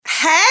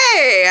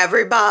Hey,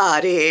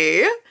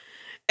 everybody.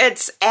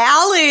 It's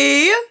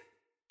Allie.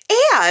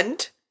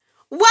 And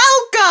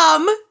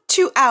welcome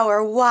to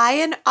our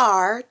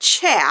Y&R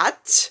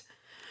chat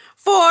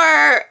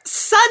for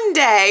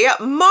Sunday,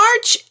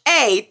 March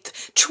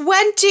 8th,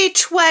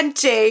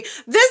 2020.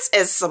 This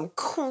is some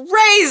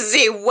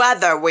crazy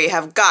weather we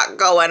have got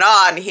going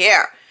on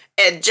here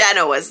in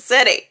Genoa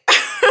City.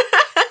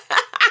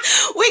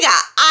 We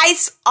got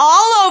ice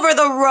all over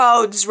the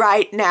roads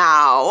right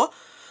now.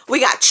 We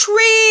got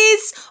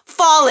trees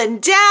falling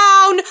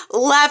down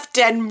left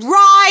and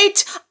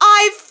right.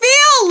 I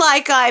feel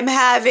like I'm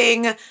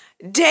having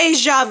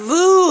deja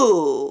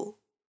vu.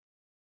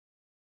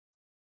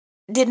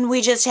 Didn't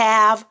we just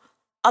have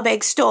a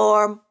big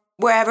storm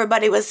where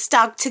everybody was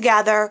stuck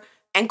together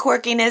and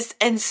quirkiness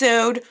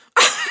ensued?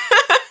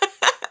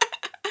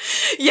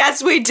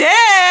 Yes, we did.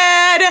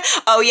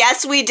 Oh,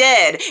 yes, we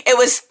did. It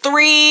was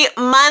 3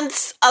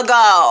 months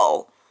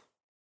ago.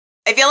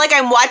 I feel like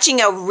I'm watching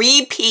a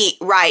repeat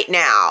right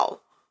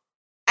now.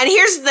 And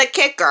here's the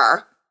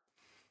kicker.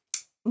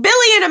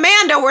 Billy and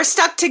Amanda were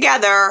stuck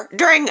together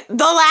during the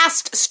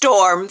last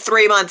storm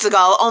 3 months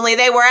ago, only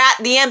they were at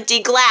the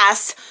Empty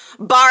Glass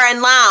Bar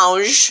and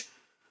Lounge.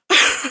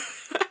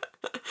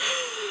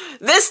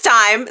 This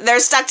time, they're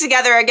stuck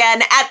together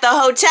again at the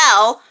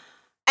hotel.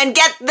 And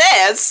get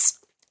this,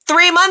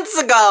 3 months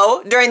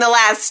ago, during the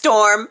last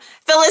storm,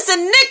 Phyllis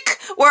and Nick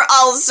were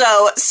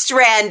also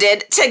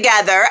stranded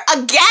together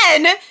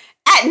again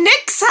at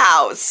Nick's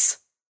house.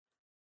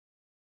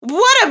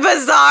 What a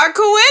bizarre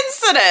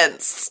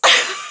coincidence.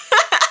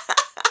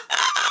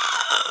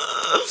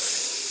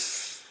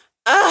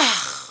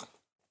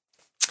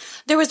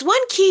 There was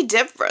one key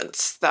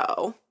difference,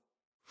 though.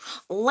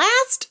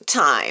 Last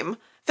time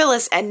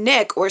Phyllis and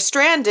Nick were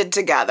stranded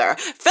together,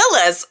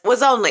 Phyllis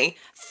was only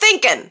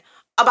thinking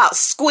about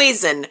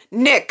squeezing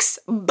Nick's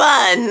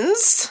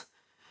buns.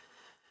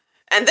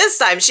 And this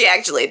time she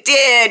actually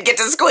did get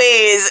to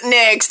squeeze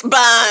Nick's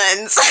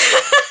buns.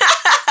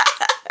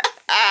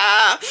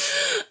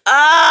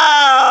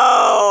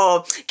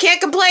 Oh, can't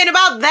complain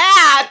about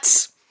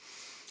that.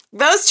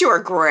 Those two are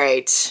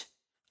great.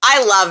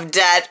 I loved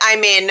it. I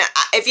mean,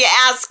 if you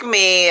ask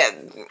me,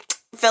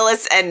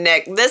 Phyllis and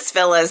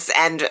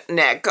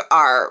Nick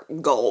are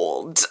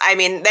gold. I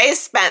mean, they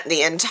spent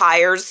the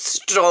entire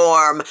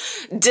storm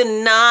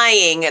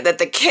denying that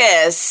the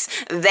kiss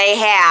they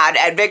had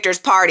at Victor's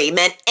party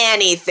meant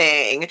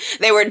anything.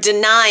 They were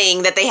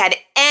denying that they had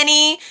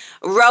any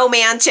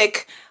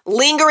romantic,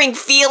 lingering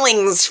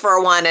feelings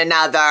for one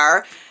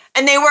another.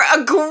 And they were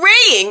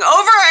agreeing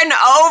over and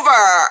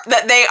over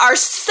that they are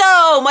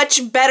so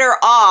much better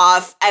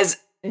off as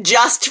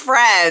just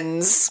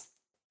friends.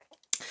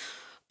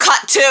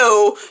 Cut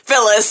to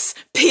Phyllis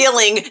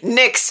peeling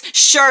Nick's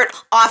shirt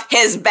off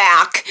his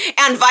back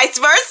and vice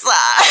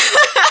versa.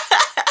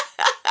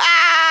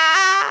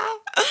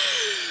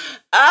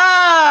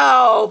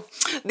 Oh,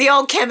 the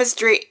old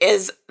chemistry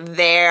is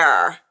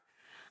there.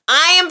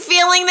 I am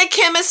feeling the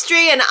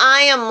chemistry and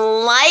I am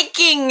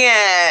liking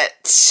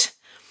it.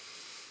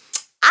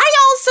 I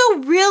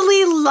also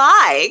really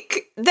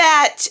like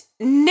that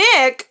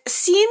Nick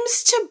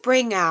seems to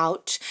bring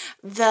out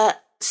the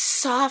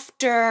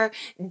softer,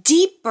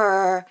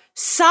 deeper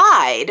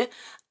side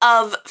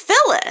of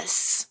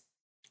Phyllis.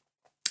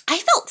 I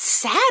felt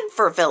sad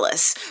for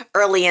Phyllis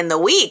early in the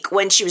week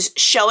when she was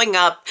showing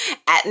up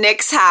at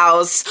Nick's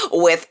house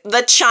with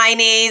the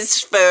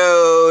Chinese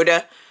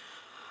food,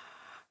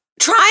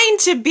 trying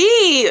to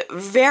be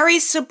very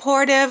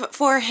supportive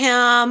for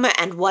him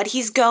and what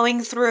he's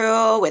going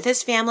through with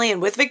his family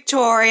and with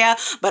Victoria.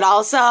 But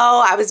also,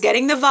 I was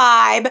getting the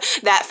vibe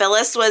that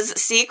Phyllis was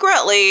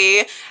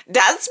secretly,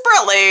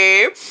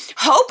 desperately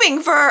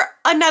hoping for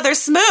another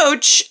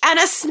smooch and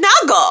a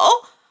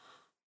snuggle.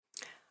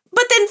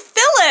 But then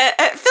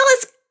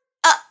Phyllis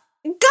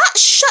got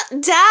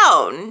shut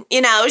down.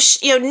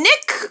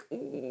 Nick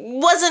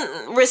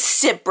wasn't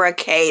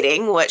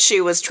reciprocating what she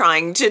was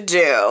trying to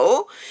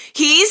do.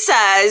 He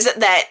says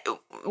that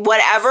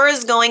whatever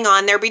is going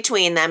on there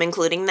between them,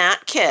 including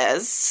that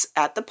kiss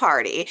at the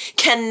party,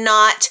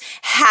 cannot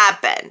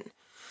happen.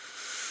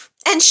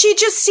 And she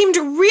just seemed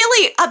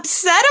really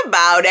upset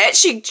about it.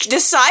 She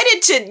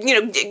decided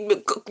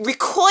to,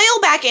 recoil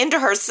back into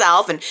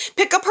herself and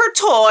pick up her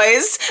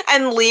toys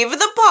and leave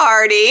the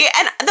party.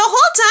 And the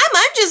whole time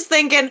I'm just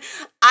thinking,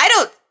 I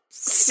don't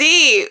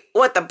see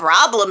what the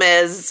problem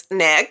is,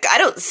 Nick. I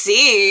don't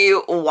see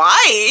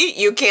why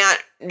you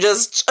can't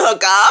just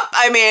hook up.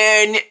 I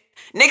mean,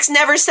 Nick's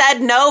never said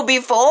no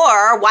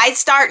before. Why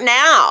start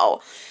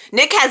now?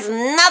 Nick has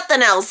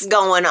nothing else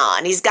going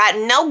on. He's got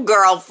no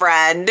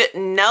girlfriend,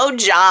 no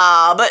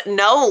job,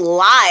 no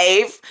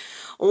life.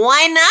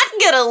 Why not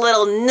get a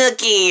little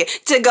nookie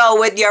to go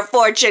with your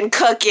fortune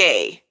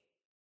cookie?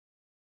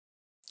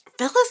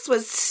 Phyllis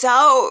was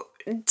so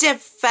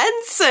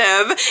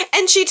defensive,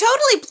 and she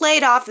totally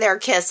played off their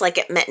kiss like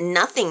it meant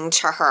nothing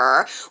to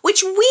her,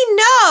 which we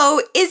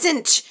know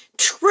isn't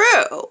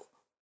true.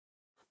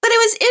 But it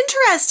was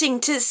interesting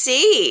to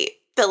see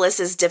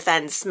Phyllis's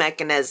defense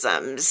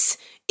mechanisms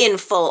in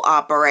full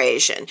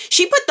operation.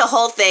 She put the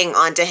whole thing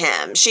onto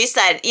him. She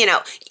said,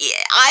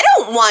 I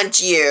don't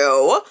want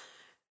you.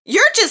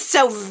 You're just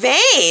so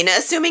vain,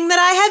 assuming that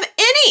I have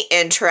any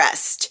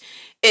interest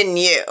in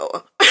you.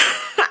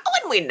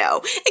 When we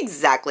know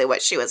exactly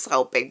what she was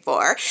hoping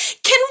for.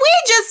 Can we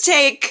just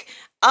take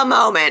a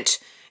moment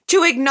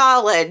to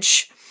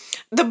acknowledge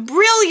the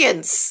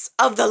brilliance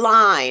of the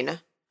line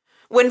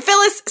when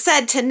Phyllis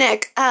said to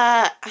Nick,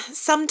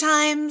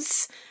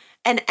 sometimes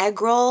an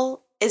egg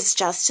roll is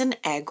just an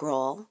egg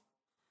roll.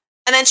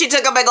 And then she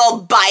took a big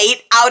old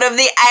bite out of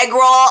the egg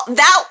roll.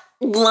 That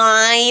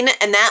line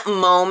and that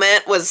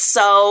moment was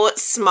so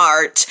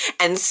smart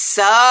and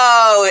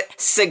so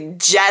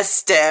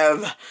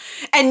suggestive.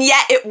 And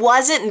yet it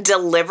wasn't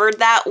delivered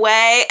that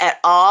way at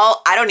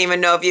all. I don't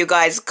even know if you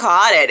guys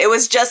caught it. It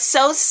was just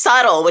so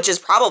subtle, which is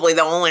probably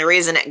the only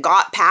reason it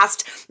got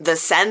past the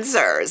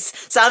censors.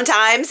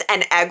 Sometimes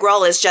an egg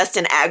roll is just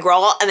an egg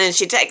roll, and then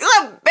she takes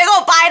a big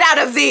old bite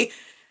out of the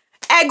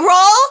egg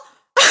roll,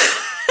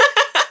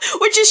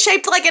 which is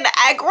shaped like an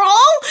egg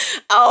roll.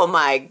 Oh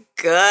my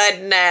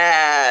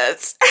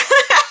goodness.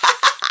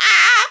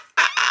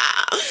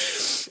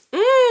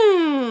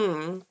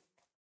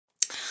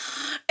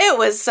 It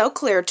was so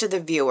clear to the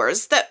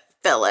viewers that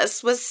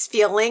Phyllis was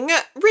feeling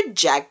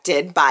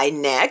rejected by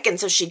Nick, and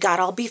so she got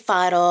all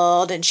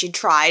befuddled and she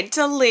tried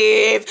to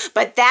leave,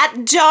 but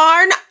that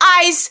darn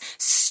ice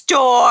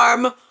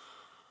storm,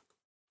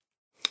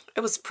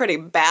 it was pretty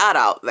bad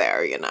out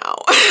there,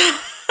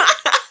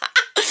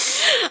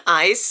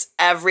 Ice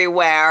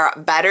everywhere.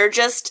 Better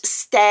just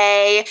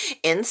stay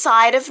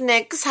inside of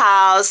Nick's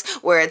house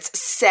where it's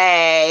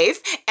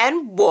safe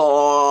and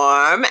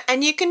warm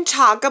and you can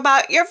talk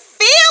about your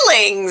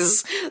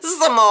feelings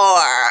some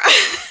more.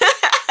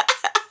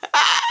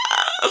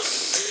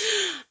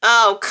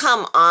 Oh,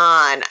 come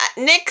on.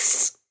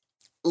 Nick's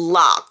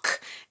luck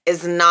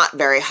is not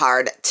very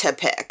hard to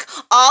pick.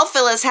 All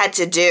Phyllis had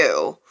to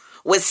do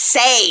was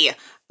say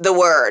the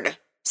word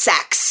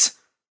sex.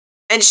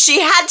 And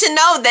she had to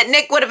know that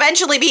Nick would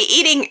eventually be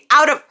eating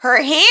out of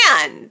her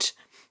hand.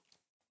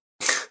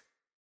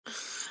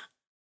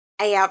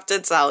 I have to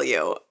tell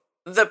you,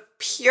 the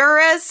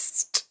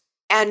purest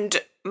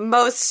and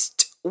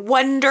most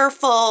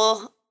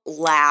wonderful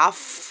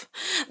laugh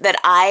that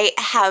I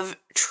have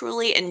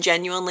truly and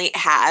genuinely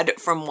had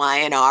from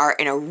Y&R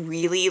in a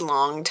really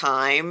long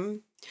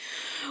time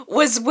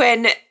was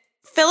when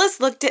Phyllis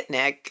looked at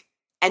Nick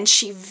and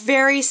she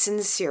very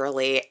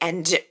sincerely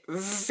and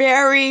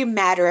very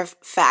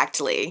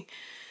matter-of-factly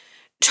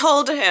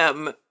told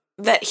him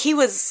that he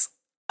was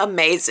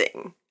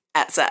amazing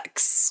at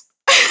sex.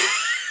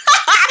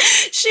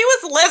 She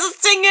was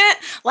listing it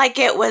like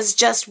it was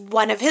just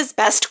one of his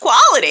best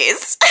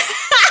qualities.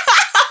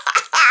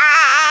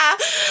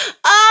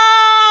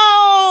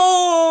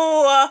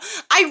 Oh,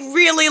 I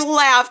really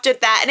laughed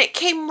at that, and it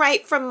came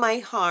right from my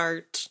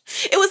heart.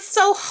 It was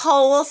so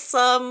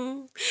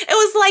wholesome. It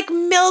was like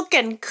milk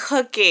and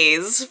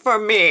cookies for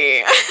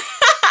me.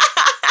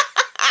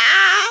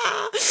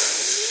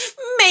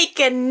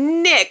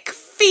 Making Nick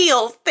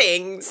feel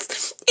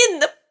things in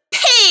the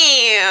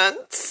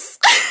pants.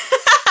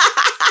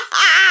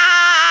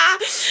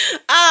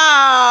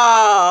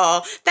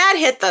 Oh, that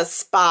hit the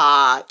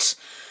spot.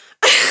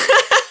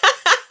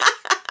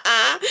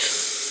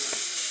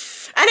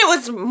 And it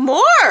was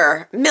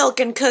more milk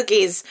and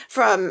cookies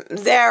from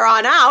there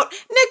on out.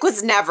 Nick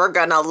was never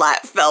gonna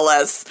let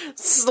Phyllis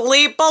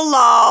sleep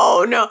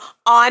alone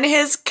on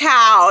his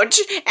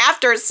couch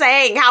after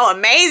saying how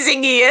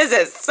amazing he is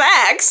at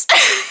sex.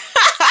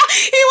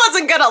 He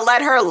wasn't gonna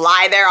let her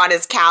lie there on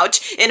his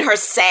couch in her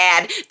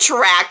sad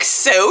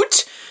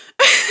tracksuit.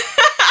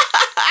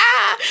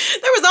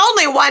 There was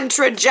only one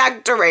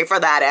trajectory for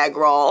that egg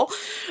roll.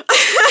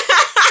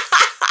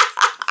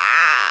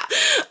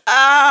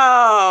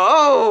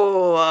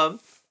 Oh.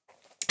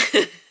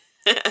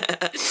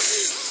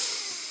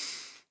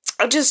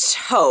 I just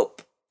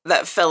hope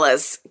that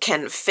Phyllis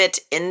can fit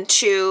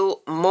into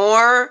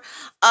more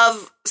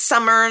of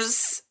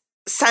Summer's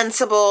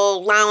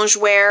sensible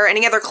loungewear,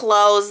 any other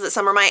clothes that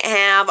Summer might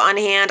have on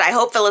hand. I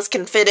hope Phyllis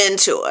can fit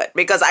into it,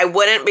 because I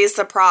wouldn't be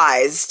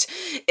surprised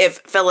if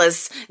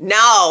Phyllis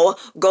now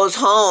goes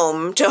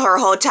home to her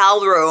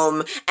hotel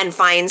room and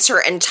finds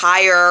her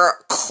entire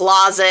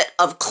closet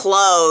of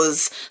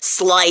clothes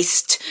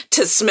sliced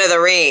to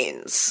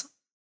smithereens.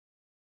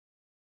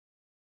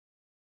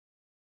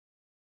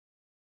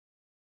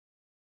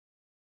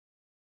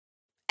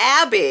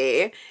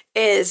 Abby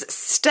is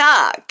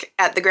stuck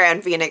at the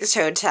Grand Phoenix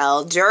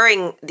Hotel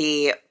during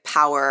the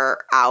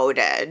power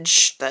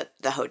outage that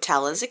the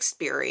hotel is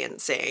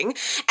experiencing,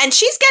 and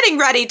she's getting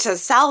ready to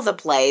sell the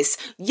place,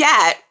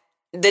 yet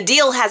the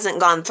deal hasn't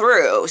gone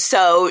through,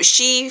 so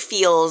she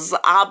feels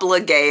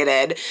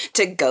obligated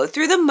to go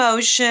through the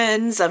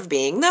motions of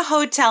being the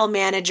hotel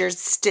manager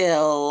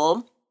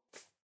still.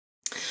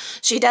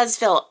 She does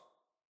feel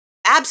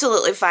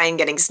absolutely fine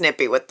getting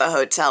snippy with the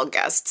hotel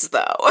guests,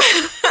 though.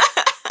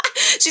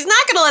 She's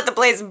not going to let the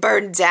place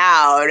burn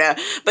down,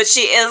 but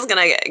she is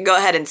going to go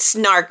ahead and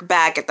snark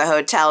back at the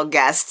hotel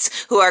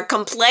guests who are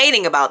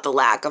complaining about the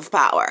lack of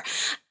power.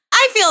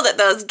 I feel that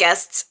those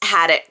guests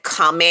had it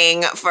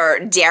coming for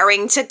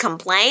daring to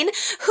complain.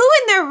 Who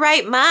in their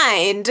right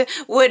mind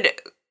would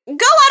go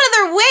out of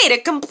their way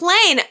to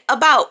complain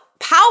about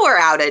power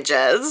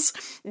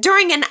outages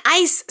during an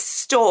ice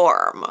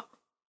storm?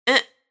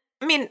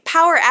 I mean,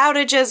 power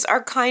outages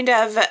are kind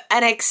of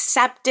an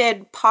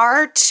accepted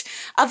part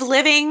of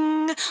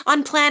living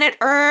on planet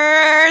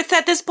Earth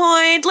at this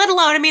point, let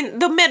alone,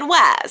 the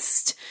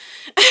Midwest.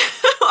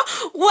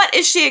 What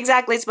is she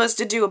exactly supposed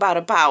to do about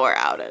a power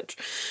outage?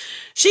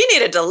 She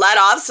needed to let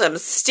off some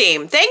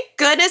steam. Thank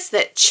goodness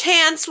that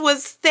Chance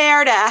was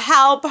there to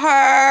help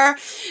her.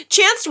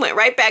 Chance went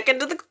right back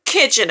into the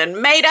kitchen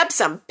and made up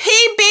some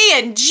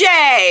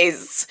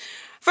PB&Js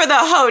for the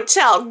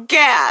hotel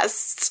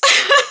guests.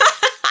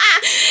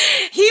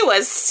 He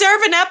was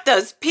serving up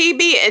those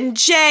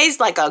PB&Js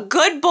like a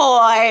good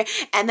boy,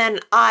 and then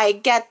I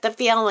get the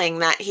feeling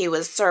that he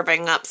was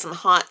serving up some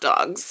hot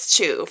dogs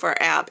too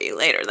for Abby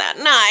later that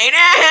night.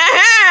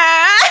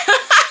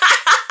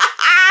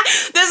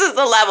 This is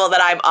the level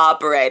that I'm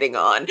operating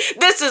on.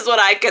 This is what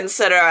I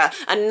consider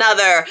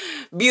another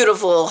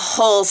beautiful,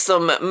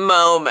 wholesome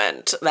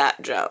moment.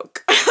 That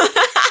joke.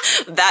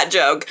 That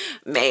joke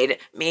made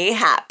me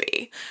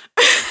happy.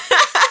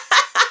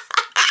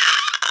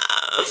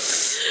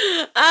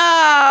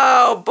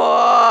 Oh,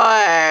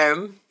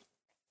 boy.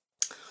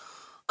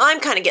 I'm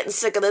kind of getting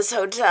sick of this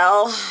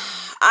hotel.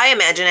 I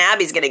imagine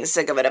Abby's getting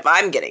sick of it if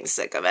I'm getting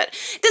sick of it.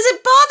 Does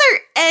it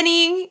bother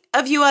any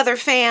of you other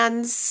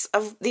fans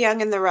of The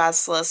Young and the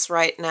Restless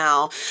right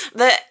now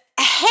that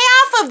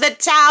half of the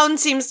town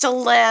seems to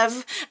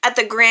live at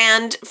the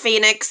Grand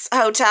Phoenix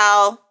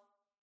Hotel?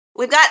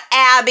 We've got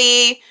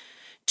Abby,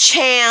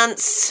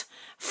 Chance,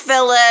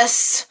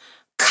 Phyllis,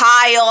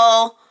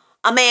 Kyle,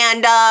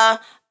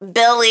 Amanda,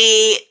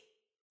 Billy.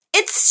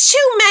 It's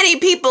too many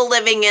people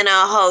living in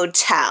a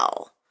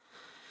hotel.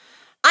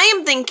 I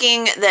am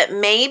thinking that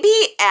maybe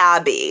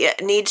Abby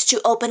needs to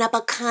open up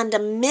a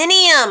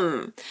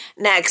condominium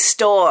next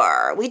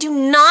door. We do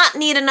not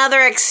need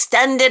another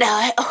extended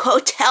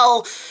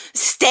hotel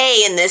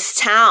stay in this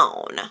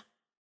town.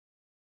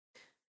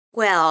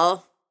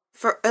 Well,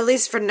 at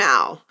least for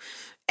now,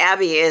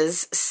 Abby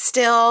is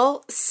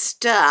still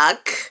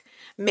stuck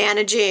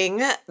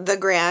managing the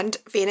Grand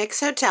Phoenix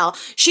Hotel.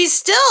 She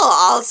still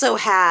also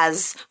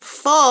has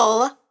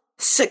full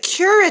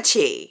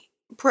security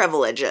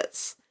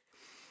privileges.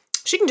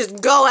 She can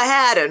just go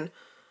ahead and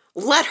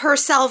let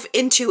herself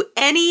into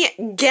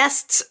any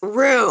guest's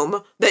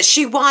room that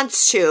she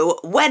wants to,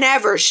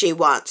 whenever she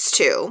wants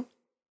to.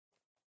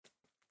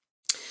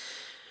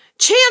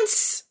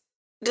 Chance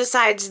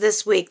decides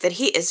this week that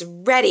he is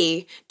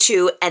ready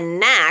to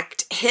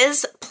enact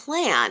his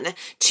plan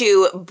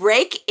to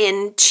break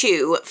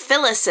into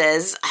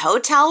Phyllis's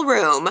hotel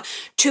room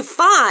to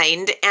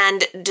find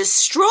and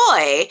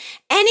destroy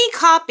any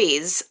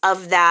copies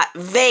of that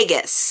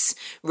Vegas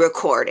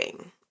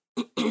recording.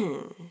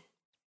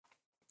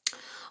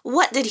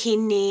 What did he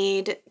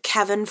need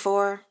Kevin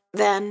for,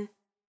 then?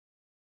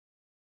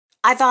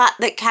 I thought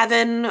that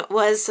Kevin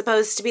was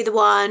supposed to be the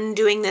one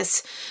doing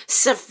this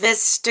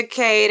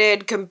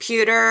sophisticated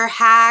computer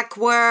hack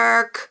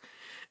work.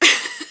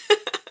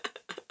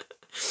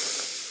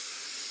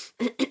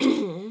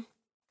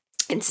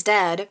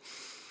 Instead,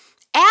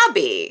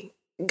 Abby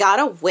got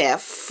a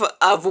whiff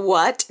of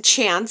what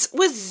Chance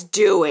was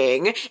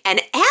doing,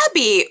 and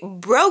Abby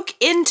broke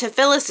into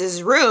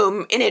Phyllis's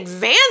room in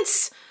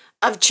advance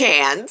of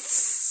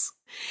Chance.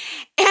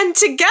 And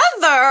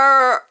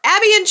together,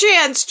 Abby and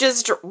Chance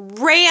just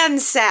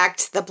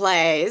ransacked the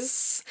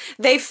place.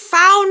 They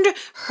found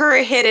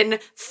her hidden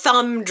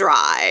thumb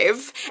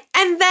drive.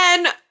 And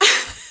then,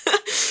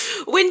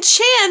 when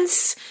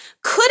Chance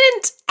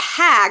couldn't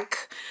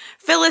hack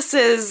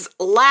Phyllis's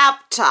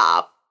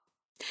laptop,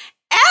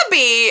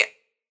 Abby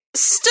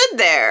stood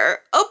there,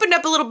 opened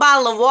up a little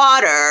bottle of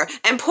water,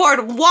 and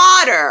poured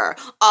water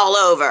all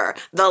over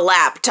the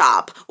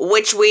laptop,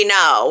 which we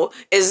know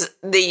is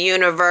the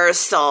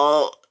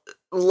universal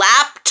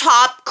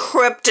laptop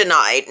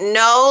kryptonite.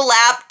 No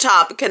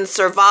laptop can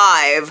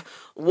survive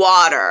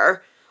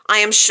water, I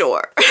am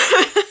sure.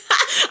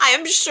 I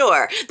am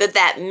sure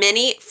that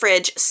mini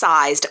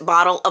fridge-sized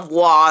bottle of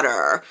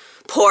water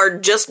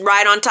poured just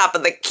right on top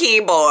of the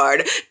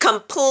keyboard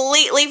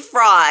completely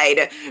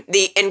fried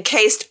the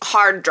encased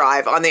hard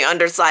drive on the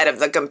underside of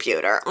the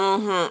computer.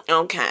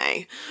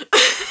 Okay.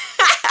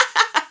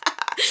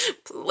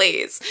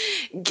 Please,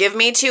 give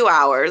me 2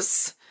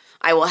 hours.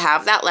 I will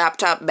have that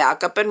laptop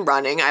back up and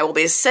running. I will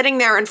be sitting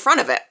there in front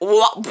of it,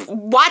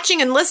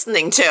 watching and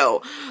listening to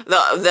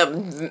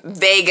the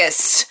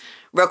Vegas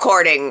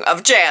recording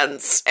of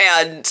Chance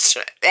and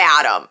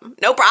Adam.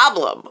 No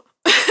problem.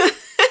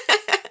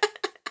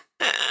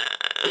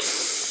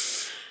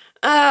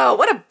 Oh,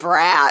 what a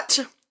brat.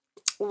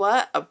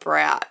 What a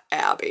brat,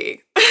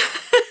 Abby.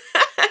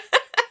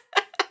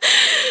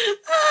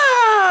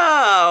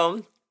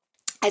 Oh.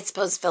 I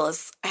suppose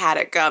Phyllis had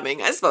it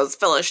coming. I suppose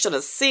Phyllis should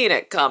have seen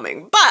it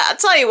coming. But I'll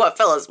tell you what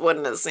Phyllis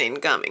wouldn't have seen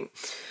coming.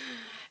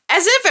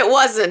 As if it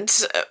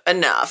wasn't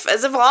enough.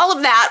 As if all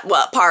of that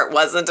part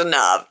wasn't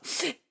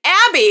enough.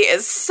 Abby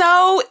is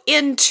so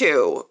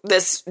into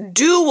this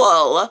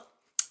dual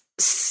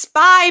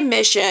spy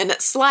mission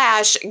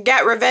 /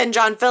 get revenge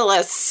on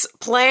Phyllis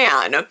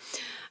plan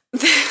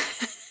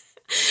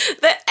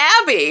that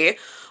Abby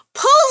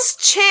pulls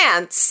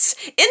Chance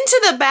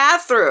into the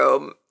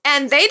bathroom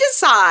and they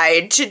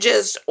decide to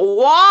just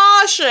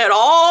wash it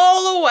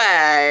all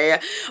away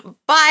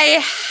by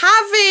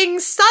having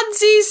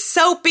sudsy,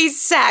 soapy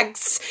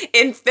sex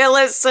in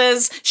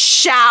Phyllis's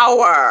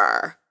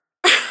shower.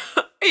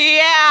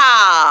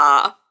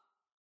 Yeah.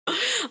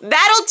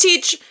 That'll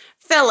teach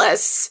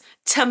Phyllis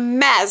to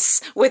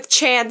mess with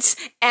Chance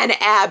and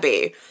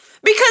Abby.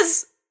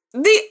 Because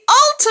the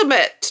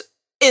ultimate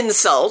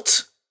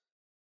insult,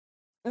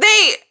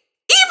 they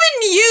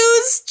even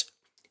used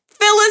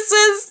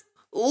Phyllis's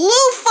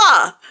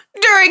loofah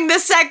during the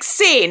sex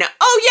scene.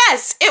 Oh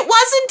yes, it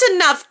wasn't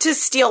enough to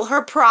steal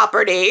her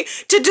property,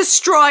 to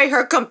destroy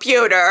her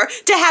computer,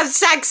 to have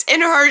sex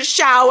in her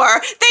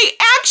shower. They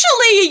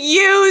actually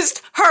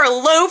used her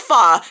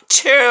loofah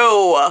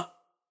too.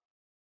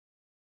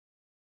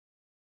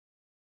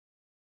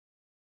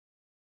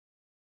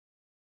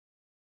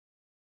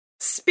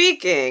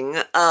 Speaking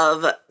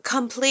of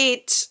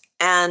complete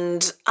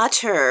and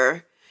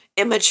utter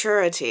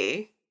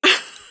immaturity,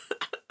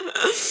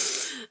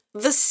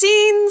 the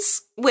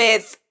scenes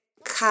with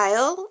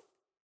Kyle,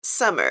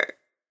 Summer,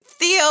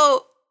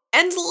 Theo,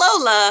 and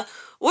Lola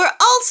were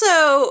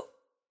also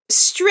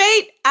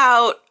straight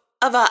out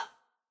of a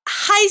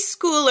high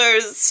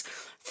schooler's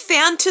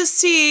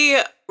fantasy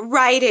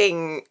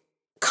writing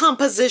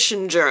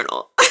composition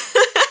journal.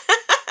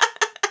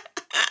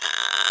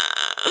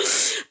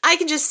 I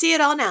can just see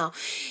it all now.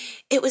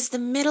 It was the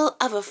middle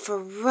of a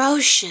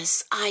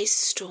ferocious ice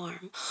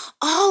storm.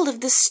 All of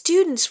the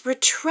students were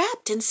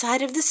trapped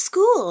inside of the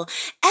school,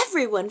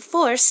 everyone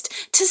forced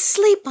to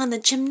sleep on the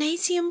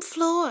gymnasium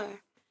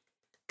floor.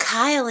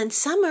 Kyle and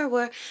Summer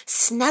were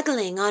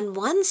snuggling on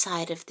one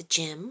side of the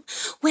gym,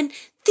 when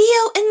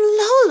Theo and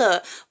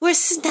Lola were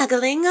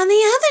snuggling on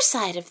the other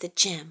side of the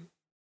gym.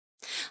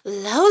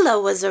 Lola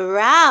was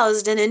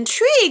aroused and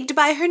intrigued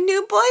by her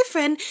new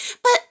boyfriend,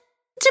 but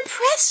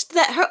depressed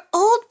that her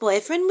old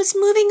boyfriend was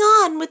moving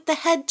on with the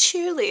head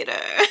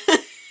cheerleader.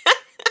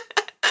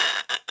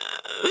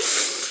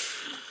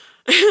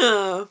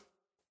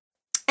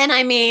 And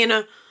I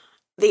mean,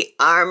 the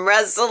arm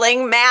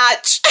wrestling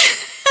match.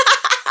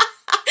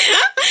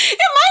 It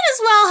might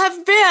as well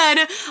have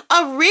been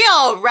a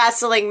real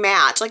wrestling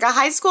match, like a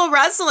high school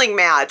wrestling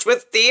match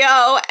with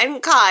Theo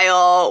and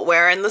Kyle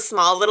wearing the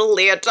small little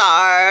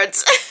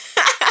leotards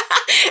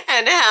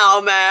and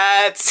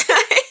helmets.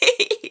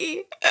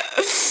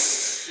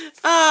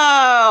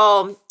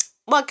 Oh,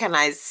 what can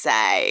I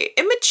say?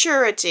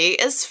 Immaturity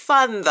is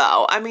fun,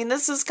 though. I mean,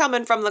 this is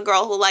coming from the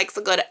girl who likes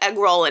a good egg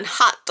roll and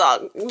hot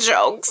dog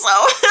joke, so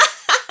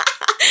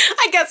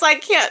I guess I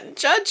can't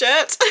judge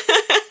it.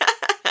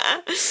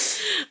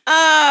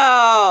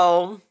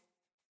 Oh,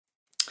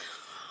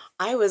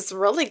 I was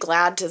really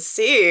glad to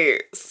see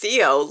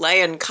Theo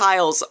laying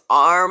Kyle's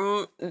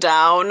arm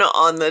down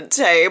on the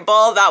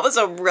table. That was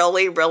a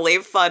really, really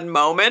fun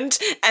moment.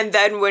 And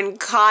then when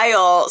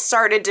Kyle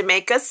started to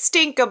make a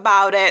stink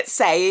about it,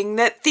 saying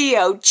that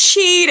Theo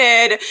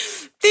cheated,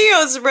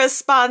 Theo's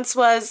response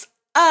was,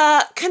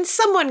 can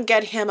someone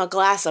get him a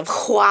glass of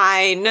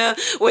wine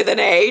with an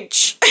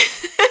H?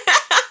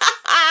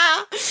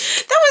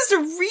 That was a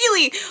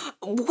really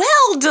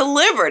well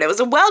delivered. It was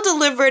a well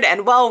delivered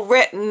and well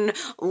written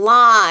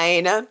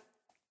line.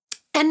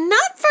 And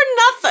not for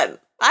nothing,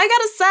 I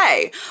gotta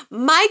say,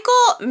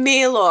 Michael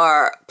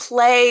Milor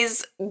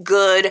plays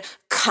good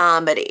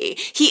comedy.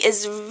 He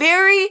is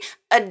very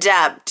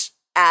adept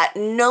at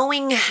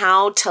knowing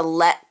how to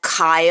let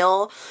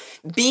Kyle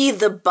be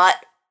the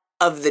butt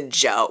of the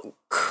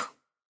joke.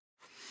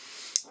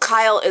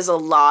 Kyle is a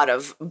lot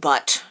of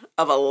butt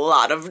of a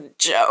lot of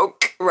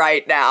joke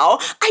right now.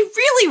 I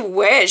really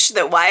wish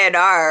that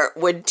Y&R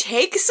would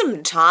take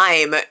some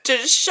time to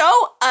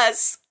show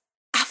us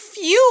a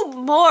few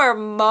more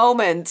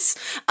moments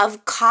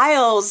of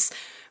Kyle's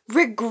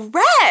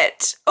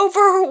regret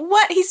over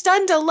what he's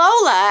done to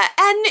Lola,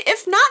 and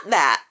if not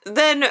that,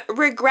 then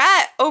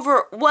regret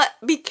over what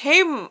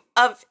became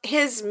of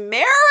his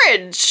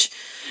marriage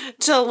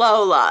to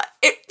Lola.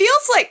 It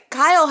feels like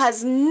Kyle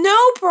has no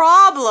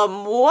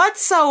problem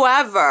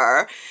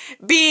whatsoever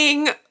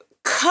being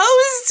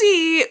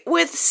cozy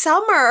with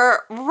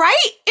Summer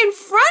right in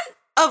front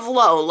of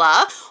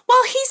Lola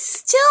while he's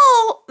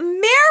still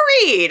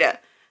married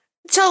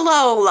to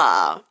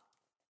Lola.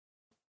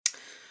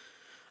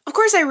 Of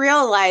course, I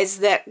realize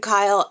that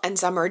Kyle and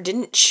Summer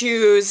didn't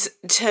choose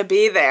to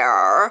be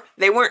there.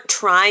 They weren't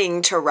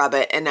trying to rub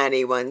it in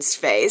anyone's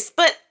face,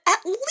 but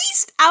at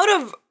least out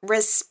of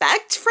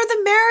respect for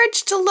the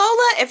marriage to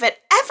Lola, if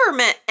it ever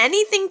meant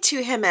anything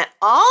to him at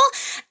all.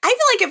 I feel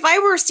like if I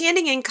were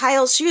standing in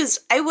Kyle's shoes,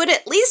 I would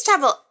at least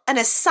have an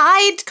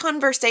aside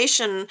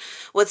conversation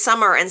with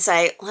Summer and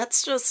say,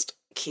 let's just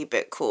keep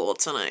it cool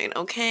tonight,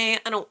 okay?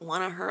 I don't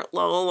want to hurt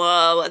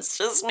Lola. Let's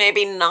just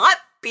maybe not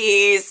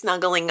be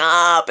snuggling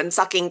up and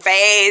sucking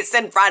face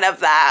in front of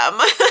them.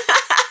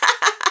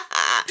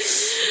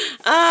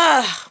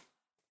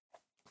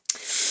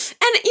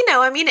 And,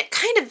 it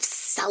kind of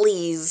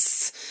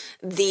sullies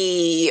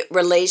the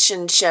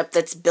relationship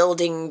that's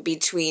building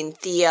between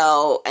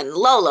Theo and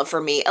Lola for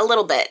me a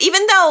little bit.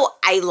 Even though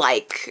I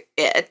like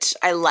it,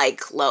 I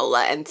like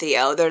Lola and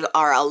Theo. There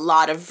are a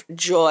lot of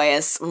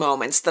joyous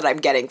moments that I'm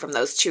getting from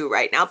those two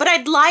right now. But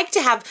I'd like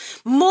to have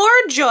more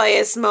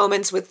joyous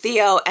moments with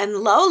Theo and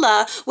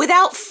Lola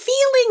without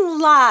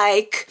feeling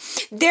like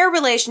their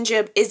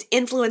relationship is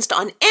influenced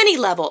on any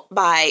level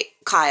by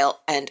Kyle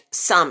and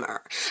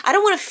Summer. I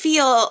don't want to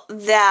feel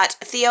that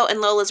Theo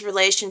and Lola's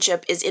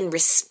relationship is in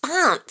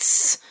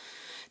response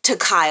to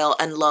Kyle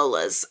and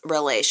Lola's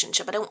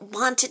relationship. I don't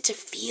want it to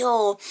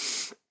feel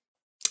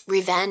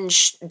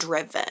revenge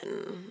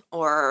driven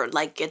or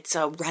like it's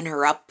a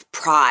runner-up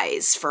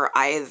prize for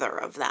either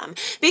of them,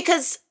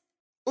 because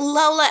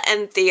Lola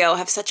and Theo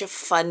have such a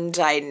fun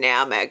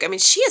dynamic. I mean,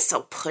 she is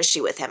so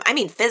pushy with him. I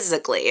mean,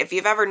 physically, if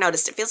you've ever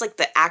noticed, it feels like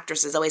the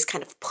actress is always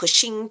kind of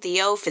pushing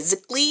Theo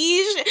physically.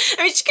 I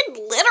mean, she can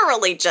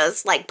literally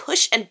just like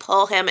push and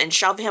pull him and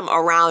shove him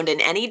around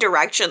in any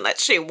direction that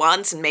she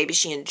wants. And maybe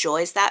she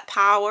enjoys that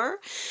power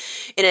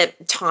in a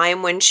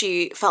time when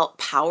she felt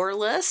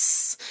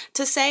powerless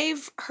to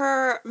save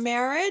her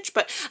marriage.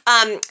 But,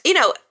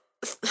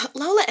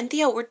 Lola and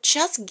Theo were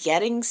just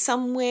getting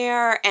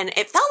somewhere, and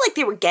it felt like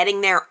they were getting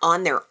there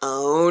on their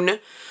own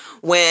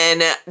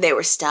when they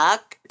were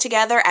stuck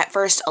together, at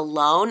first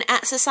alone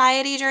at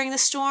Society during the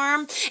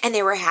storm, and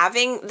they were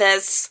having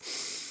this,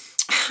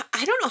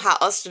 I don't know how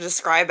else to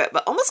describe it,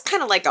 but almost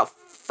kind of like a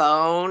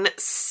phone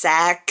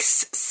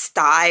sex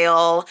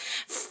style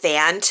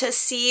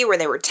fantasy where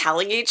they were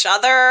telling each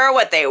other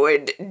what they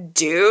would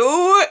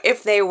do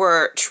if they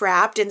were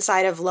trapped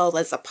inside of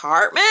Lola's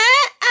apartment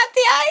at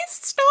the ice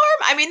storm.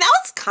 I mean, that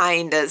was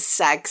kind of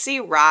sexy,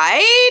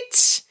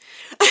 right?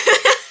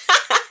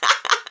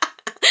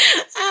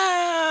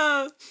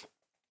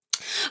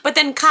 But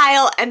then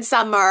Kyle and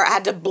Summer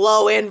had to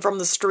blow in from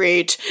the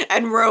street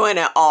and ruin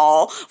it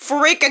all.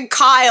 Freaking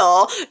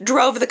Kyle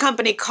drove the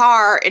company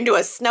car into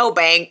a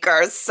snowbank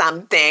or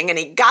something, and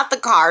he got the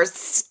car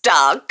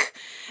stuck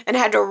and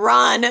had to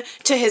run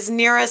to his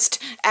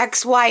nearest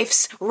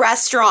ex-wife's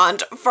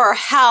restaurant for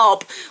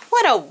help.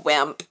 What a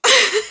wimp.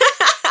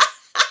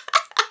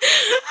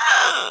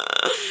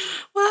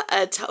 What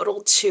a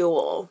total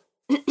tool.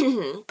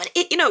 But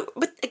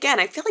but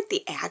again, I feel like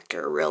the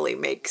actor really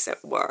makes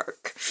it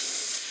work.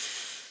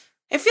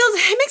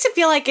 It makes it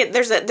feel like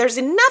there's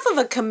enough of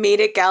a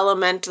comedic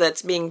element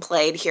that's being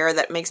played here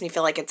that makes me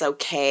feel like it's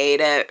okay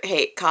to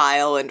hate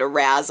Kyle and to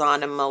razz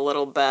on him a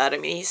little bit. I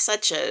mean, he's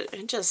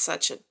just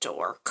such a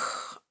dork.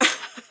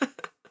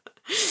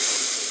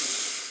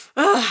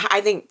 I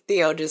think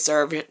Theo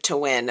deserved to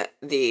win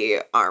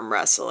the arm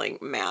wrestling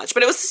match,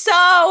 but it was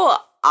so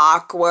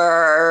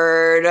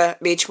awkward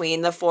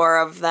between the four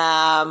of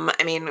them.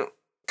 I mean,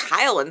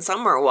 Kyle and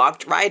Summer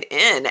walked right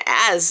in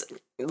as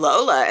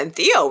Lola and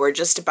Theo were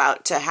just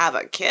about to have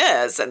a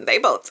kiss, and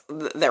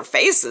their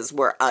faces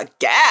were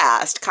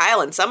aghast.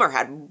 Kyle and Summer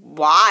had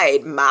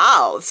wide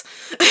mouths.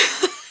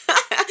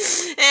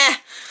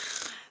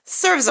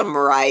 Serves them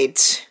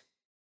right.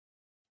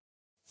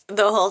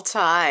 The whole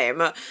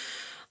time,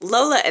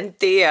 Lola and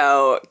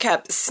Theo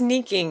kept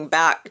sneaking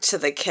back to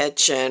the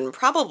kitchen,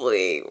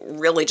 probably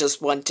really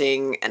just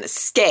wanting an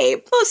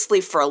escape, mostly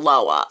for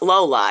Lola.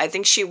 I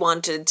think she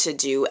wanted to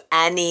do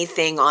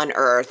anything on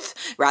earth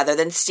rather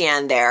than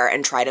stand there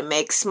and try to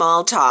make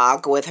small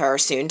talk with her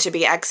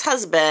soon-to-be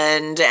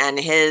ex-husband and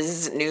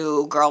his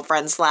new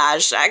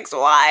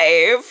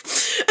girlfriend/ex-wife.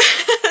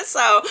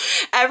 So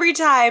every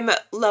time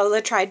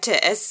Lola tried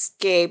to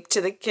escape to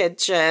the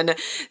kitchen,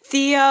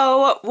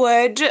 Theo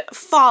would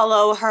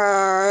follow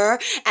her,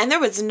 and there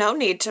was no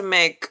need to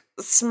make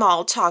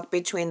small talk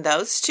between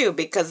those two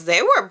because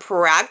they were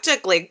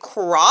practically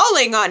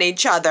crawling on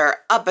each other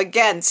up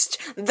against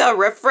the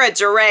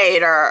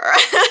refrigerator.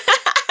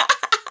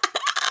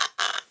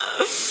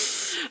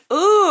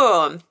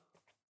 Ooh.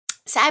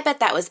 So I bet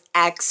that was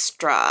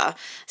extra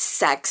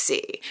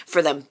sexy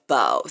for them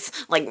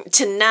both. Like,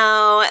 to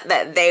know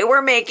that they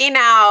were making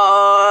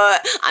out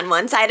on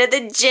one side of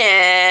the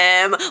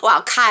gym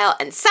while Kyle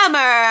and Summer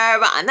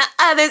were on the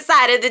other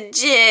side of the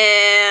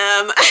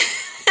gym.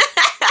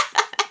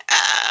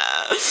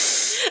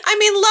 I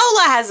mean,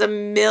 Lola has a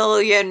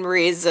million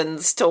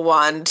reasons to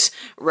want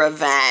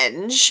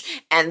revenge,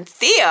 and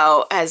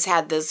Theo has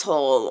had this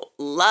whole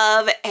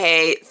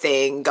love-hate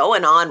thing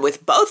going on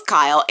with both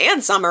Kyle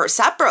and Summer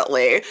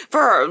separately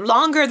for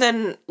longer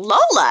than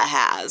Lola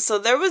has. So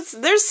there's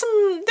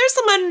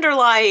some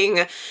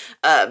underlying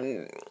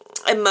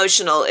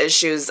emotional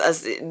issues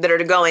that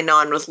are going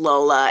on with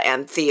Lola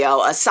and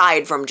Theo,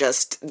 aside from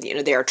just,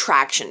 their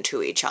attraction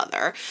to each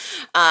other.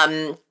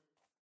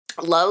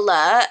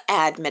 Lola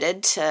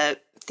admitted to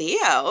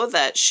Theo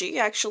that she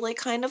actually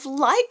kind of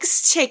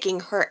likes taking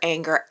her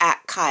anger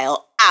at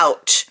Kyle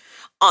out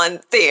on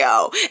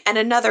Theo. And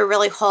another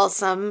really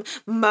wholesome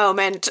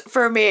moment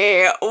for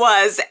me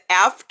was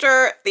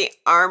after the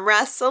arm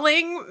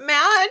wrestling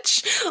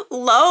match,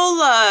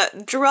 Lola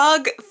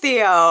dragged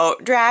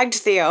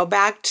Theo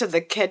back to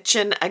the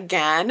kitchen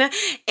again,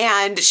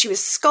 and she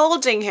was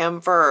scolding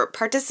him for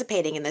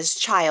participating in this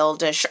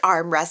childish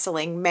arm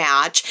wrestling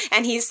match.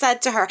 And he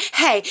said to her,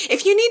 "Hey,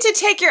 if you need to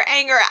take your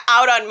anger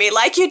out on me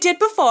like you did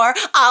before,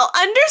 I'll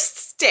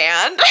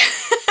understand."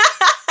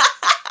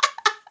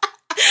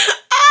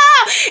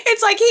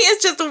 It's like he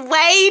is just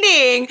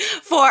waiting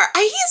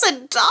he's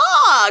a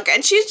dog,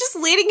 and she's just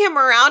leading him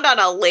around on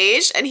a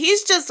leash, and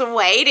he's just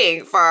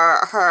waiting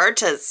for her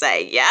to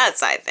say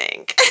yes, I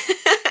think.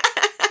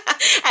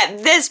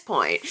 At this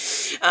point.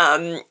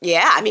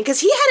 Because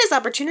he had his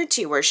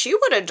opportunity where she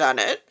would have done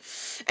it,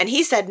 and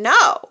he said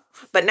no.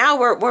 But now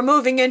we're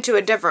moving into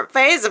a different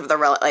phase of the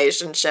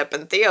relationship,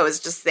 and Theo is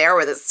just there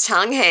with his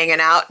tongue hanging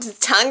out. His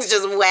tongue's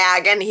just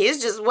wagging.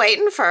 He's just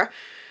waiting for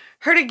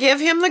her to give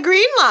him the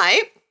green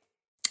light.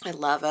 I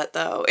love it,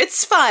 though.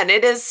 It's fun.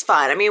 It is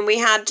fun. I mean, we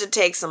had to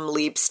take some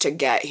leaps to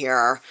get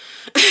here.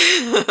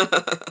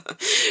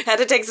 Had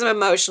to take some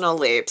emotional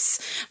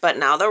leaps. But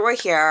now that we're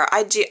here,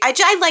 I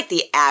like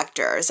the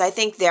actors. I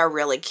think they're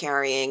really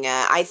carrying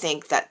it. I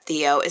think that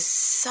Theo is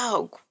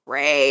so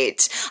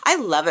great. I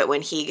love it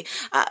when he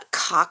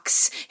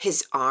cocks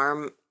his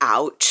arm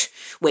out,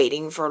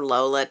 waiting for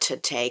Lola to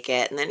take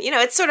it. And then,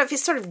 he's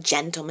sort of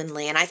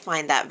gentlemanly, and I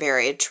find that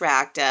very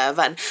attractive.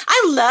 And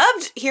I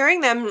loved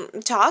hearing them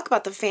talk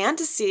about the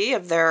fantasy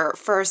of their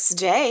first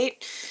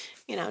date.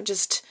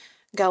 Just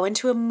go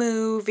into a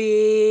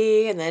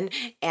movie, and then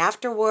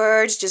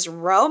afterwards just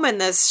roaming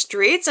the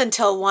streets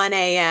until 1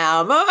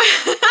 a.m.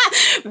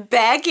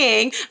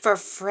 begging for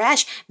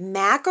fresh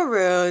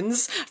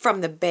macaroons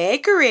from the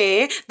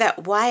bakery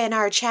that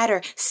Y&R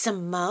Chatter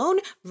Simone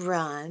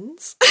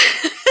runs.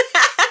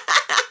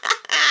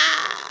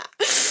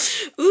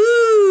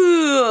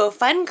 Ooh,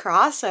 fun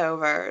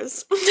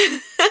crossovers.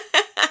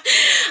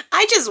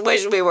 I just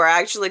wish we were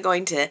actually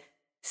going to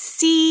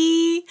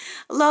see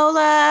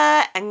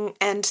Lola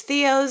and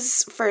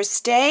Theo's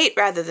first date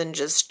rather than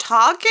just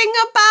talking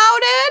about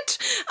it.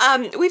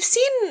 We've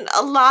seen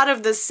a lot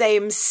of the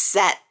same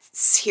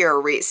sets here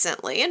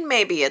recently, and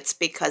maybe it's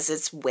because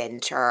it's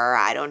winter.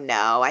 I don't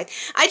know. I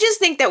just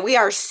think that we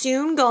are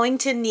soon going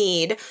to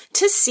need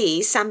to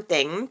see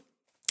something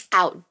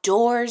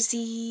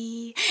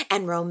outdoorsy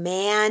and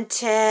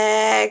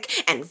romantic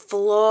and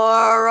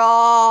floral.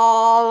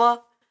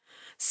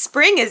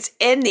 Spring is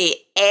in the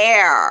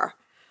air.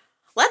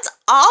 Let's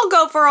all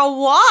go for a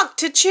walk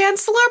to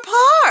Chancellor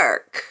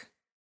Park.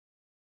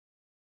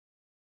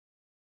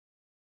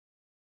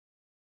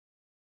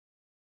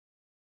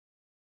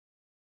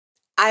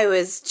 I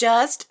was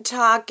just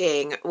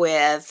talking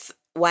with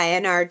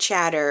Y&R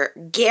Chatter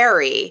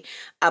Gary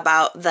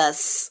about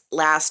this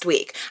last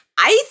week.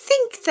 I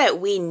think that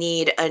we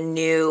need a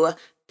new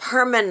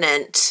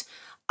permanent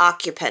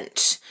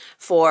occupant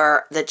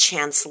for the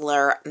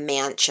Chancellor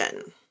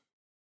Mansion.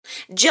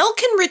 Jill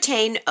can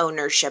retain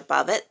ownership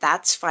of it.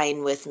 That's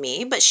fine with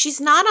me, but she's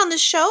not on the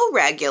show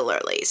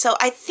regularly. So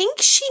I think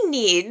she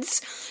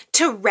needs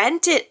to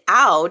rent it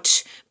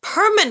out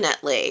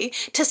permanently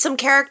to some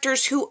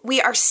characters who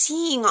we are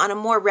seeing on a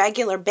more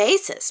regular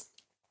basis.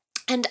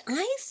 And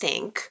I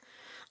think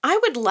I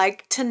would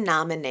like to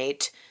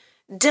nominate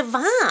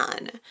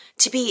Devon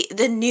to be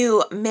the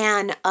new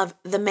man of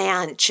the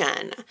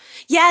mansion.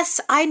 Yes,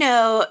 I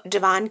know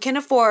Devon can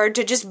afford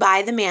to just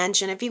buy the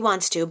mansion if he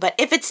wants to, but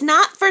if it's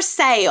not for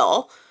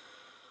sale,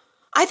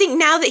 I think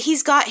now that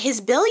he's got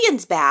his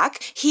billions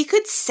back, he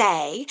could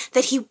say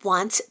that he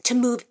wants to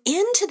move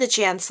into the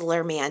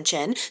Chancellor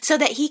Mansion so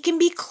that he can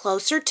be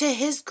closer to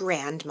his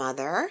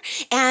grandmother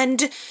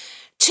and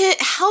to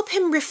help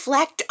him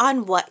reflect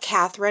on what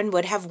Catherine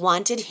would have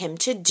wanted him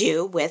to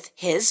do with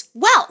his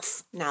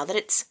wealth, now that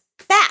it's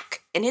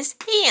back in his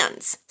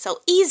hands so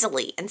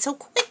easily and so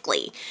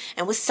quickly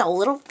and with so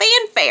little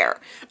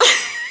fanfare.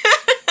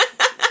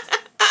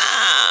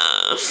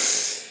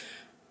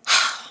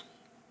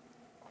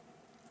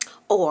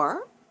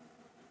 Or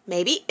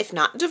maybe, if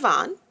not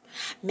Devon,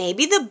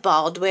 maybe the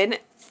Baldwin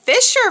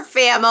Fisher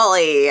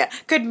family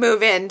could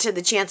move into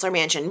the Chancellor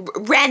Mansion,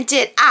 rent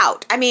it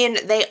out. I mean,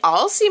 they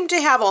all seem to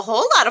have a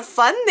whole lot of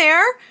fun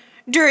there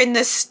during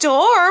the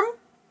storm.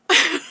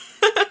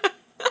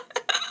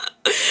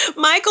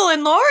 Michael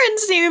and Lauren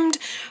seemed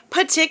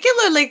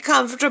particularly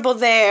comfortable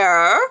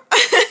there.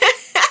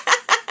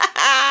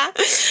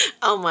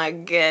 Oh my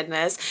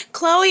goodness.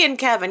 Chloe and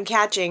Kevin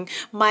catching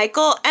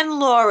Michael and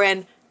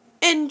Lauren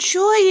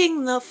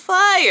enjoying the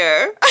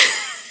fire.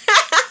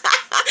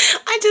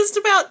 I just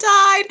about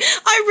died.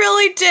 I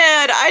really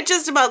did. I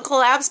just about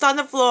collapsed on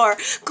the floor.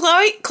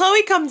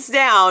 Chloe comes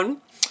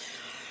down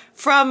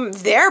from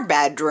their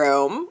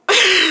bedroom.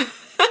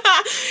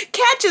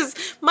 Catches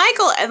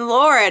Michael and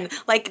Lauren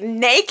like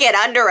naked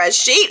under a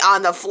sheet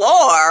on the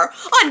floor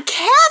on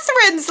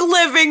Catherine's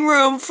living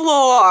room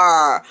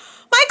floor.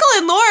 Michael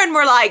and Lauren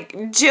were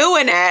like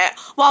doing it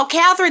while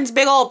Catherine's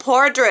big old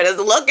portrait is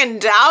looking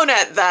down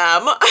at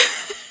them.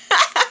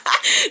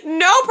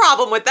 No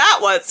problem with that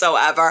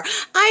whatsoever.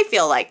 I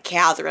feel like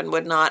Catherine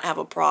would not have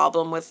a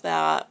problem with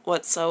that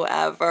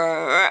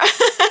whatsoever.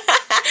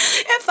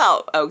 It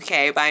felt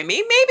okay by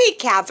me. Maybe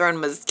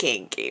Catherine was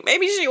kinky.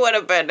 Maybe she would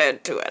have been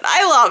into it.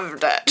 I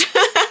loved it.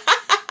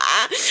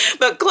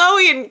 But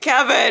Chloe and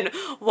Kevin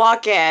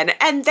walk in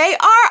and they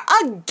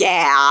are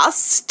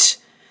aghast.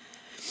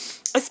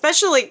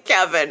 Especially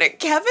Kevin.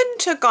 Kevin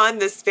took on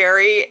this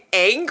very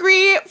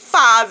angry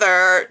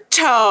father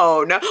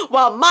tone,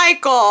 while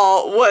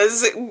Michael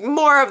was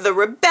more of the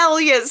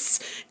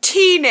rebellious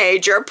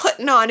teenager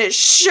putting on his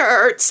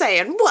shirt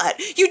saying, "What?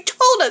 You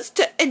told us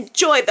to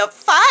enjoy the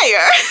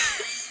fire."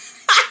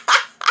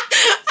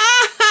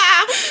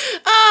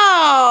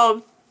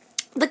 Oh,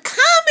 the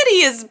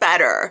comedy is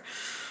better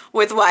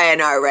with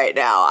YNR right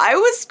now. I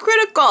was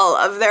critical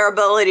of their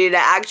ability to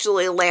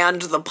actually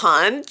land the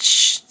punch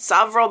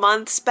several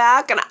months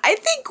back, and I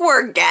think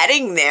we're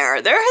getting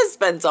there. There has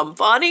been some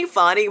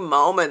funny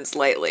moments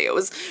lately. It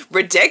was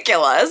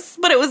ridiculous,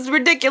 but it was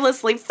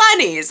ridiculously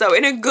funny, so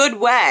in a good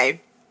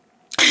way.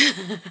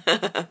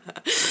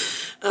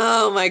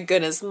 Oh my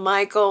goodness,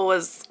 Michael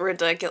was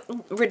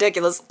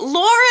ridiculous.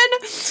 Lauren,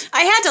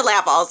 I had to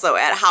laugh also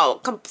at how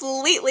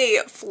completely,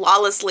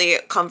 flawlessly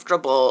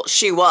comfortable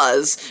she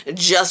was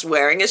just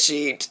wearing a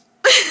sheet.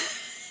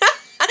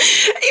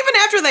 Even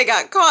after they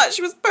got caught,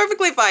 she was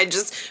perfectly fine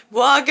just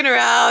walking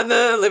around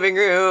the living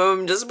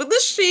room just with the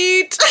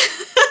sheet.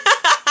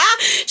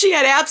 She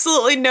had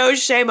absolutely no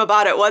shame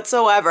about it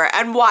whatsoever,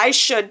 and why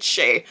should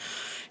she?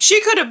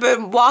 She could have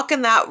been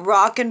walking that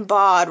rockin'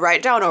 bod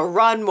right down a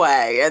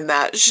runway in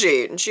that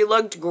sheet, and she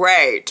looked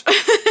great.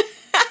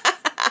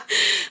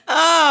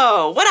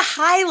 Oh, what a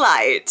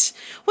highlight.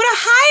 What a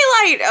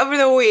highlight of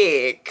the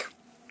week.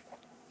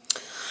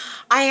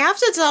 I have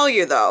to tell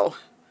you, though,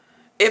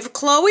 if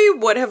Chloe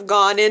would have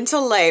gone into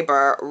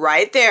labor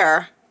right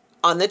there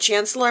on the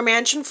Chancellor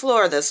Mansion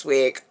floor this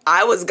week,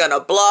 I was gonna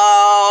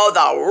blow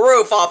the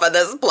roof off of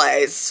this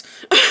place.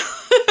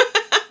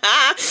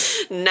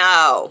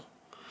 No.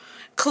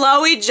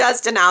 Chloe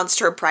just announced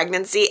her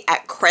pregnancy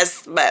at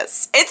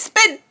Christmas. It's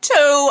been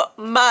 2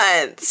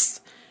 months.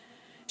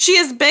 She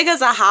is big as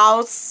a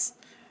house,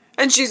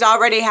 and she's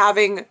already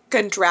having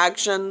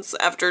contractions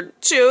after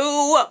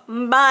 2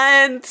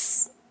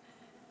 months.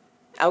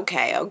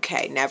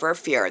 Okay, never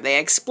fear. They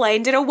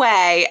explained it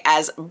away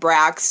as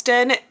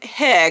Braxton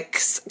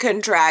Hicks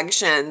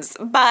contractions,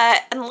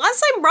 but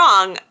unless I'm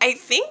wrong, I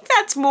think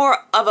that's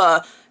more of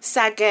a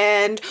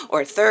second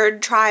or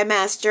third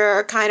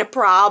trimester kind of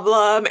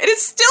problem. It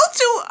is still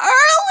too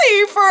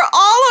early for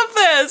all of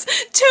this.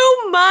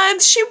 2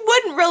 months, she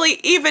wouldn't really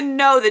even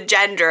know the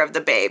gender of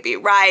the baby,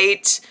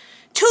 right?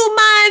 2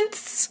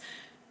 months.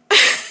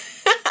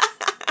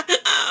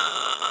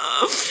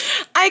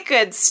 I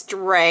could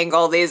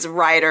strangle these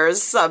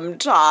writers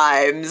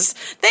sometimes.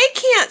 They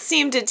can't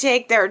seem to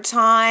take their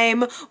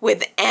time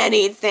with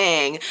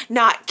anything.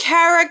 Not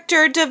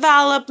character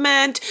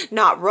development,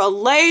 not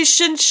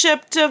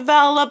relationship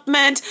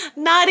development,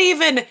 not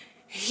even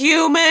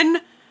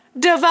human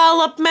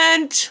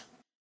development.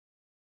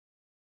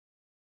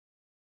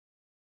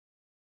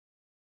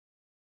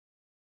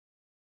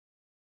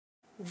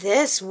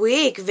 This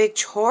week,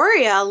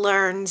 Victoria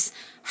learns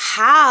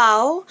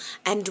how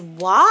and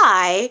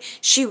why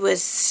she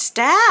was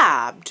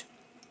stabbed.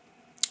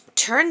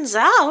 Turns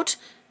out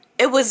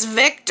it was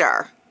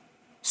Victor.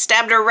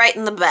 Stabbed her right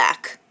in the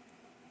back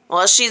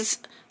while she's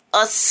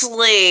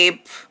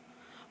asleep,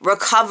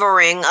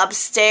 recovering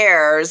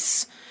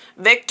upstairs.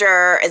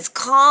 Victor is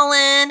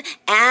calling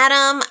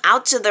Adam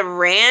out to the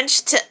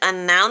ranch to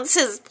announce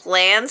his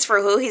plans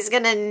for who he's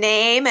going to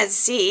name as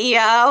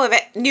CEO of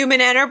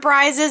Newman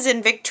Enterprises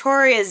in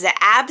Victoria's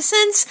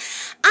absence.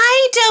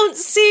 I don't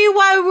see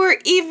why we're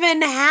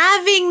even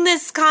having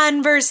this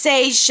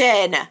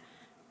conversation.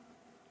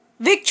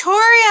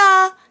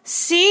 Victoria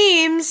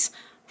seems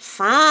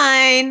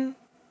fine.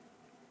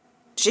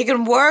 She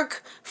can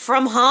work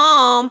from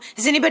home.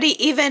 Has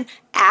anybody even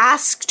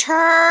asked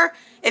her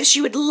if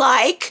she would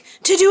like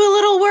to do a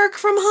little work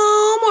from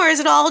home, or is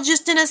it all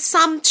just an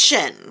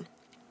assumption?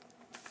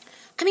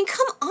 I mean,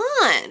 come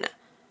on.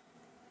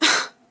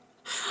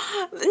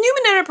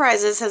 Newman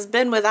Enterprises has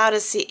been without a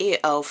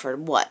CEO for,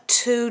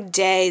 2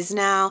 days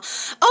now?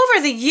 Over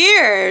the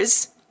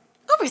years,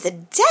 over the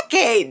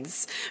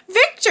decades,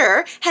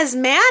 Victor has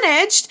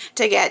managed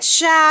to get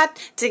shot,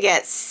 to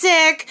get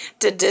sick,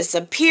 to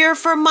disappear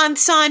for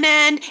months on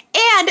end,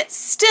 and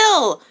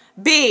still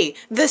be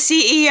the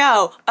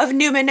CEO of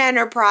Newman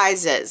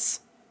Enterprises.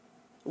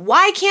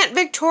 Why can't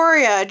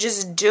Victoria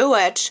just do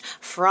it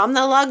from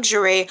the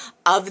luxury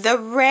of the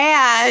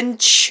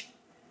ranch?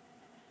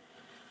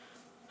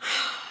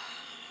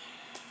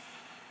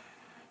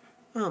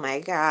 Oh my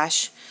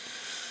gosh.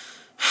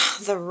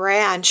 The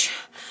ranch.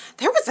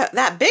 There was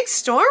that big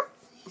storm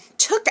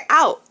took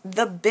out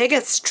the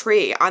biggest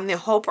tree on the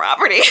whole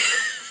property.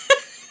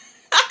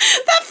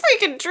 That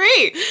freaking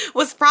tree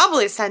was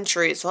probably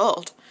centuries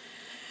old.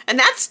 And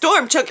that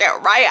storm took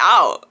it right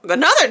out.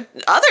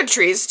 Other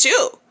trees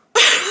too.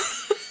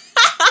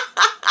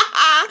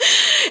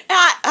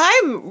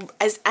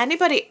 Is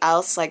anybody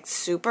else like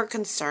super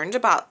concerned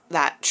about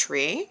that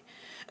tree?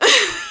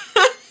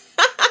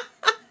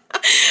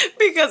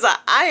 Because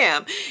I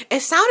am.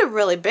 It sounded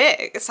really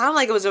big. It sounded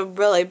like it was a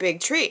really big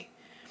tree.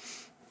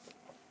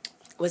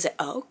 Was it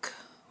oak?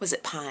 Was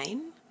it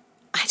pine?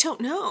 I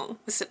don't know.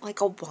 Was it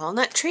like a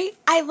walnut tree?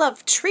 I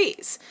love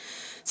trees.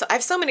 So I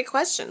have so many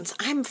questions.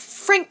 I'm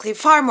frankly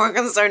far more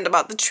concerned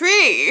about the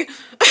tree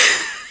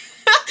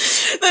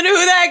than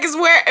who the heck is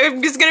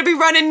going to be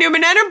running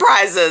Newman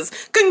Enterprises.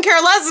 Couldn't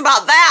care less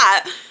about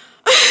that.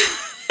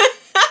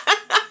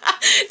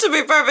 To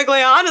be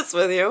perfectly honest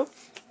with you.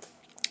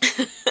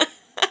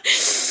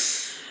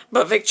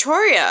 But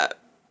Victoria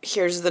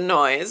hears the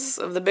noise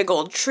of the big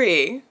old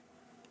tree,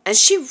 and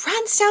she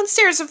runs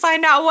downstairs to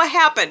find out what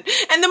happened.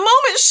 And the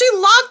moment she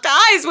locked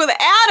eyes with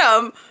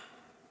Adam,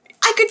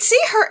 I could see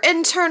her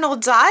internal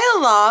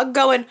dialogue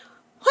going,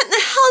 what in the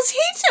hell's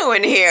he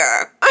doing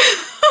here?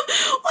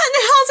 What in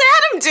the hell's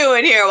Adam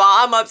doing here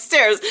while I'm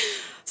upstairs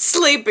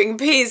sleeping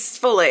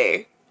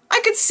peacefully? I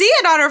could see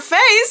it on her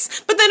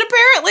face, but then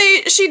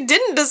apparently she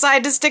didn't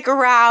decide to stick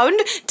around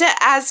to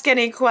ask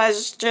any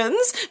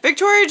questions.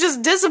 Victoria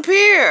just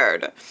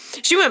disappeared.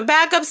 She went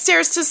back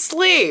upstairs to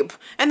sleep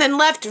and then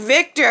left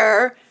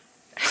Victor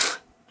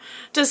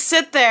to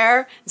sit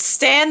there,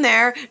 stand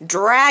there,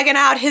 dragging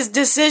out his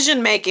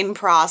decision-making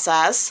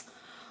process.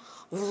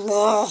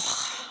 Ugh.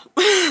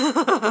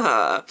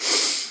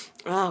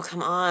 Oh,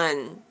 come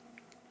on.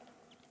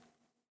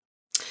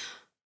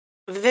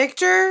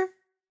 Victor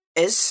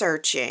is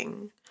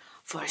searching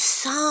for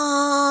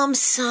some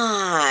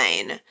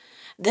sign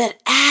that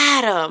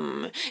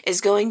Adam is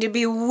going to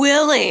be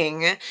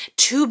willing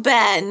to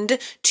bend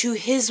to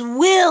his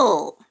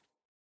will.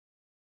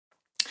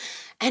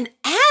 And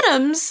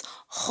Adam's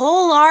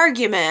whole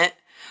argument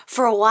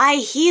for why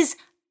he's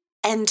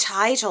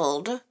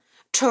entitled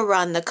to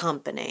run the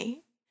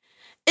company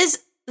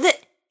is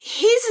that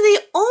he's the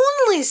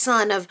only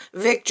son of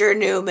Victor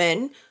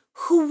Newman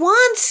who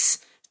wants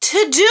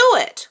to do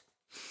it.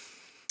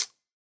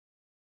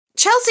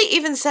 Chelsea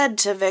even said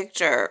to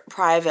Victor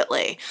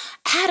privately,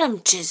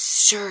 Adam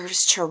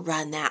deserves to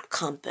run that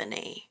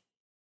company.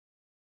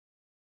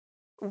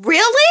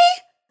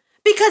 Really?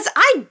 Because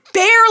I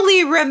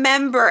barely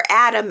remember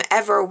Adam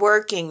ever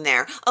working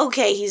there.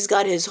 Okay, he's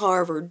got his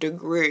Harvard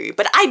degree,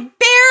 but I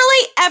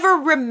barely ever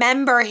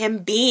remember him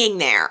being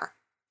there.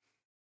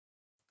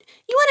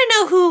 You want to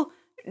know who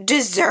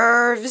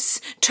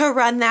deserves to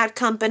run that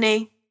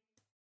company?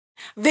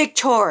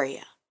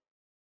 Victoria.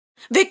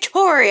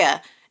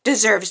 Victoria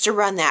deserves to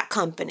run that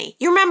company.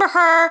 You remember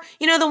her?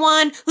 You know, the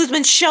one who's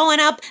been showing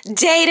up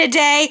day to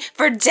day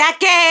for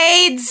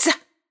decades?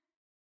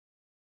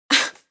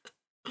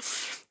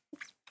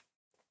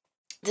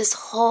 This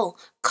whole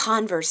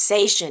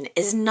conversation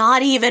is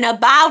not even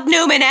about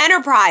Newman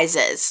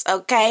Enterprises,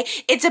 okay?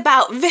 It's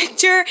about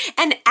Victor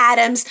and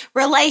Adam's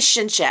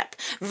relationship.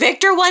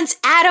 Victor wants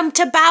Adam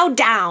to bow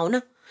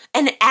down,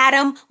 and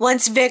Adam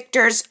wants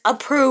Victor's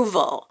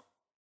approval.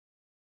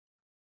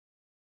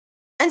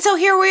 And so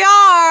here we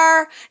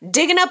are,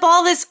 digging up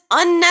all this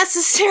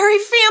unnecessary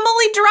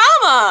family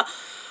drama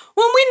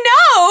when we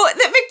know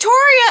that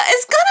Victoria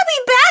is going to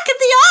be back at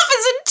the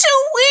office in 2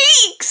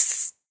 weeks.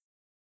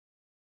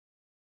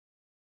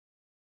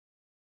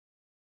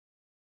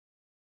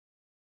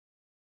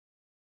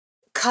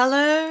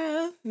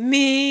 Color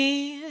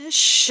me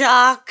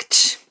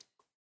shocked.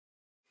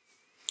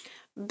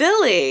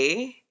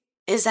 Billy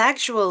is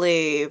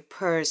actually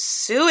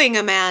pursuing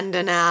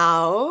Amanda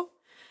now,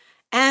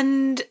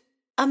 and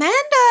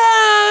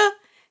Amanda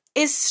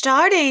is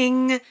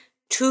starting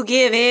to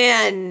give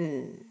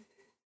in.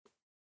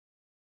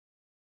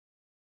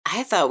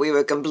 I thought we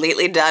were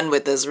completely done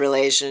with this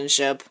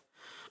relationship.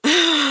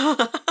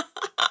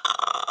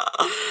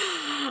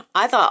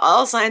 I thought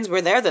all signs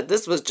were there that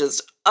this was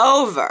just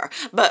over.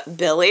 But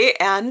Billy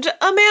and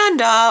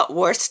Amanda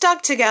were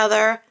stuck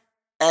together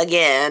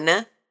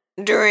again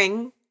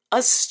during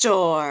a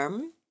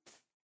storm.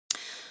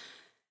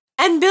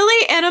 And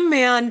Billy and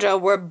Amanda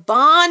were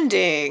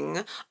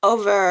bonding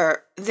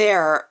over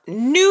their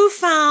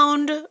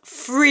newfound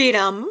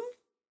freedom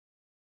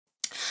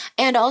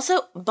and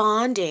also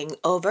bonding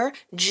over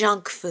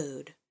junk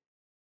food.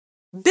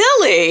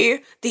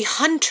 Billy, the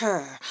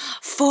hunter,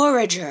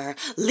 forager,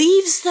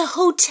 leaves the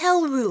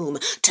hotel room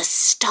to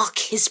stalk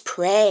his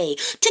prey,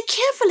 to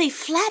carefully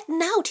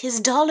flatten out his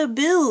dollar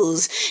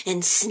bills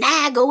and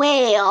snag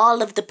away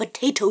all of the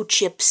potato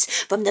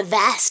chips from the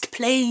vast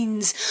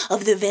plains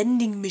of the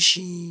vending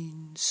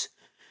machines.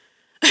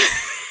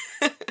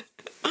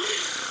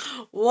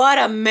 What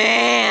a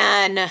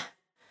man!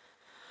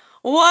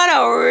 What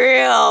a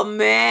real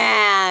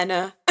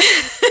man!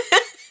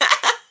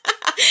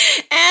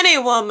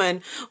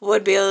 woman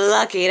would be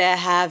lucky to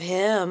have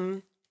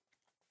him.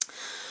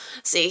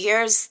 See,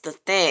 here's the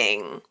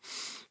thing.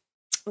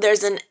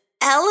 There's an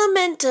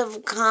element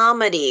of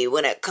comedy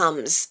when it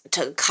comes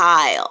to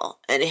Kyle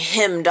and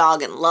him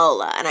dogging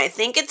Lola, and I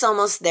think it's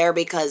almost there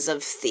because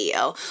of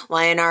Theo.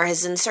 Y&R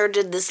has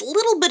inserted this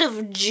little bit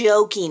of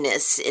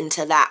jokiness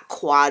into that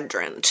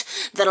quadrant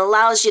that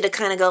allows you to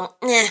kind of go,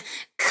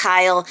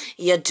 Kyle,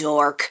 you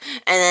dork.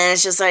 And then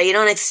it's just like, you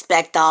don't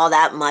expect all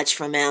that much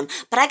from him.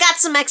 But I got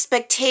some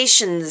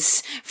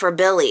expectations for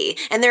Billy,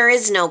 and there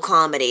is no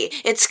comedy.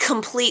 It's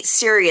complete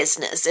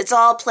seriousness. It's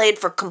all played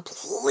for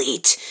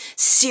complete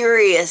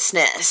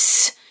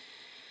seriousness.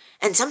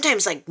 And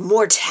sometimes, like,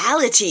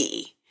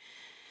 mortality.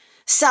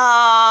 So,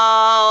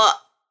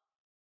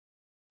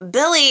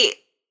 Billy,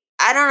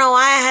 I don't know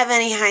why I have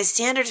any high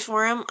standards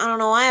for him. I don't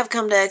know why I've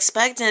come to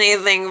expect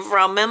anything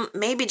from him.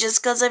 Maybe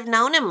just because I've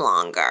known him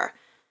longer.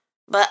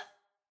 But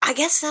I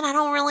guess then I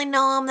don't really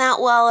know him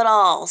that well at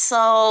all.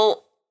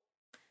 So,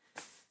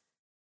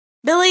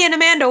 Billy and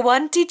Amanda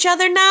want each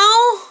other now?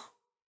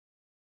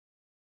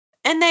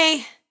 And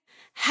they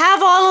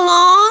have all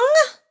along?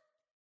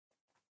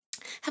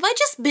 Have I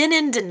just been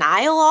in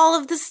denial all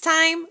of this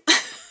time?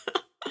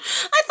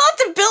 I thought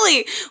that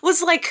Billy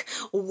was like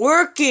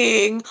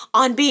working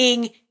on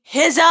being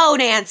his own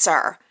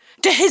answer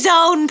to his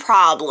own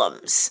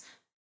problems,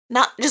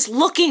 not just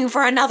looking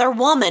for another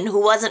woman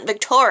who wasn't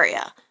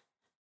Victoria.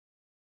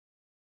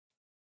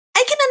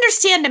 I can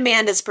understand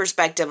Amanda's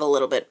perspective a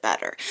little bit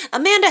better.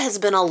 Amanda has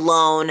been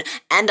alone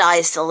and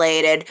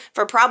isolated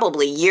for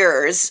probably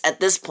years at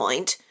this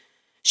point.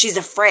 She's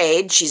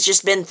afraid. She's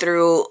just been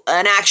through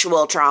an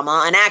actual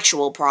trauma, an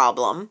actual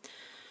problem.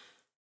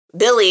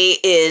 Billy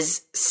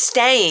is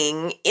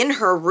staying in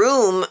her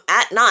room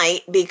at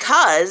night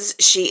because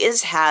she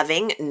is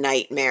having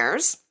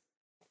nightmares.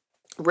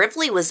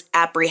 Ripley was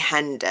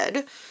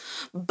apprehended,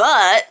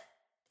 but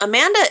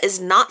Amanda is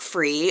not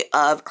free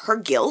of her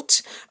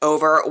guilt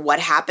over what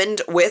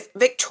happened with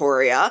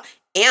Victoria,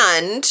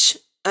 and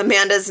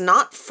Amanda's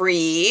not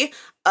free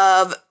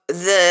of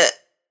the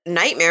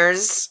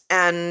nightmares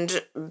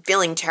and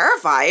feeling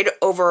terrified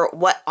over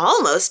what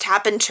almost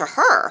happened to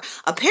her.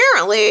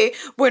 Apparently,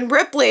 when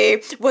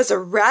Ripley was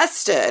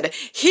arrested,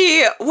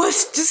 he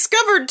was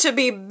discovered to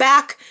be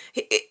back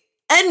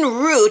en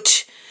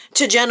route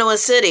to Genoa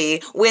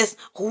City with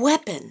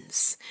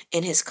weapons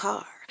in his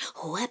car.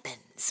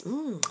 Weapons.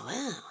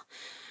 Wow.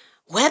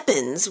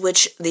 Weapons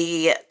which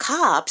the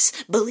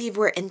cops believe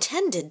were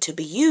intended to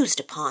be used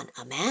upon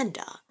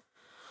Amanda.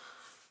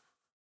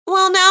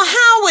 Well, now,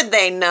 how would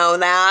they know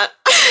that?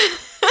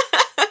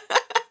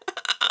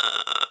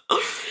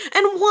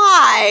 And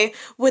why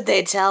would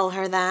they tell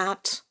her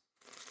that?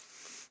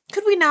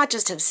 Could we not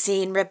just have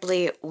seen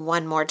Ripley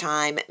one more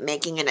time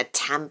making an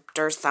attempt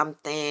or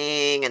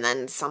something, and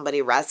then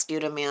somebody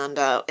rescued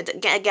Amanda?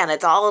 Again,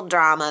 it's all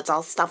drama. It's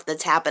all stuff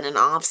that's happening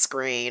off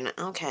screen.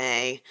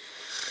 Okay.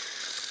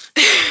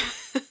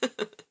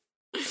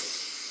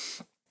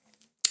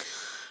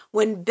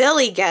 When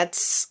Billy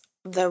gets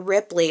the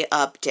Ripley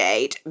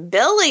update,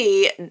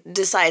 Billy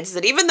decides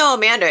that even though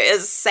Amanda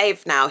is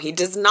safe now, he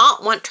does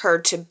not want her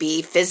to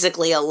be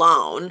physically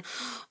alone.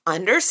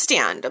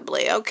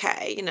 Understandably,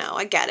 okay,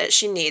 I get it.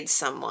 She needs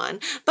someone.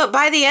 But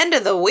by the end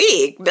of the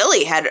week,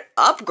 Billy had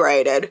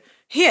upgraded.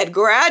 He had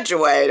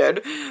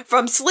graduated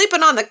from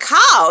sleeping on the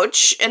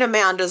couch in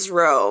Amanda's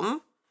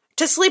room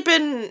to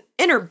sleeping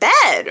in her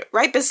bed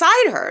right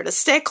beside her to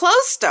stay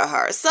close to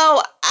her.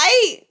 So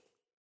I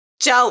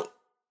don't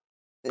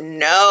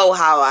know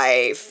how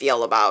I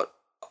feel about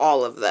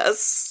all of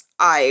this.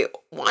 I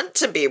want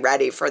to be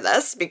ready for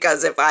this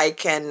because if I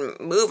can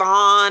move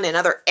on in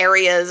other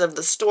areas of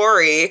the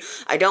story,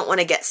 I don't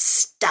want to get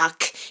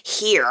stuck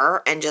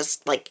here and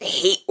just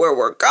hate where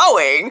we're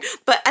going.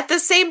 But at the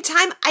same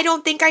time, I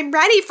don't think I'm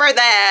ready for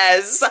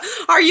this.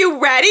 Are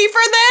you ready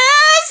for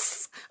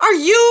this? Are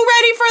you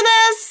ready for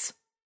this?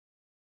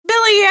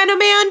 Billy and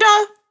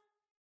Amanda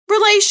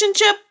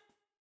relationship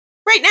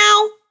right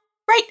now?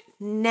 Right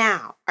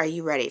now, are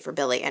you ready for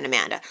Billy and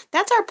Amanda?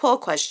 That's our poll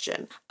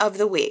question of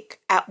the week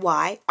at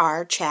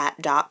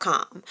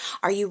yrchat.com.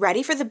 Are you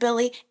ready for the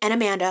Billy and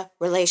Amanda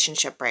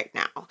relationship right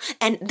now?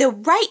 And the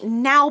right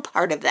now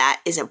part of that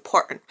is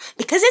important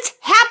because it's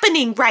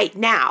happening right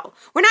now.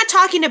 We're not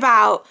talking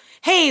about,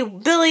 hey,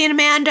 Billy and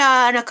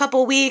Amanda in a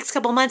couple weeks,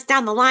 couple months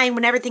down the line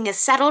when everything is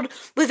settled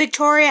with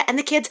Victoria and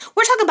the kids.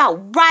 We're talking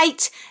about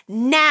right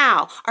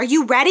now. Are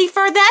you ready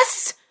for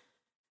this?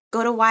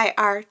 Go to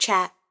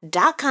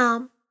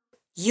yrchat.com.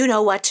 You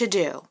know what to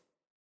do.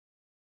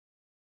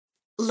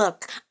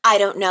 Look, I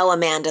don't know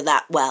Amanda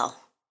that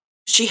well.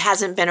 She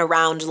hasn't been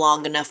around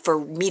long enough for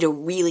me to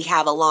really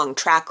have a long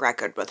track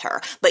record with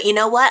her. But you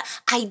know what?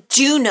 I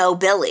do know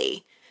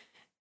Billy.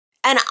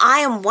 And I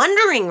am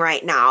wondering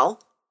right now,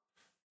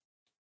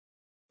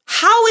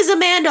 how is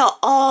Amanda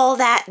all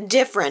that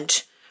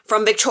different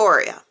from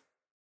Victoria?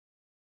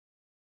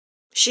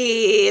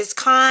 She's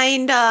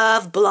kind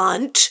of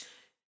blunt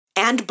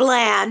and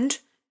bland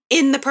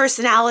in the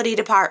personality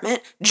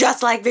department,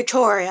 just like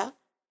Victoria.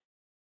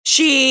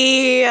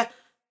 She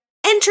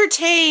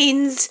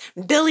entertains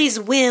Billy's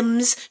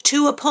whims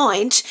to a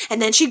point,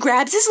 and then she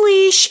grabs his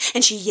leash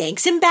and she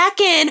yanks him back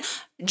in,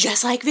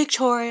 just like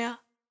Victoria.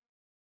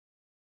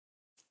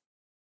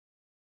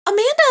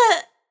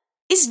 Amanda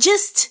is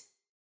just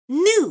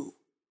new.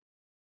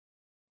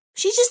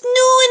 She's just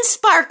new and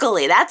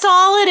sparkly. That's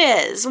all it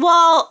is.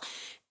 Well,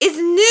 is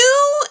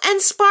new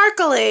and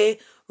sparkly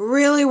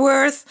really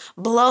worth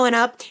blowing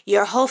up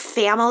your whole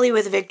family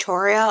with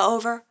Victoria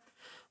over?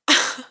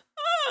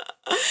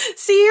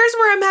 See, here's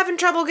where I'm having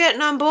trouble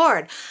getting on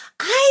board.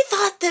 I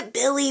thought that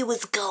Billy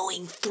was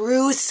going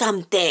through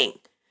something.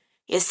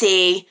 You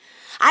see,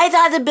 I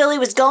thought that Billy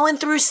was going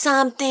through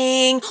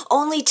something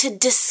only to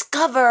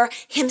discover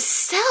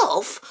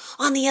himself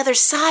on the other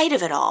side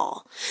of it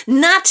all,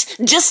 not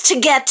just to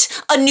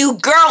get a new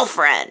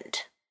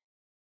girlfriend.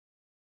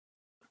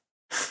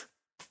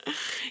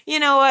 You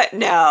know what?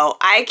 No,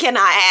 I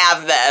cannot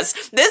have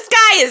this. This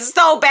guy is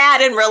so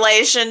bad in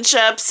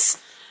relationships.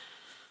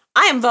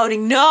 I am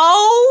voting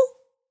no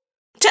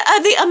to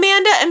the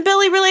Amanda and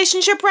Billy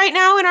relationship right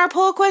now in our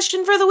poll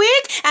question for the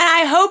week, and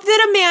I hope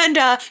that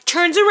Amanda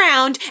turns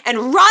around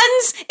and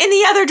runs in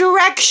the other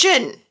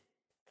direction.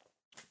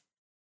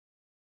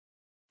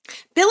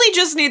 Billy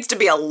just needs to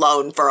be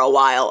alone for a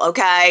while,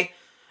 okay?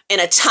 In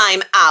a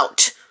time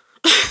out.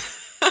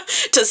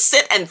 To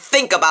sit and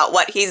think about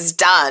what he's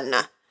done.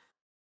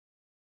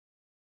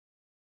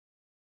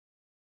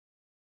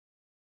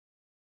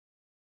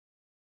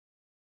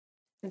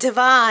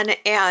 Devon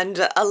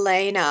and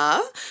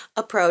Elena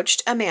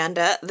approached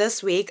Amanda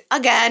this week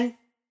again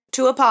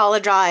to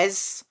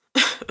apologize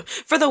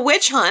for the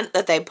witch hunt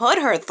that they put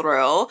her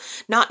through,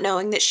 not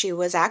knowing that she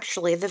was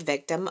actually the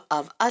victim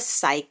of a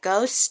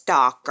psycho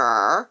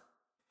stalker.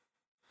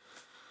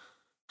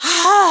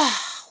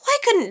 Why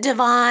couldn't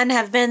Devon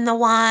have been the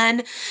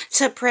one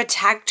to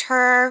protect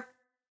her?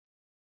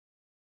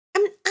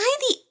 Am I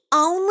the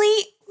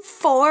only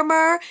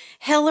former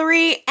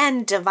Hillary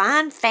and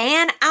Devon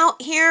fan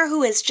out here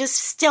who is just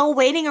still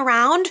waiting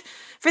around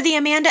for the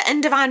Amanda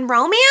and Devon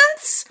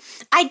romance?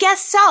 I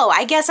guess so.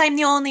 I guess I'm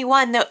the only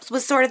one that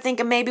was sort of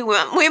thinking maybe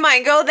we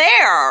might go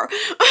there.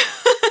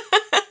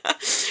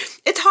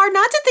 It's hard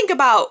not to think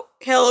about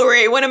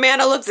Hillary when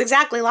Amanda looks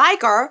exactly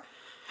like her.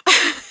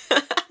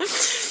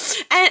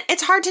 And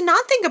it's hard to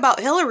not think about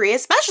Hillary,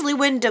 especially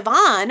when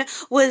Devon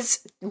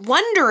was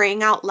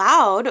wondering out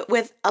loud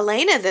with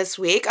Elena this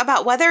week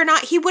about whether or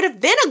not he would have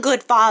been a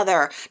good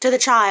father to the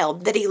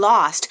child that he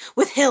lost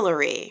with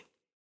Hillary.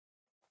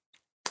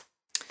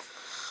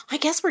 I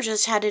guess we're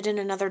just headed in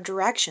another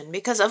direction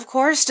because, of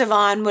course,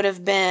 Devon would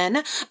have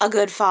been a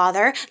good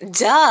father.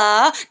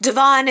 Duh!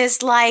 Devon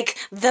is like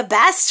the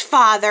best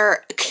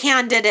father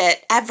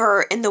candidate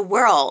ever in the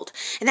world.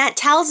 And that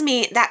tells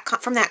me that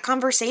from that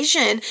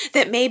conversation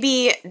that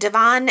maybe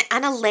Devon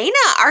and Elena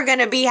are going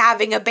to be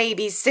having a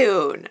baby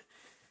soon.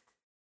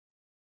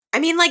 I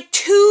mean, like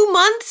 2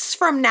 months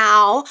from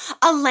now,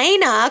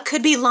 Elena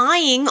could be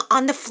lying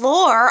on the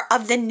floor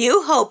of the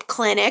New Hope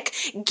Clinic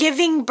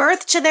giving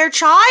birth to their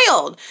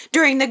child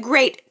during the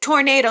great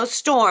tornado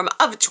storm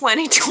of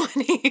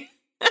 2020.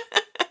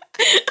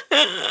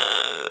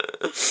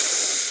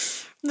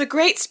 The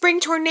great spring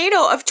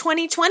tornado of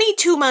 2020,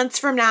 2 months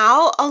from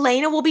now,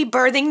 Elena will be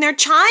birthing their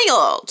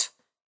child.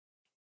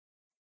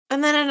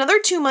 And then another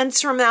 2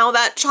 months from now,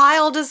 that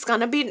child is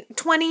going to be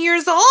 20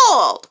 years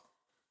old.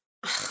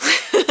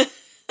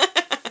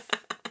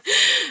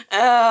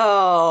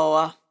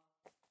 Oh.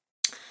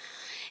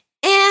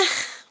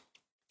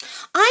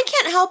 I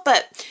can't help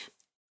but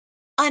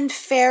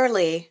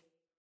unfairly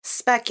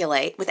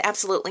speculate with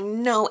absolutely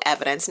no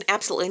evidence and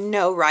absolutely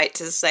no right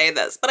to say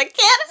this, but I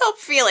can't help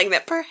feeling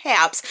that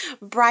perhaps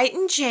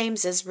Brighton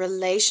James's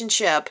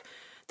relationship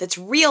that's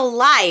real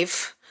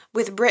life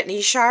with Brittany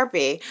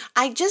Sharpie,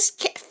 I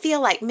just feel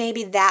like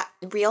maybe that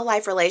real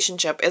life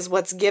relationship is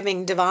what's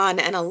giving Devon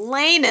and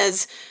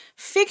Elena's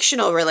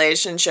fictional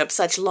relationship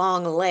such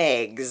long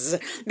legs.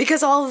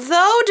 Because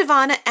although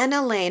Devon and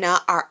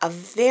Elena are a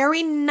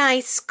very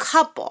nice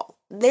couple,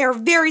 they're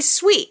very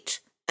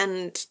sweet.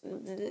 And,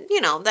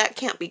 you know, that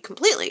can't be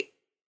completely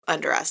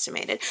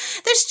underestimated.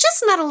 There's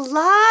just not a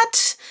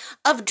lot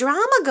of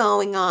drama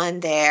going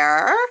on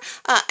there.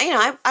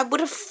 I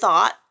would have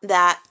thought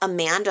that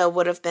Amanda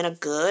would have been a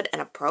good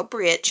and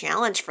appropriate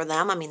challenge for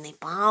them. I mean, they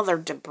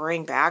bothered to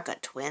bring back a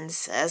twin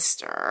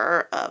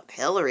sister of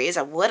Hillary's.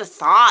 I would have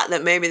thought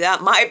that maybe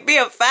that might be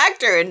a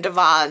factor in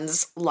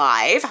Devon's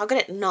life. How could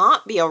it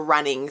not be a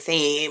running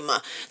theme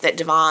that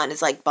Devon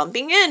is like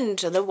bumping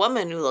into the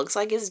woman who looks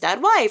like his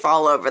dead wife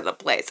all over the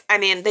place? I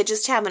mean, they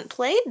just haven't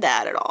played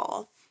that at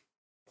all.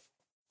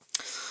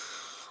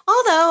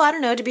 Although, I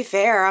don't know, to be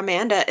fair,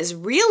 Amanda is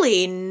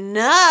really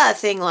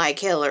nothing like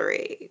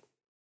Hillary.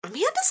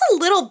 Amanda's a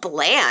little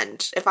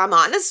bland, if I'm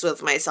honest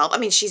with myself. I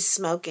mean, she's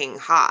smoking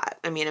hot.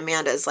 I mean,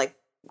 Amanda is like,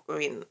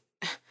 one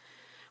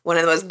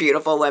of the most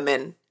beautiful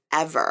women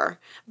ever.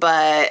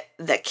 But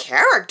the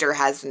character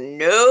has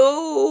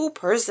no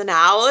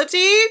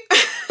personality.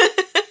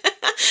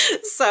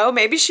 So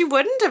maybe she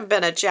wouldn't have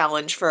been a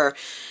challenge for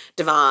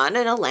Devon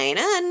and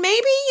Elena, and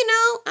maybe,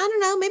 I don't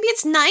know, maybe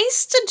it's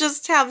nice to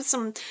just have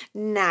some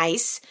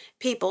nice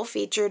people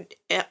featured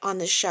on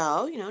the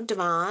show.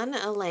 Devon,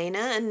 Elena,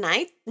 and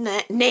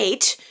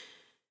Nate.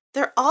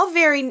 They're all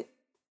very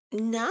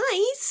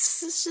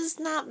nice. It's just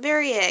not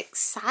very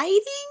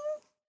exciting.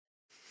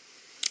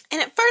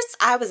 And at first,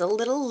 I was a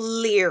little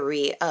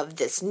leery of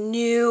this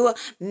new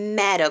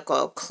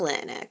medical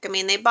clinic. I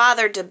mean, they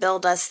bothered to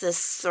build us this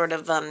sort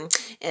of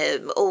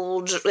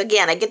old,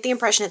 again, I get the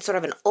impression it's sort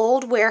of an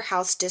old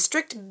warehouse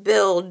district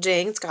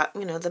building. It's got,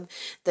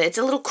 it's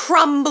a little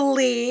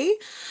crumbly. And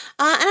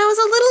I was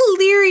a little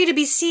leery to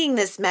be seeing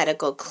this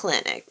medical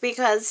clinic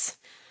because,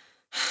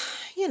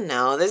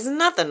 there's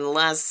nothing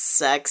less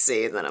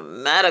sexy than a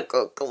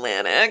medical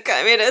clinic.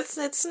 I mean,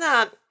 it's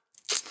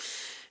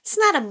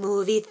not a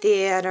movie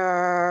theater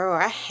or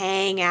a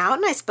hangout,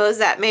 and I suppose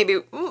that maybe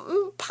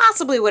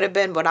possibly would have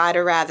been what I'd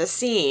have rather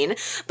seen.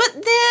 But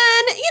then,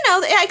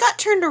 I got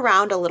turned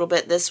around a little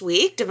bit this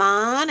week.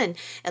 Devon and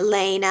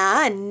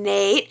Elena and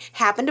Nate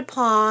happened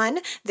upon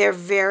their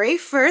very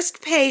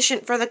first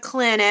patient for the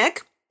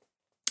clinic,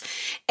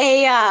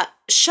 a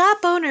shop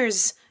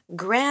owner's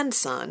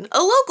grandson,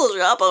 a local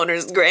shop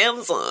owner's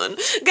grandson,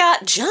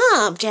 got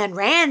jumped and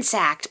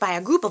ransacked by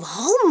a group of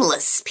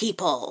homeless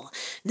people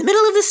in the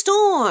middle of the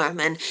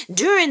storm, and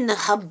during the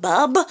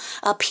hubbub,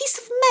 a piece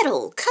of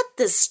metal cut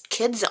this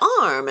kid's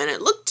arm, and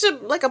it looked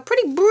like a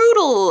pretty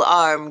brutal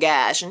arm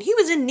gash, and he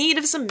was in need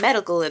of some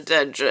medical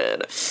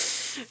attention.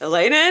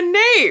 Elena and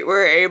Nate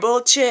were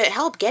able to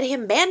help get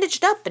him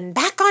bandaged up and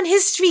back on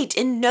his feet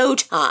in no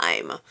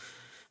time.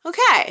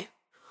 Okay.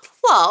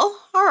 Well,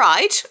 all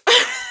right.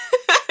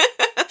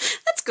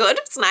 That's good.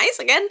 It's nice.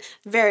 Again,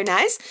 very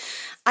nice.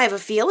 I have a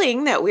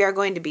feeling that we are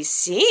going to be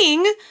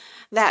seeing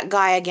that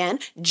guy again,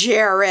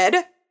 Jared.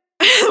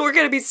 We're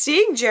going to be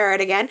seeing Jared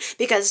again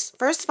because,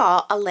 first of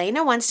all,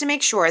 Elena wants to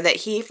make sure that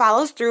he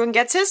follows through and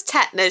gets his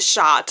tetanus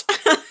shot.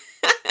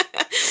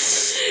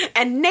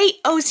 And Nate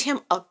owes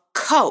him a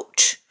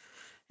coat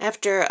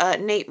after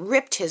Nate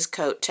ripped his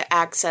coat to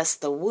access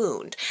the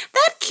wound.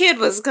 That kid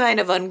was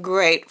kind of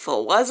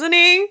ungrateful, wasn't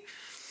he?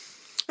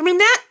 I mean,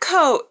 that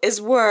coat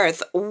is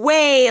worth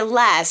way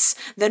less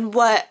than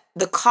what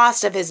the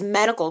cost of his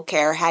medical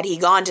care had he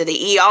gone to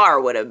the ER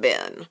would have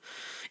been.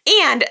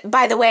 And,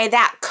 by the way,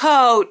 that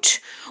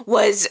coat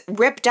was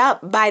ripped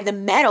up by the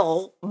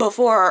metal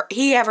before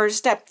he ever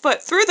stepped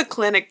foot through the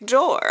clinic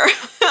door.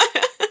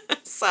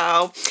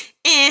 So,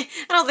 I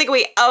don't think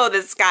we owe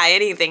this guy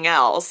anything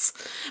else.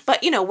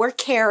 But, we're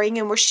caring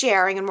and we're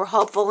sharing and we're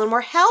hopeful and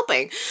we're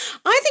helping.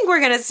 I think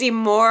we're going to see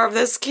more of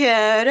this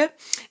kid.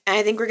 And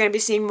I think we're going to be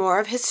seeing more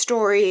of his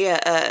story,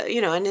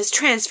 and his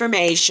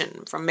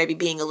transformation from maybe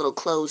being a little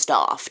closed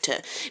off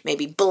to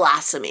maybe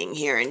blossoming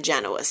here in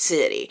Genoa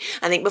City.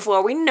 I think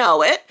before we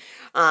know it,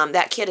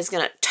 that kid is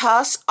going to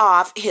toss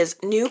off his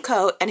new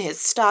coat and his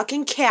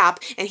stocking cap,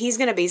 and he's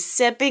going to be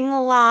sipping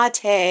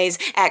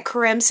lattes at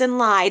Crimson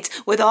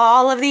Lights with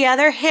all of the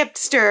other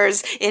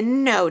hipsters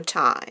in no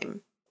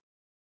time.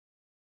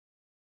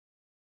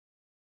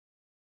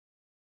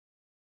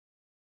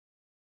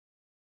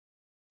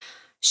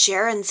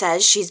 Sharon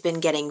says she's been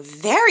getting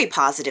very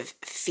positive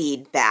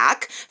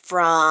feedback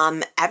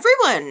from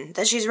everyone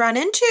that she's run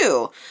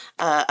into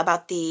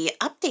about the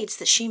updates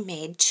that she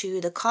made to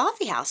the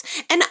coffee house.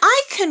 And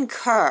I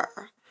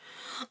concur.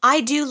 I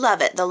do love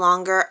it the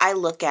longer I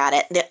look at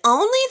it. The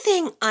only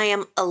thing I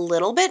am a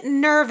little bit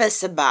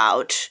nervous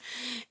about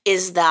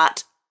is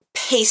that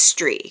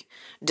pastry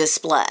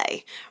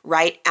display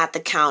right at the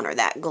counter,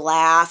 that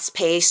glass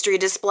pastry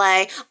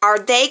display. Are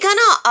they going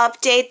to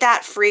update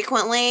that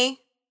frequently?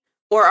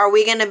 Or are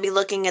we going to be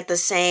looking at the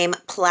same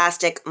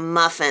plastic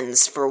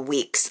muffins for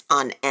weeks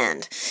on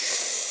end?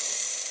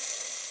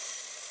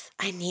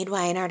 I need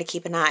Y&R to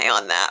keep an eye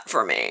on that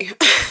for me.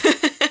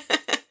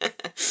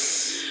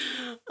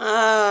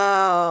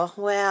 Oh,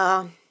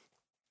 well.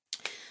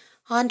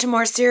 On to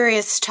more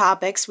serious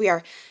topics. We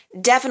are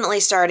definitely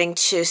starting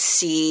to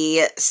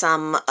see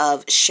some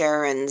of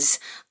Sharon's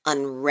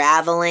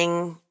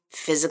unraveling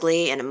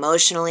physically and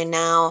emotionally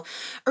now.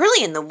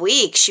 Early in the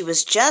week, she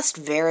was just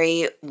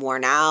very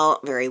worn out,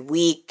 very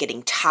weak,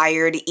 getting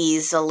tired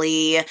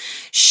easily.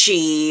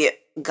 She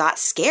got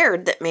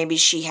scared that maybe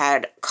she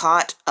had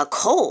caught a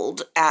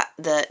cold at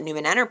the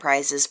Newman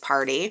Enterprises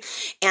party.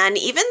 And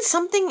even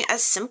something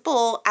as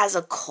simple as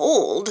a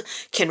cold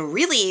can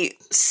really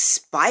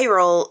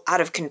spiral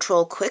out of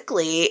control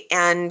quickly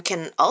and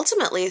can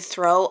ultimately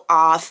throw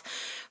off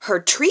her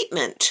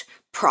treatment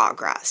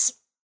progress.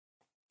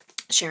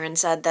 Sharon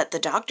said that the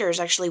doctors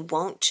actually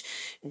won't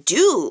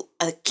do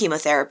a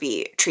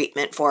chemotherapy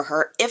treatment for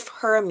her if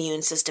her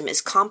immune system is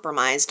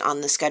compromised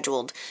on the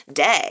scheduled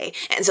day.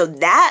 And so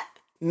that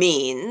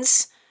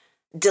means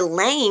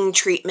delaying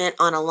treatment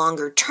on a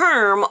longer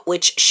term,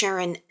 which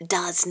Sharon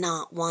does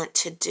not want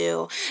to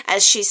do.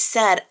 As she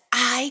said,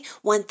 I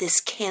want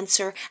this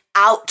cancer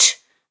out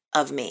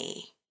of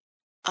me.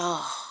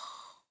 Oh.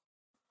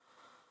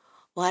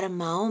 what a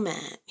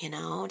moment,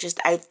 just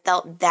I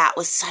felt that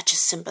was such a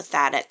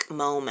sympathetic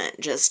moment,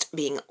 just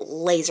being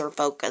laser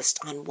focused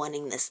on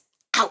wanting this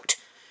out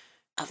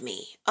of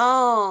me.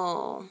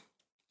 Oh.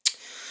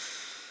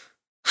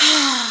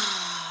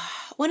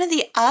 One of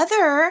the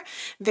other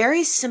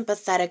very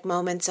sympathetic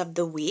moments of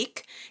the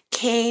week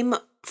came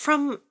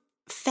from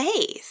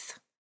Faith.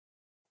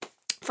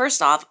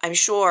 First off, I'm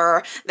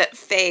sure that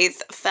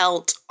Faith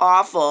felt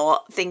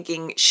awful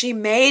thinking she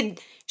made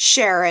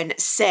Sharon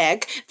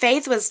sick.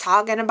 Faith was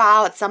talking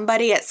about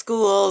somebody at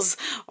school's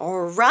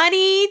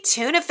runny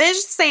tuna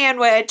fish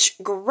sandwich.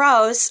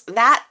 Gross.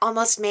 That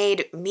almost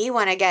made me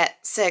want to get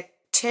sick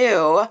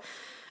too.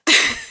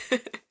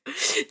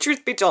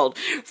 Truth be told,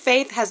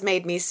 Faith has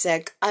made me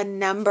sick a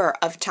number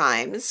of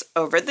times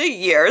over the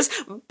years,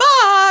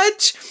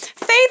 but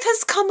Faith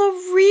has come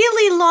a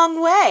really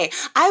long way.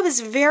 I was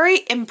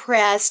very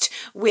impressed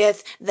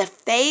with the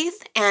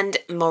Faith and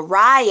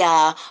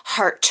Mariah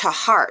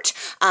heart-to-heart.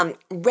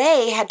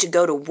 Ray had to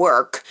go to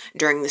work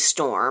during the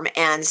storm,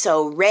 and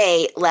so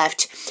Ray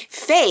left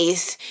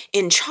Faith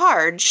in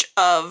charge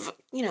of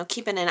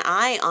keeping an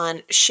eye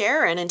on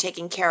Sharon and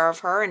taking care of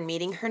her and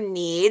meeting her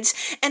needs.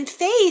 And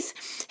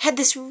Faith had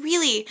this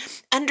really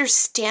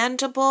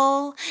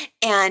understandable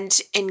and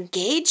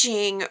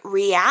engaging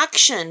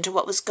reaction to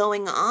what was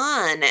going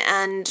on.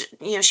 And,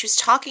 she was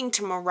talking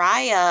to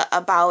Mariah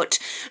about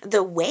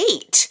the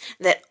weight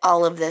that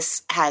all of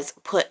this has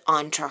put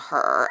onto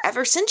her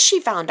ever since she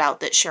found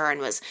out that Sharon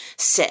was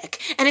sick.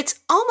 And it's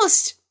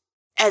almost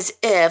as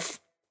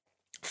if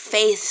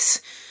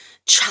Faith's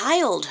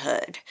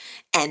childhood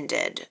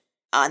ended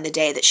on the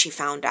day that she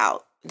found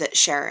out that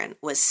Sharon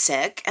was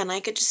sick. And I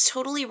could just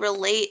totally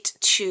relate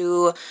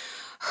to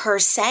her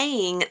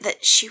saying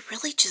that she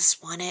really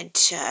just wanted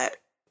to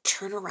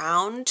turn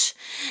around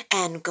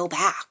and go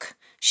back.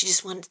 She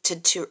just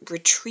wanted to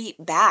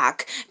retreat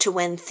back to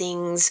when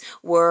things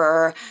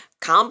were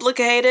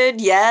complicated,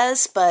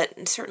 yes,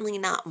 but certainly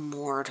not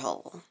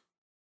mortal.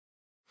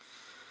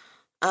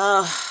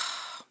 And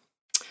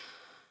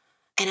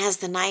as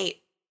the night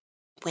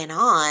went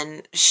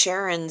on,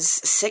 Sharon's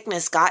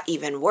sickness got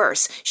even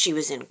worse. She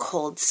was in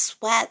cold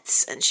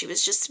sweats and she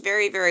was just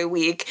very, very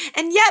weak.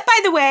 And yet, by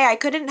the way, I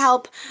couldn't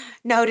help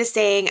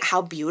noticing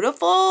how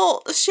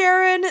beautiful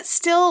Sharon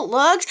still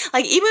looked.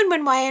 Like, even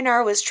when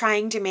Y&R was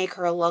trying to make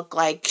her look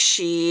like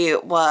she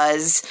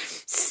was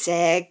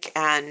sick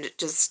and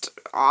just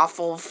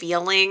awful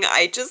feeling,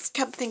 I just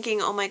kept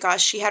thinking, oh my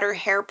gosh, she had her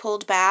hair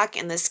pulled back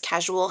in this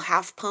casual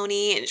half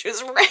pony and she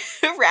was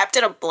wrapped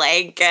in a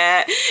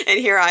blanket. And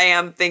here I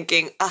am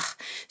thinking, ugh,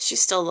 she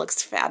still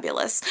looks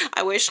fabulous.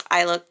 I wish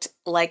I looked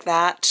like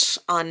that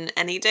on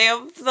any day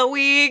of the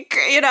week,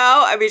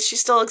 I mean, she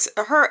still looks,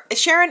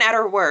 Sharon at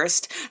her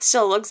worst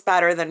still looks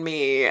better than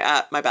me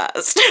at my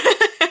best.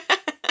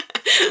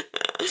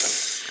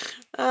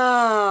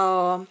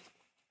 Oh,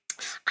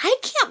 I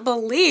can't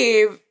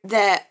believe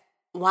that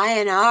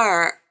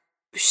Y&R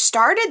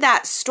started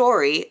that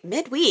story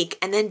midweek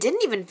and then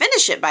didn't even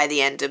finish it by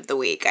the end of the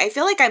week. I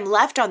feel like I'm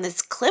left on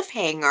this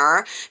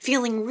cliffhanger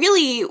feeling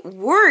really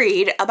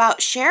worried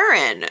about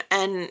Sharon,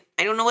 and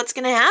I don't know what's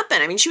going to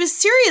happen. I mean, she was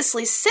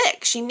seriously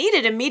sick. She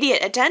needed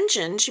immediate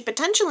attention. She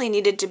potentially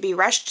needed to be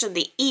rushed to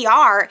the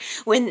ER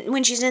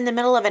when she's in the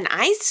middle of an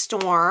ice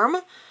storm.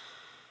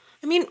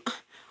 I mean,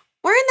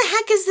 where in the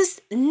heck is this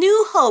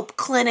New Hope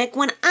clinic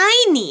when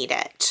I need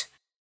it?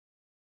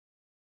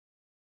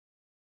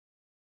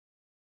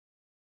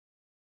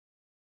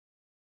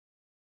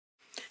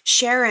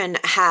 Sharon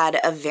had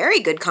a very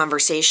good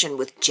conversation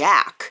with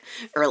Jack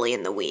early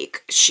in the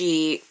week.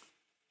 She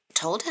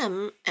told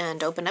him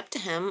and opened up to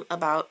him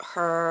about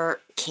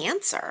her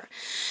cancer.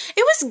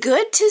 It was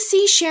good to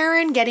see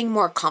Sharon getting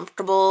more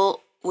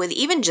comfortable with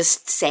even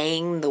just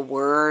saying the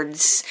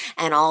words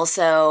and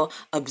also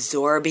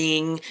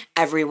absorbing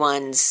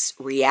everyone's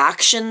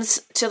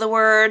reactions to the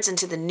words and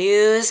to the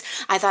news.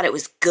 I thought it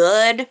was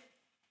good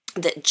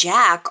that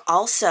Jack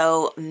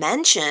also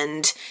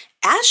mentioned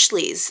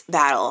Ashley's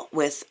battle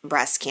with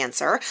breast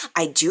cancer.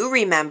 I do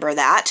remember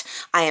that.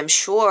 I am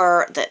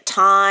sure that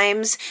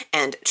times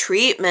and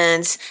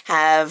treatments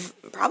have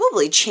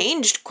probably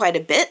changed quite a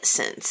bit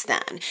since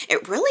then.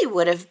 It really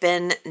would have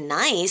been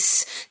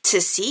nice to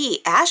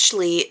see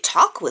Ashley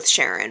talk with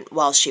Sharon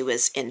while she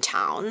was in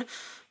town,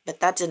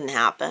 but that didn't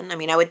happen. I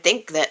mean, I would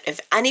think that if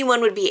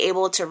anyone would be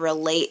able to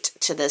relate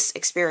to this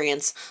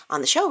experience on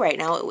the show right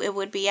now, it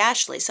would be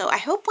Ashley. So I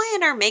hope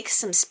Y&R makes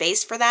some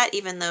space for that,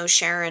 even though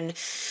Sharon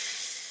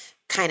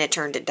kind of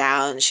turned it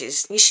down.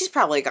 She's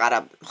probably got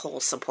a whole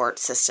support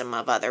system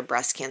of other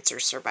breast cancer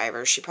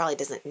survivors. She probably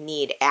doesn't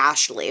need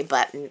Ashley,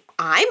 but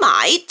I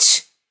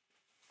might.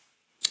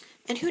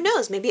 And who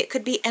knows, maybe it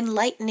could be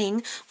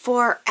enlightening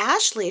for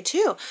Ashley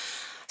too.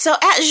 So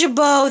at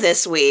Jabot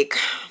this week,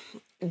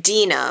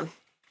 Dina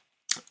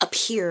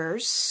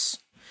appears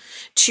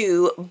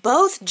to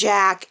both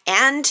Jack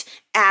and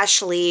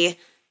Ashley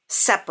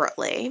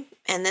separately.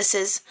 And this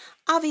is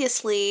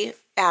obviously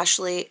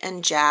Ashley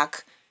and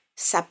Jack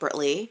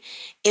separately,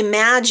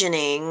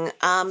 imagining,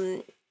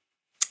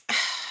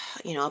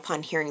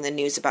 upon hearing the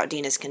news about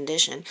Dina's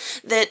condition,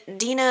 that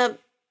Dina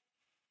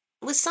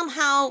was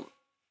somehow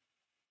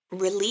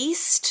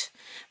released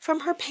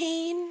from her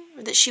pain,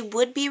 or that she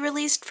would be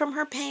released from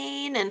her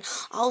pain, and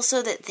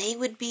also that they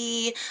would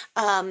be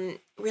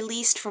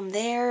released from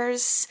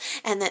theirs,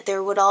 and that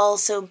there would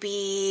also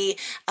be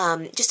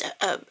just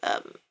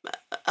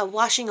a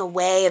washing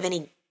away of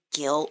any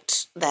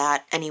guilt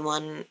that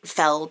anyone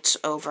felt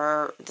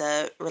over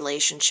the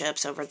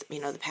relationships over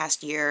the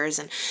past years.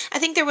 And I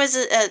think there was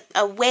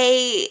a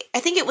way, I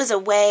think it was a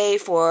way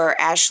for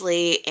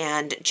Ashley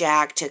and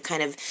Jack to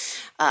kind of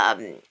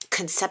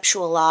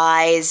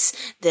conceptualize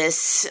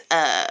this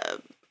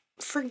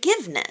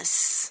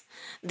forgiveness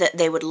that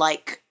they would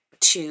like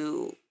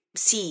to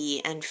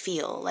see and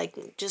feel.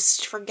 Like,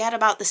 just forget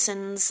about the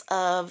sins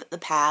of the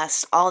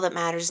past. All that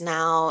matters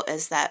now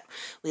is that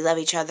we love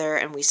each other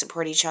and we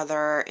support each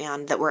other,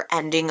 and that we're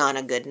ending on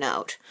a good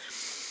note.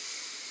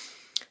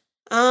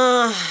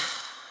 To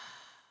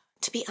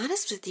be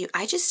honest with you,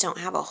 I just don't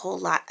have a whole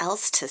lot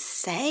else to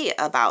say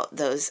about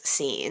those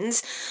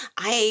scenes.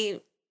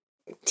 I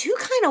do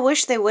kind of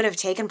wish they would have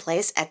taken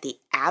place at the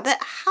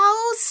Abbott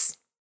house.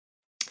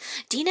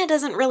 Dina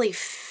doesn't really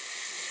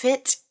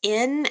fit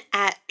in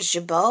at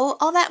Gibeau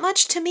all that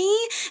much to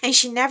me, and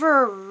she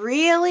never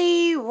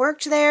really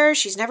worked there.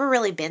 She's never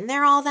really been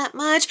there all that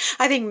much.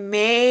 I think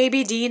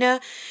maybe Dina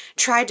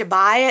tried to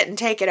buy it and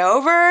take it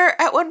over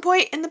at one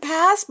point in the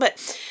past, but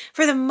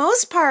for the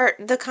most part,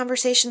 the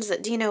conversations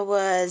that Dina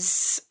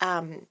was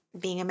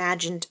being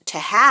imagined to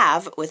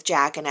have with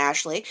Jack and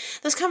Ashley,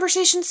 those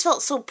conversations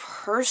felt so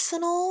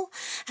personal,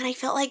 and I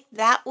felt like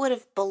that would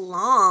have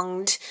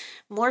belonged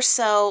more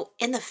so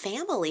in the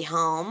family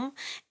home,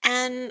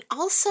 and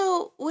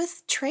also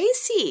with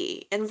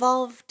Tracy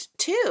involved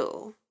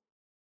too.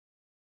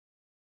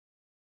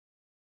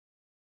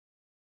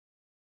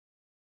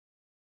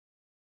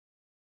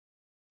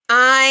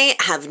 I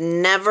have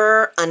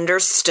never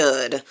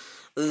understood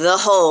the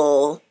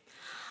whole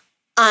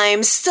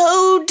 "I'm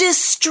so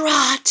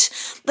distraught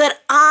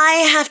that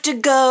I have to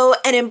go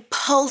and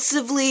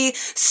impulsively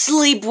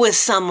sleep with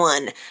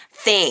someone"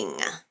 thing.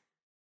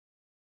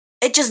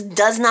 It just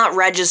does not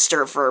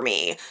register for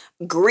me.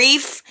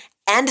 Grief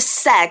and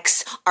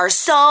sex are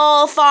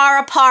so far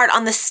apart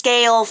on the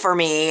scale for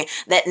me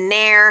that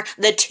ne'er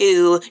the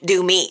two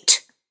do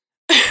meet.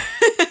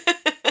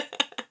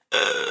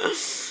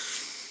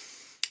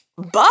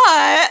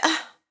 But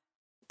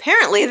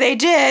apparently they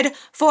did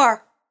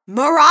for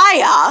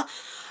Mariah.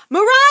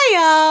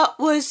 Mariah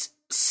was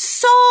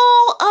so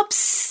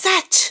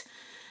upset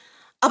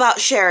about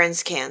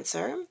Sharon's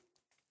cancer,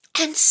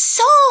 and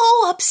so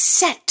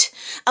upset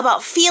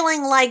about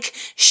feeling like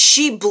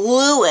she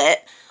blew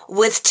it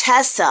with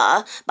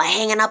Tessa by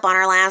hanging up on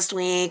her last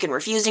week and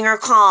refusing her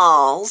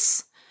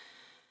calls,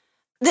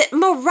 that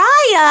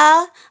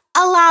Mariah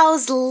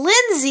allows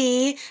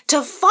Lindsay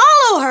to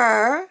follow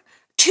her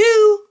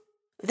to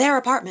their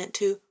apartment,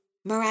 to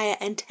Mariah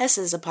and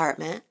Tessa's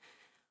apartment,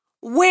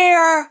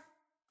 where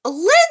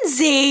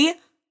Lindsay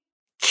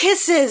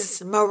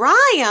kisses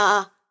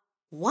Mariah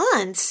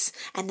once,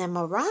 and then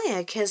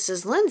Mariah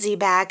kisses Lindsay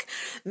back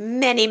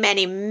many,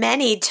 many,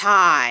 many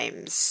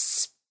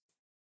times.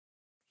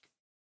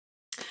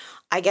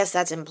 I guess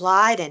that's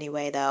implied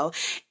anyway, though.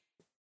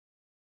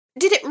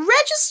 Did it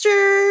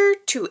register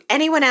to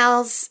anyone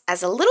else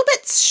as a little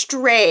bit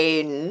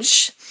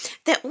strange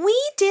that we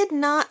did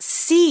not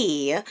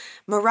see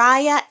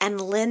Mariah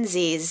and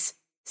Lindsay's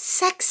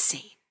sex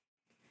scene?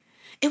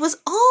 It was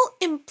all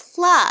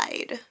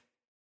implied.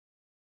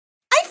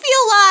 I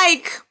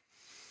feel like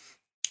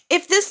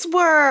if this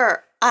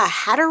were a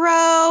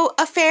hetero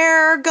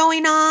affair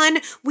going on,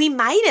 we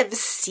might have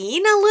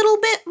seen a little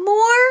bit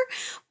more,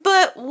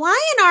 but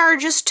Y&R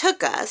just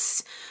took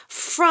us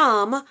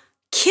from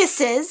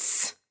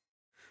kisses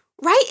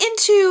right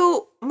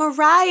into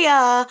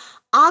Mariah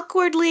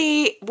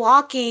awkwardly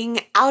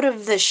walking out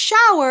of the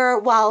shower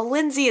while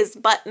Lindsay is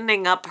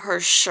buttoning up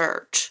her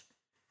shirt.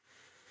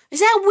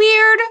 Is that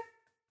weird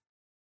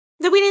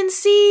that we didn't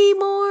see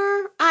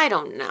more? I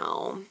don't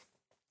know.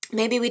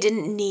 Maybe we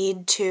didn't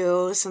need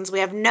to, since we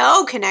have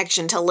no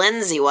connection to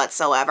Lindsay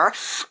whatsoever.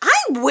 I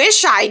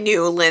wish I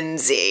knew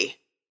Lindsay.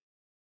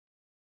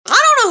 I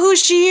don't know who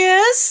she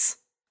is.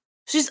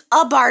 She's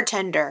a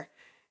bartender.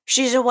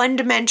 She's a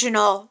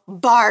one-dimensional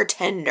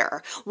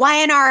bartender.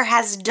 Y&R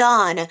has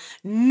done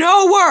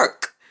no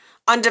work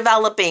on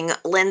developing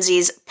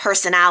Lindsay's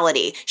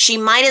personality. She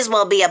might as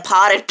well be a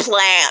potted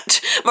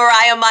plant.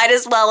 Mariah might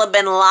as well have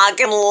been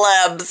locking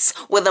lips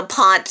with a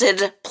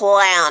potted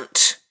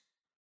plant.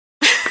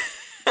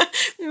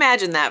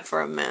 Imagine that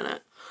for a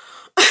minute.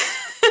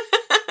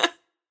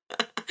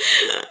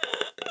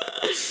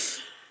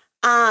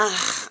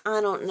 I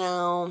don't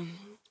know.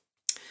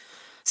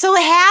 So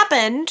it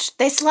happened.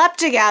 They slept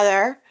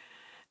together.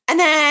 And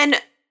then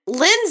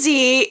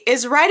Lindsay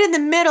is right in the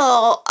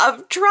middle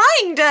of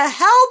trying to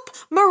help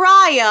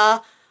Mariah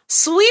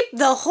sweep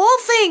the whole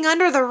thing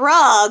under the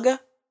rug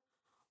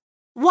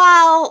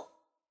while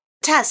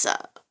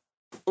Tessa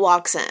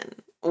walks in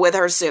with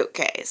her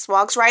suitcase.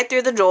 Walks right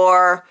through the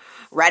door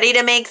ready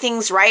to make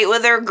things right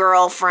with her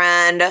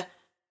girlfriend.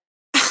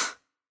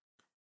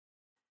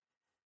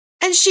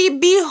 And she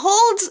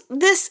beholds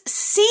this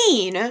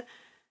scene that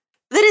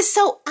is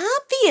so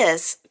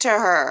obvious to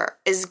her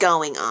is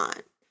going on.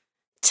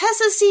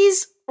 Tessa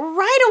sees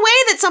right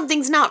away that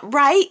something's not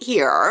right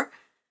here.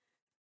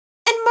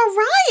 And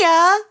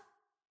Mariah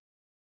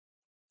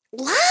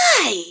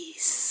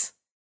lies.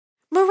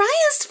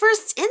 Mariah's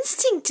first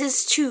instinct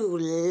is to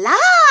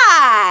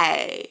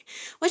lie,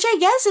 which I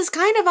guess is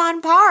kind of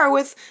on par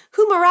with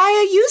who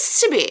Mariah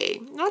used to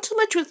be. Not so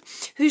much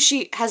with who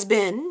she has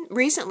been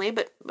recently,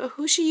 but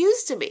who she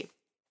used to be.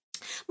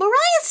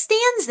 Mariah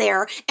stands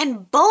there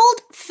and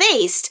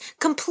bold-faced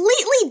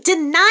completely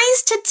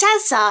denies to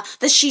Tessa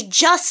that she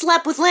just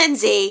slept with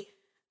Lindsay,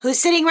 who's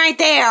sitting right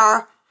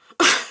there.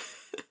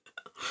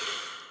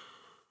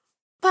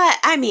 But,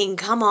 I mean,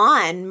 come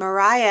on.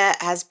 Mariah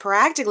has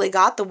practically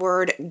got the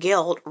word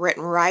guilt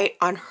written right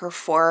on her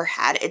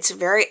forehead. It's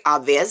very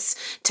obvious.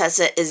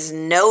 Tessa is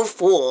no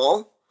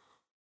fool.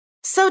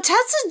 So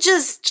Tessa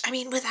just,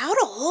 without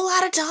a whole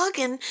lot of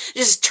talking,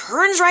 just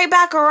turns right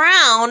back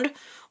around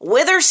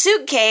with her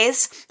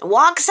suitcase,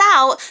 walks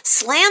out,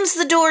 slams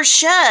the door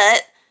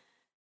shut,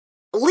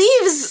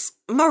 leaves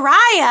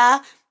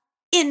Mariah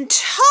in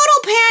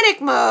total panic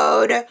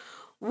mode,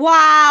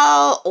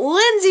 while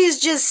Lindsay's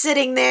just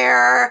sitting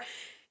there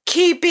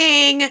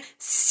keeping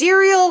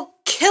serial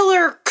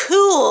killer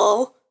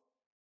cool,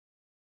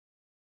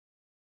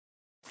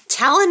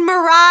 telling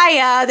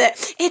Mariah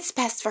that it's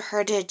best for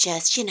her to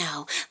just,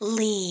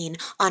 lean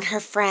on her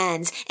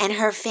friends and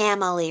her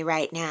family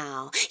right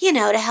now,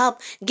 to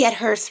help get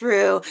her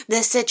through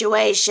the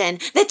situation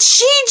that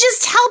she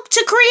just helped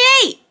to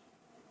create.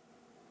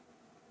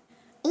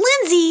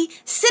 Lindsay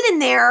sitting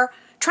there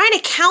trying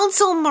to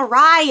counsel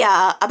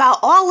Mariah about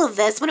all of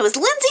this when it was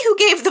Lindsay who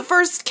gave the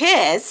first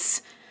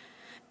kiss.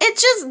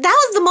 That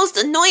was the most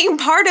annoying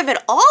part of it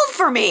all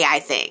for me, I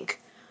think.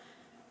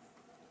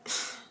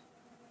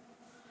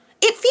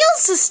 It feels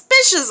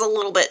suspicious a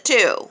little bit,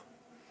 too.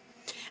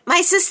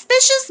 My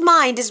suspicious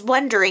mind is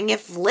wondering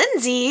if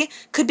Lindsay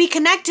could be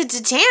connected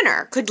to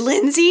Tanner. Could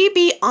Lindsay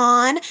be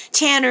on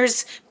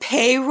Tanner's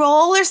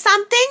payroll or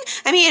something?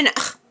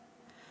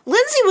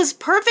 Lindsay was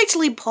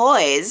perfectly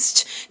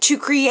poised to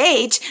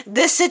create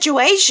this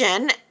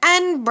situation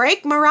and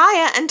break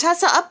Mariah and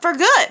Tessa up for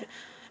good.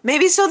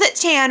 Maybe so that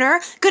Tanner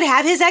could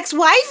have his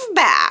ex-wife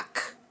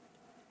back.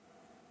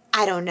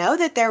 I don't know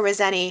that there was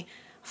any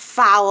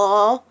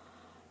foul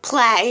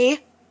play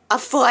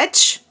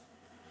afoot,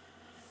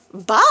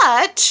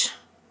 but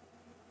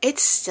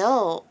it's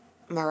still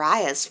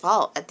Mariah's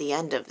fault at the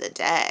end of the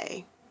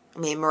day.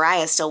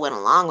 Mariah still went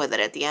along with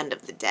it at the end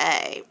of the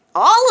day.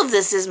 All of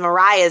this is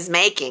Mariah's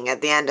making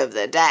at the end of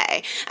the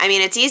day.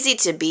 It's easy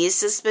to be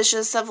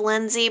suspicious of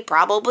Lindsay,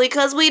 probably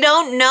because we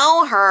don't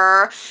know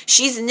her.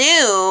 She's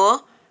new.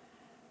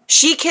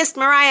 She kissed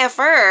Mariah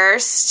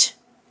first.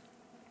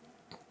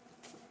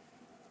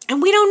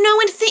 And we don't know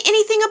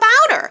anything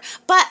about her.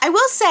 But I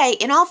will say,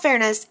 in all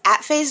fairness,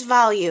 at face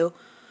value,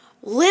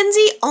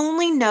 Lindsay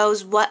only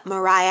knows what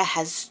Mariah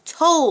has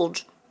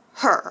told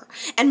her.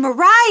 And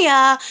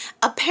Mariah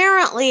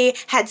apparently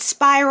had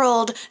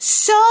spiraled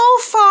so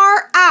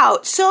far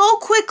out so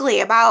quickly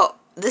about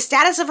the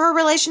status of her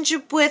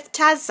relationship with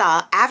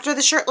Tessa after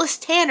the shirtless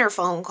Tanner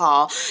phone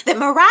call that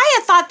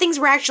Mariah thought things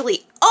were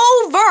actually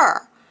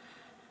over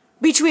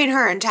between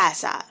her and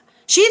Tessa.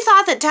 She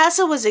thought that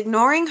Tessa was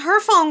ignoring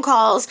her phone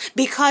calls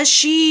because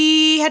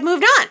she had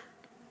moved on.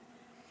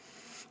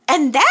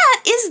 And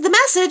that is the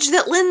message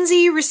that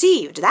Lindsay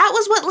received. That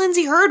was what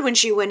Lindsay heard when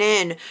she went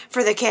in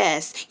for the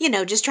kiss.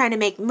 Just trying to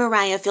make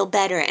Mariah feel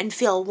better and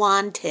feel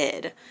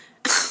wanted.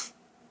 As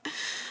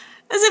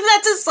if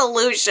that's a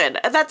solution.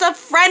 That's a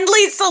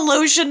friendly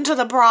solution to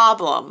the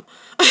problem.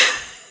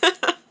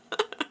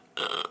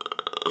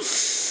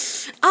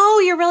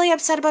 Oh, you're really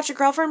upset about your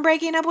girlfriend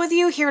breaking up with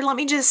you? Here, let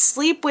me just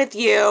sleep with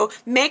you,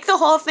 make the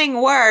whole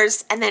thing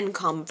worse, and then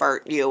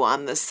comfort you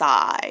on the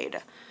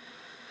side.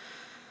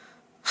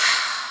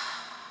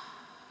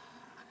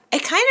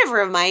 It kind of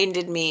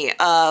reminded me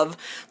of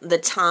the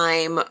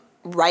time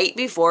right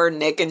before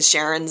Nick and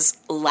Sharon's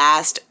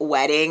last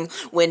wedding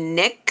when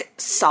Nick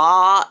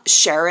saw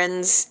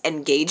Sharon's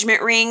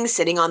engagement ring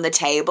sitting on the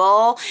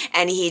table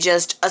and he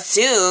just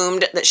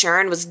assumed that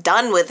Sharon was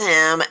done with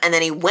him, and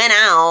then he went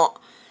out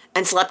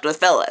and slept with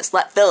Phyllis.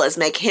 Let Phyllis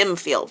make him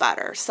feel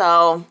better.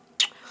 So,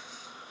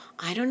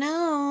 I don't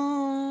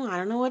know. I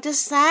don't know what to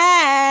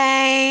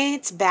say.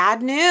 It's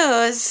bad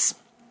news.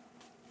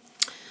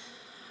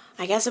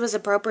 I guess it was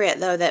appropriate,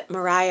 though, that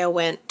Mariah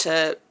went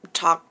to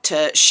talk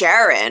to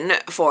Sharon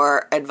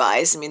for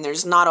advice.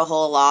 There's not a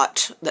whole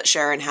lot that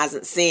Sharon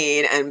hasn't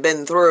seen and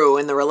been through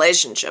in the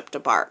relationship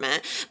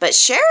department. But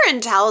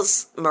Sharon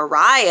tells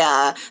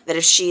Mariah that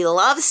if she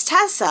loves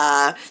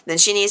Tessa, then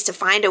she needs to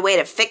find a way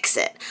to fix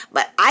it.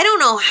 But I don't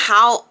know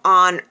how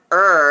on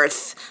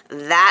earth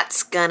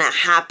that's gonna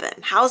happen.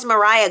 How's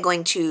Mariah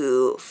going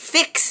to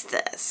fix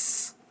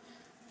this?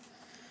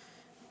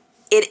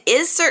 It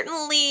is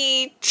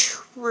certainly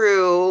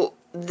true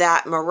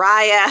that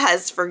Mariah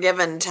has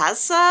forgiven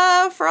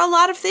Tessa for a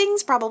lot of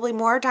things, probably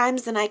more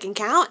times than I can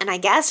count. And I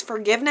guess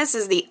forgiveness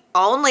is the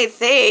only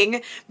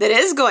thing that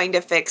is going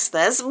to fix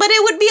this. But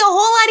it would be a whole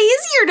lot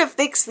easier to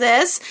fix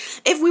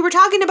this if we were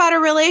talking about a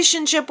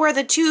relationship where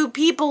the two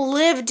people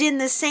lived in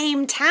the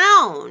same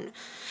town.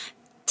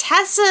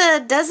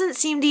 Tessa doesn't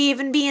seem to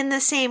even be in the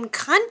same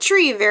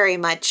country very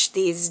much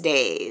these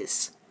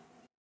days.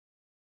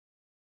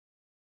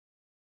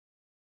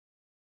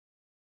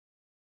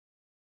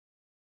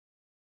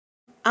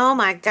 Oh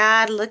my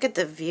God, look at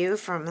the view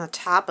from the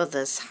top of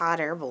this hot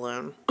air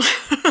balloon.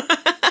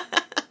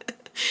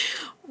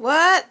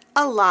 What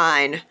a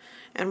line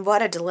and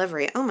what a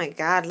delivery. Oh my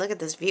God, look at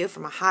this view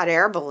from a hot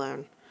air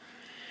balloon.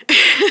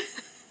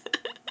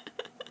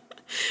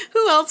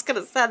 Who else could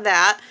have said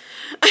that?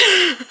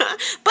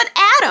 But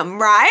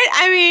Adam, right?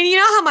 I mean, you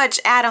know how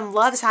much Adam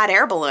loves hot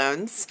air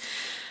balloons.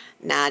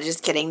 Nah,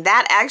 just kidding.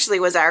 That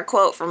actually was our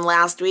quote from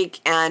last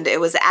week, and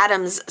it was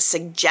Adam's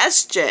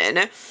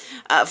suggestion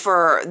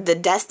for the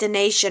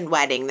destination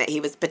wedding that he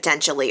was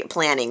potentially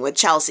planning with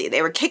Chelsea.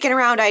 They were kicking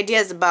around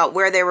ideas about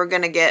where they were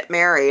going to get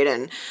married,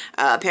 and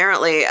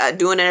apparently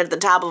doing it at the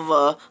top of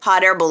a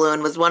hot air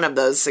balloon was one of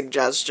those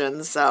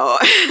suggestions. So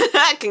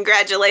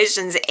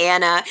congratulations,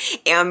 Anna,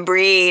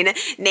 Ambreen,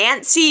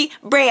 Nancy,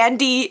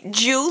 Brandy,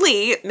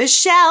 Julie,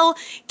 Michelle,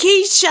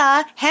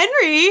 Keisha,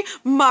 Henry,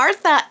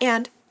 Martha,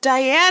 and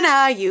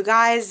Diana. You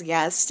guys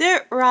guessed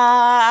it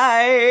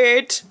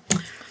right.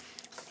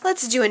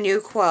 Let's do a new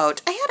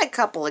quote. I had a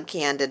couple of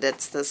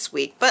candidates this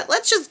week, but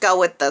let's just go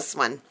with this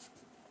one.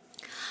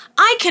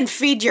 I can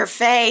feed your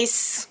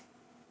face.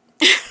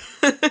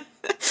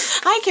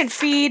 I can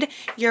feed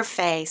your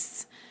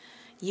face.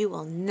 You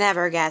will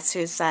never guess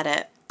who said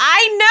it.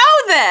 I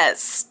know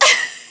this.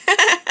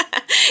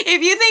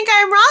 If you think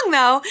I'm wrong,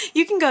 though,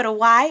 you can go to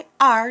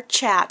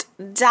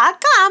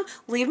yrchat.com,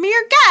 leave me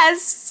your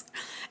guess,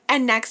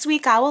 and next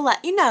week I will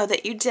let you know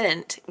that you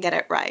didn't get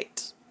it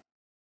right.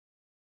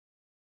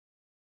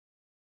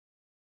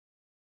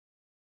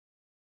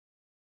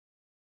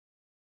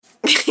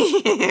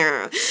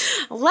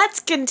 Let's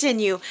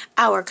continue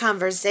our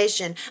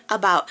conversation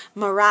about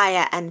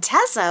Mariah and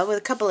Tessa with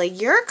a couple of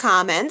your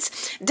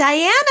comments.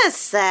 Diana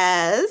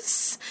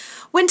says,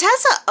 when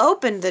Tessa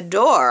opened the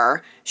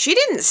door, she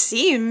didn't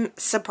seem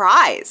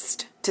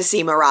surprised to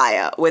see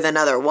Mariah with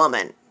another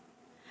woman.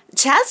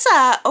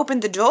 Tessa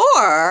opened the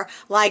door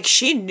like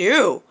she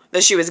knew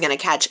that she was going to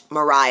catch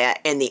Mariah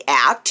in the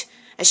act,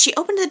 as she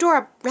opened the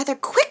door rather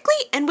quickly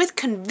and with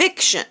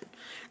conviction.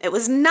 It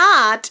was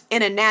not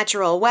in a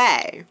natural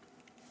way,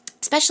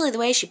 especially the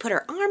way she put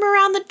her arm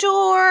around the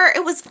door.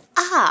 It was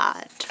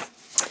odd.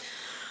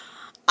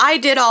 I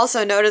did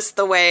also notice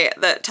the way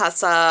that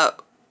Tessa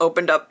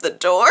opened up the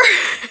door,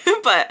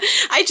 but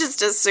I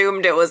just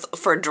assumed it was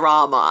for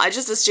drama. I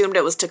just assumed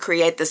it was to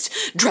create this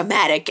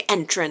dramatic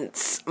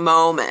entrance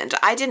moment.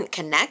 I didn't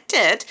connect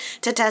it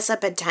to Tessa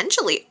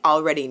potentially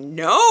already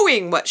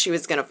knowing what she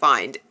was going to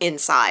find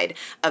inside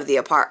of the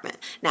apartment.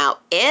 Now,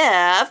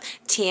 if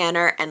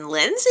Tanner and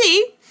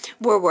Lindsay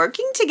were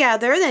working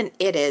together, then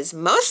it is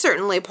most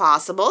certainly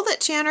possible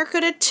that Tanner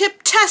could have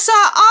tipped Tessa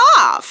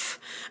off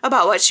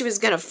about what she was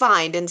going to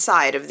find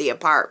inside of the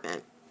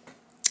apartment.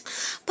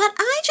 But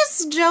I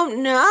just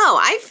don't know.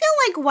 I feel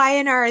like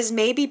Y&R is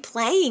maybe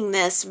playing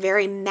this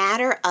very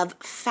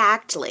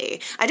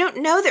matter-of-factly. I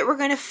don't know that we're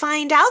going to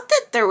find out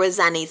that there was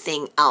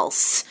anything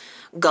else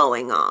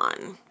going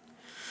on.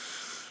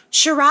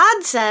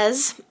 Sherrod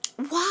says,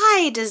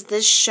 why does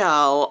this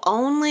show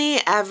only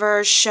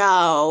ever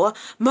show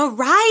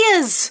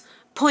Mariah's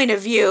point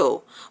of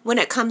view when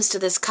it comes to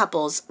this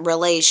couple's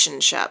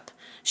relationship?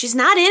 She's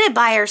not in it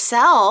by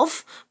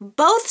herself.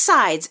 Both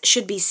sides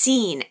should be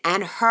seen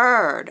and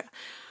heard.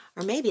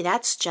 Or maybe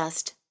that's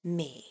just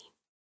me.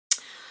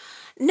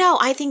 No,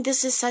 I think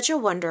this is such a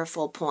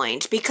wonderful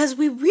point because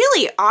we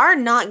really are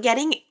not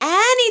getting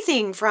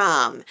anything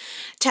from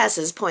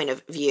Tessa's point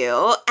of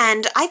view.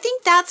 And I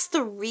think that's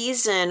the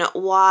reason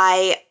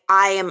why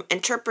I am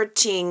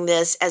interpreting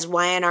this as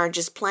Y&R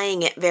just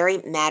playing it very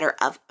matter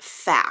of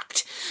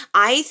fact.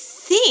 I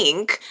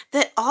think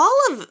that all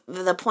of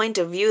the point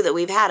of view that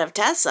we've had of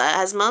Tessa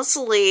has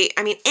mostly,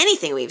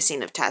 anything we've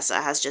seen of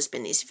Tessa has just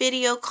been these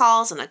video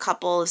calls and a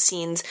couple of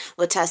scenes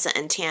with Tessa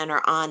and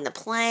Tanner on the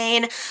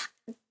plane.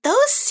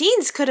 Those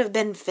scenes could have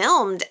been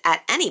filmed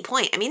at any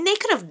point. They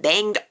could have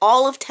banged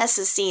all of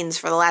Tessa's scenes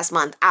for the last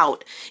month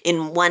out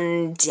in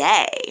one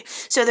day.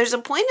 So there's a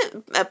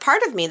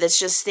part of me that's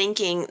just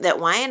thinking that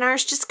Y&R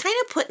is just kind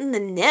of putting the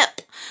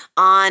nip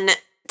on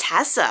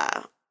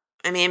Tessa.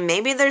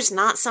 Maybe there's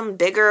not some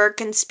bigger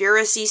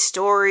conspiracy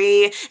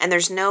story and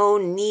there's no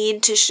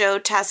need to show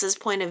Tessa's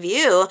point of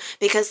view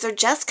because they're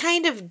just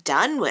kind of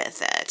done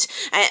with it.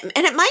 And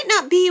it might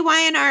not be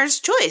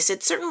Y&R's choice.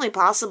 It's certainly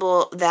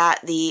possible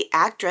that the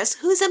actress,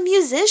 who's a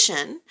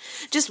musician,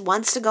 just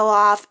wants to go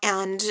off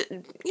and,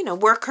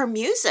 work her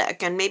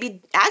music and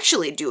maybe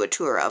actually do a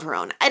tour of her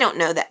own. I don't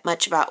know that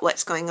much about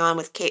what's going on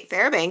with Kate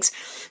Fairbanks,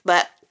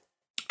 but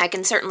I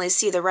can certainly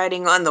see the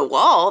writing on the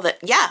wall that,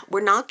 yeah,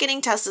 we're not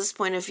getting Tessa's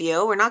point of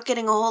view. We're not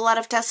getting a whole lot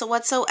of Tessa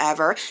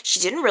whatsoever.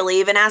 She didn't really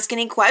even ask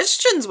any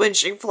questions when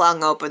she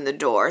flung open the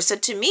door. So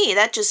to me,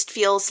 that just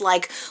feels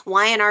like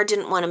Y&R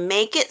didn't want to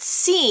make it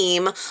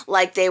seem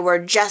like they were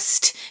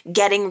just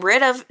getting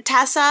rid of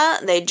Tessa.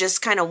 They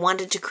just kind of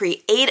wanted to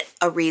create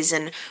a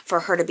reason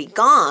for her to be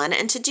gone.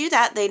 And to do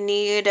that, they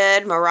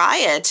needed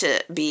Mariah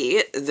to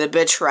be the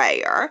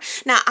betrayer.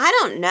 Now, I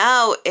don't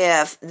know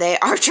if they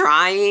are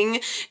trying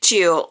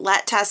to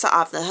let Tessa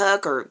off the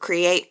hook or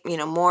create,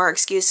 more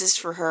excuses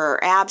for her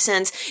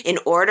absence in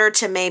order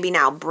to maybe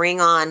now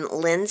bring on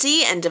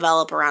Lindsay and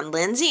develop around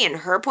Lindsay and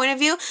her point of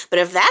view. But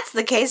if that's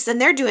the case, then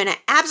they're doing an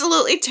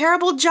absolutely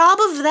terrible job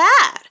of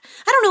that.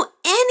 I don't know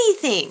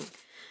anything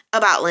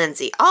about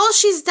Lindsay. All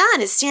she's done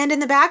is stand in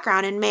the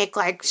background and make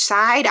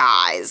side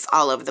eyes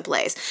all over the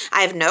place.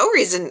 I have no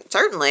reason,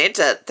 certainly,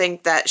 to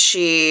think that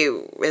she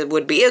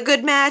would be a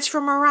good match for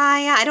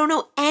Mariah. I don't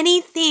know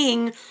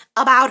anything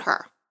about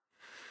her.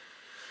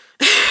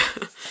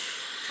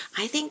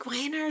 I think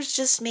Y&R is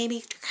just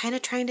maybe kind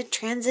of trying to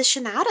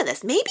transition out of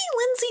this. Maybe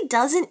Lindsay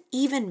doesn't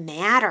even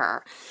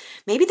matter.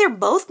 Maybe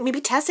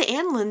maybe Tessa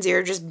and Lindsay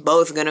are just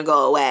both going to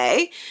go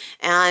away,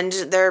 and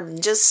they're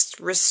just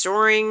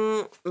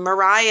restoring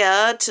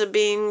Mariah to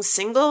being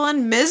single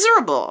and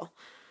miserable,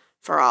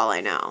 for all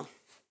I know.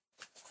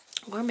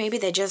 Or maybe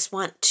they just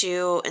want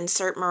to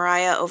insert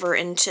Mariah over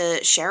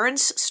into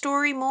Sharon's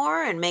story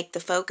more and make the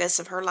focus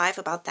of her life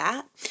about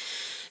that.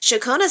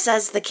 Shakona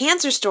says the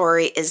cancer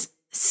story is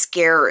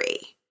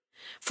scary.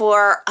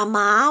 For a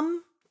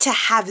mom to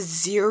have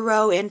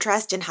zero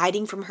interest in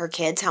hiding from her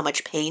kids how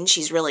much pain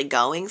she's really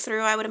going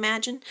through, I would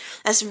imagine.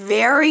 That's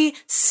very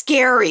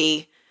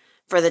scary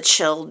for the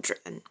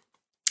children.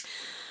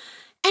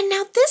 And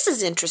now this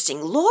is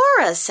interesting.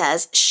 Laura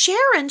says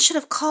Sharon should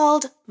have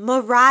called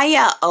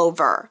Mariah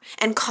over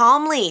and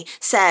calmly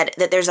said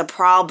that there's a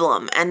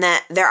problem and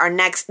that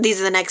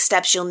these are the next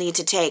steps you'll need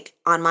to take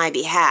on my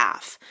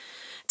behalf.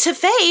 To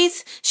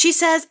Faith, she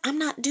says, I'm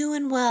not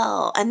doing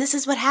well, and this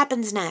is what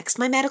happens next.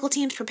 My medical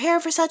team's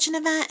prepared for such an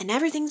event, and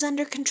everything's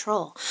under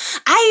control.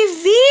 I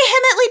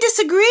vehemently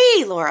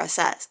disagree, Laura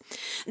says,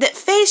 that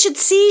Faith should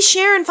see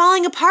Sharon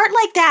falling apart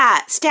like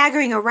that,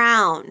 staggering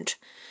around.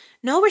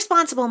 No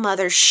responsible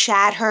mother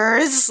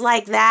shatters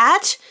like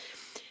that.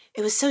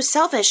 It was so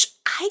selfish,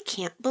 I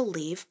can't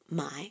believe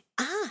my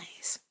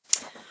eyes.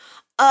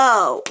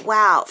 Oh,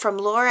 wow, from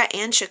Laura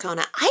and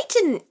Shakona, I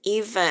didn't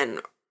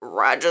even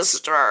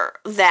register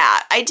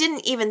that. I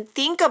didn't even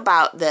think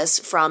about this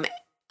from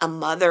a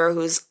mother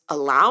who's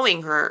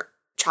allowing her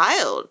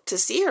child to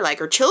see her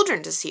her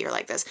children to see her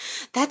like this.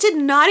 That did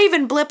not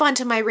even blip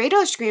onto my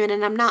radar screen,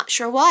 and I'm not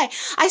sure why.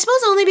 I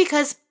suppose only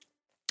because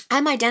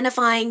I'm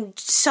identifying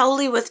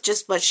solely with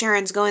just what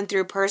Sharon's going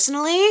through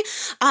personally.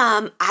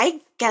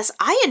 I guess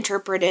I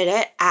interpreted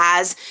it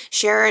as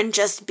Sharon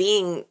just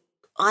being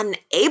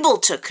unable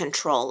to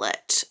control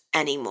it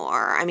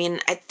anymore. I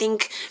mean, I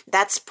think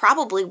that's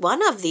probably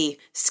one of the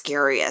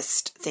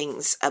scariest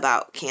things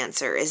about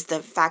cancer is the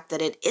fact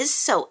that it is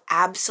so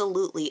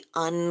absolutely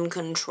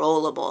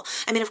uncontrollable.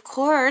 I mean, of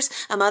course,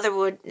 a mother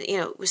would,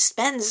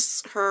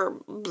 spends her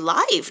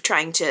life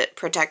trying to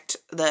protect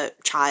the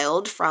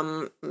child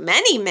from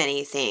many,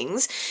 many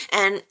things.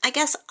 And I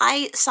guess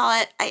I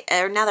saw it,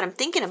 or now that I'm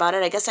thinking about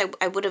it, I guess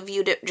I would have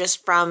viewed it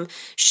just from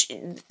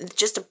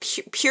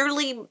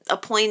purely a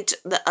point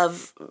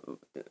of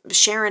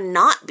Sharon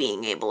not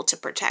being able to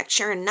protect,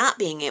 Sharon not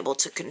being able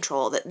to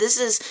control, that this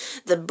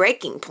is the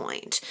breaking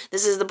point.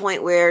 This is the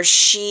point where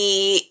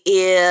she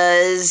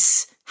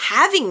is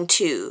having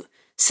to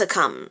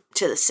succumb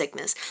to the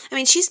sickness. I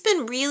mean, she's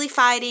been really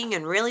fighting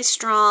and really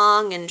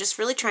strong and just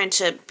really trying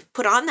to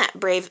put on that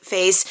brave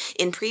face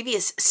in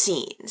previous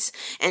scenes.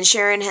 And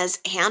Sharon has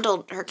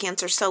handled her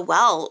cancer so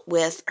well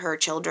with her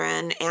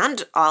children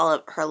and all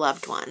of her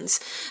loved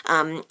ones.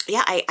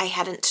 I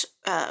hadn't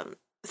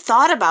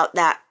thought about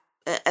that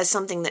as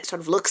something that sort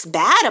of looks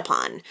bad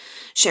upon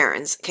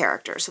Sharon's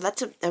character. So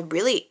that's a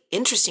really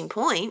interesting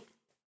point.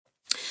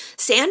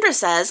 Sandra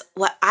says,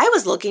 what I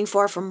was looking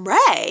for from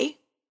Ray,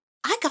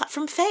 I got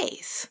from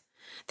Faith.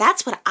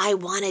 That's what I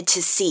wanted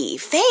to see.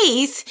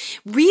 Faith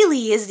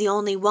really is the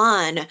only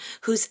one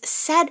who's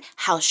said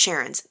how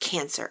Sharon's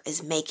cancer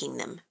is making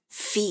them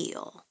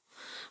feel.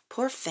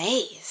 Poor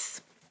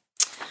Faith.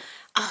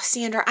 Oh,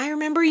 Sandra, I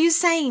remember you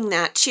saying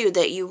that too,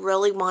 that you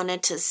really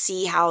wanted to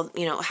see how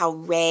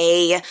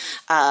Ray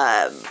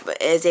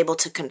is able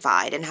to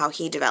confide and how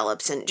he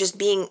develops and just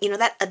being,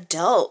 that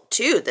adult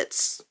too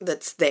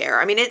that's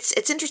there. I mean,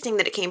 it's interesting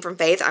that it came from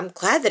Faith. I'm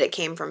glad that it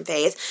came from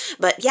Faith.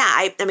 But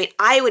yeah,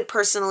 I would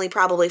personally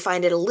probably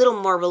find it a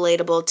little more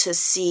relatable to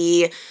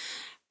see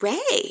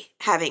Ray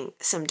having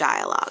some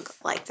dialogue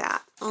like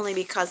that, only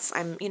because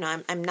I'm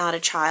not a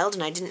child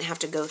and I didn't have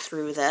to go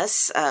through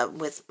this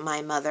with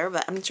my mother,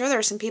 but I'm sure there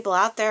are some people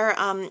out there,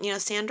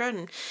 Sandra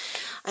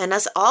and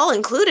us all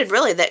included,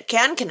 really, that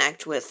can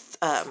connect with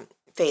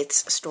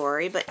Faith's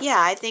story. But yeah,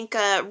 I think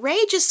Ray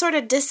just sort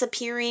of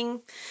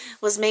disappearing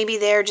was maybe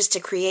there just to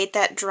create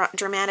that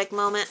dramatic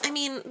moment. I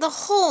mean, the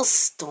whole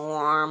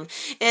storm,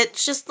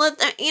 it's just,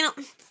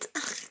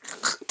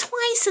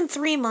 twice in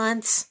 3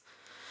 months.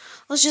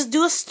 Let's just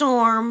do a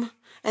storm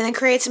and then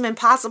create some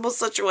impossible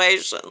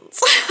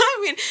situations. I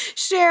mean,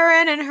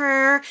 Sharon and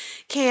her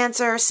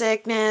cancer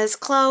sickness,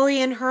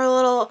 Chloe and her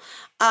little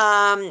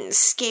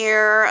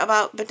scare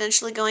about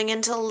potentially going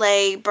into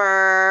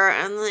labor,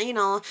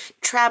 and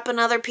trapping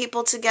other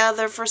people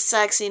together for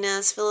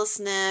sexiness. Phyllis,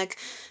 Nick,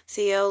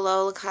 Theo,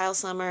 Lola, Kyle,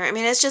 Summer. I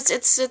mean, it's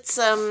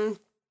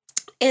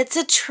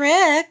a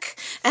trick,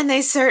 and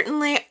they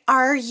certainly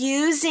are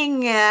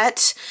using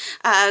it,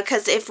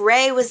 because if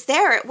Ray was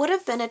there, it would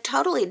have been a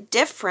totally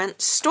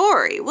different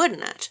story,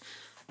 wouldn't it?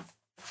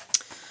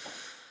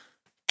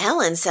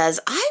 Ellen says,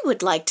 I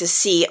would like to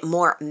see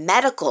more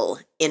medical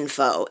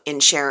info in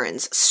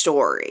Sharon's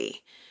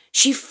story.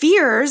 She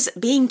fears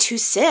being too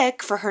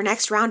sick for her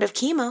next round of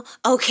chemo.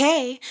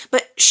 Okay,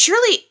 but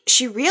surely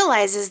she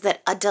realizes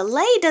that a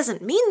delay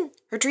doesn't mean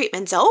her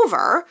treatment's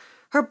over.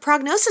 Her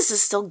prognosis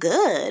is still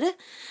good.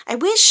 I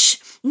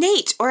wish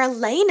Nate or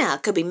Elena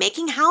could be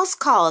making house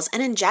calls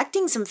and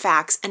injecting some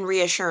facts and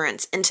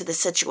reassurance into the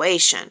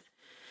situation.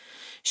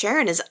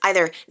 Sharon is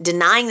either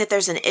denying that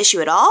there's an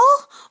issue at all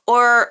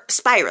or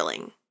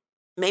spiraling.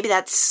 Maybe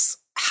that's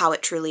how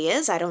it truly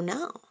is. I don't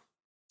know.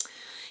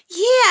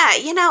 Yeah,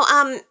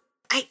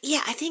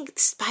 I think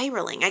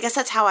spiraling. I guess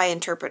that's how I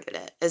interpreted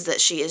it, is that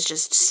she is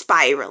just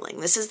spiraling.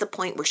 This is the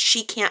point where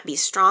she can't be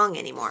strong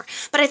anymore.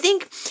 But I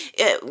think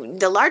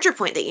the larger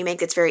point that you make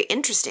that's very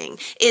interesting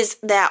is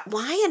that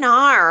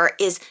Y&R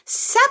is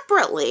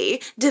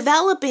separately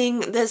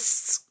developing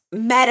this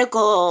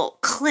medical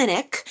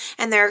clinic,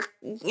 and they're,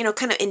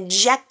 kind of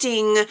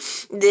injecting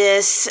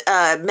this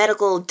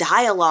medical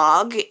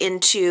dialogue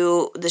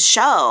into the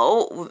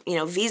show,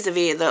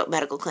 vis-a-vis the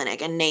medical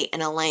clinic and Nate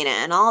and Elena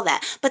and all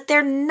that. But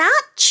they're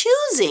not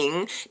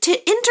choosing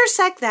to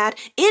intersect that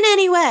in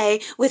any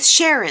way with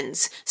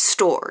Sharon's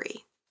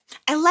story.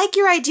 I like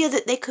your idea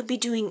that they could be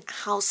doing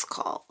house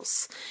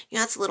calls.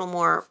 That's a little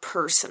more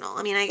personal.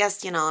 I mean, I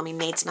guess,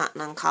 Nate's not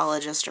an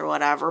oncologist or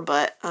whatever,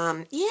 but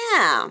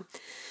yeah.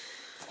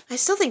 I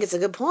still think it's a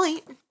good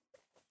point.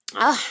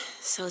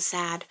 So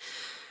sad.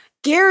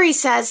 Gary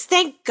says,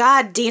 thank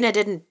God Dina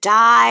didn't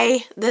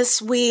die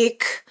this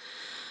week.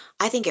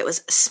 I think it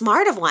was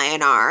smart of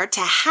Y&R to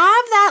have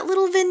that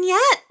little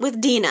vignette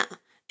with Dina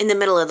in the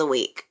middle of the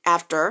week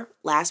after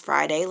last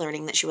Friday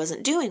learning that she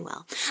wasn't doing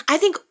well. I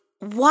think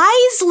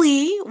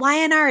wisely,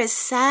 Y&R is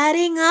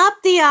setting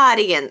up the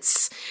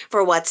audience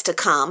for what's to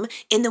come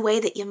in the way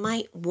that you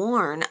might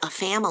warn a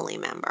family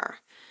member.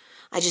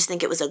 I just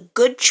think it was a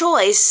good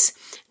choice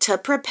to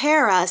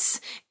prepare us.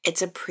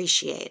 It's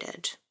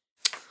appreciated.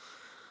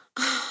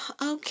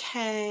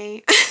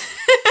 Okay.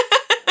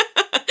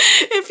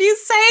 If you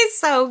say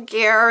so,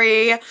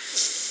 Gary.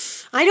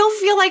 I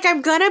don't feel like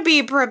I'm going to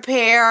be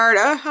prepared.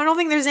 I don't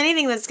think there's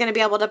anything that's going to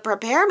be able to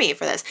prepare me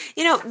for this.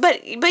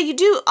 But you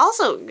do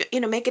also,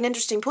 make an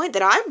interesting point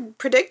that I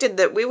predicted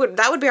that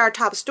that would be our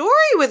top story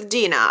with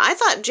Dina. I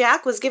thought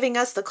Jack was giving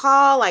us the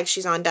call like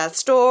she's on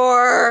death's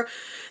door.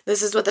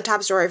 This is what the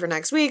top story for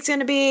next week's going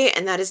to be,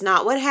 and that is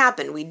not what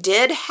happened. We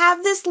did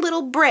have this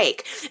little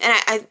break,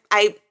 and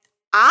I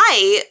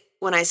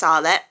when I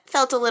saw that,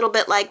 felt a little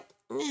bit like,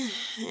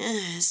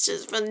 it's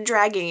just been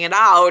dragging it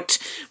out.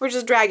 We're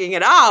just dragging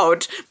it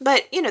out.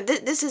 But,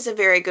 this is a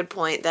very good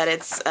point that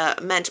it's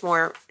meant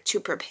more to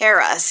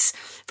prepare us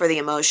for the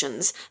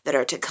emotions that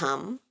are to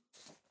come.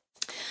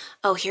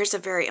 Oh, here's a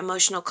very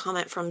emotional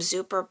comment from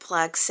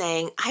Superplex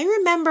saying, I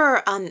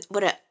remember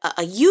what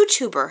a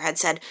YouTuber had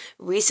said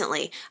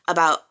recently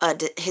about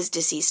his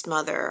deceased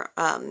mother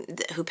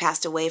who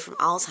passed away from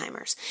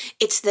Alzheimer's.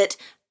 It's that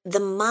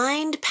the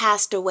mind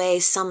passed away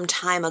some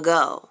time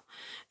ago.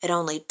 It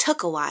only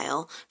took a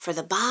while for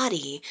the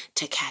body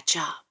to catch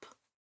up.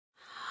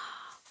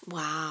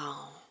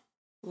 Wow.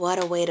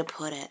 What a way to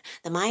put it.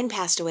 The mind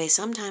passed away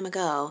some time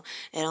ago.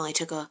 It only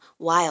took a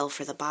while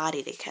for the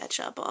body to catch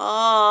up.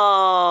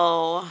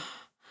 Oh.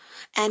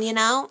 And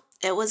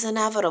it was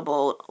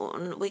inevitable.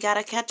 We got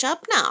to catch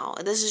up now.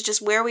 This is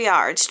just where we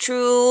are. It's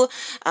true.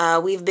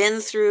 We've been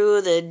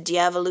through the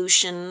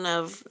de-evolution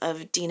of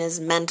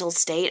Dina's mental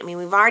state. I mean,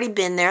 we've already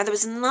been there. There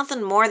was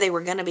nothing more they were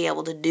going to be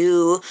able to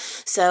do.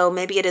 So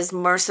maybe it is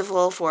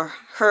merciful for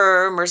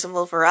her,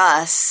 merciful for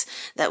us,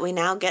 that we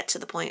now get to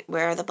the point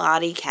where the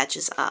body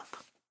catches up.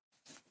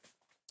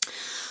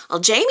 Well,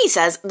 Jamie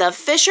says, the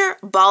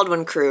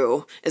Fisher-Baldwin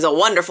crew is a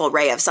wonderful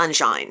ray of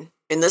sunshine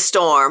in the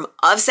storm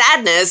of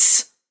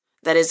sadness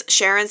that is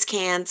Sharon's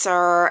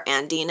cancer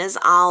and Dina's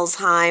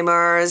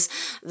Alzheimer's.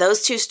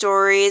 Those two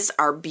stories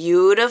are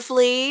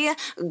beautifully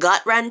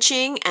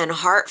gut-wrenching and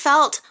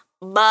heartfelt,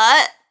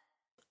 but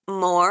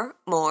more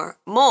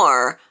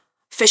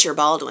Fisher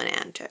Baldwin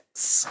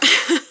antics.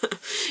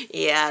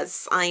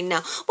 Yes, I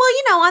know.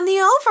 Well, on the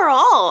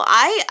overall,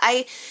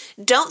 I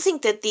don't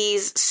think that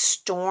these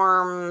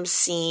storm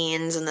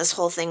scenes and this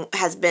whole thing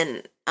has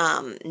been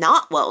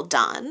not well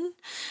done.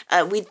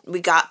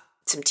 We got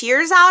some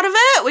tears out of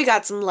it. We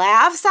got some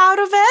laughs out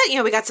of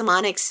it. We got some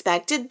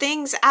unexpected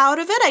things out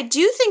of it. I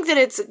do think that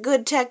it's a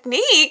good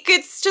technique.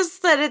 It's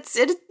just that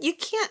you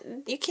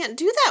can't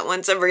do that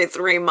once every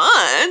 3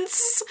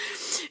 months.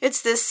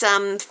 It's this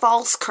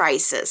false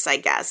crisis, I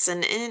guess.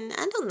 And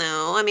I don't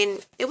know. I mean,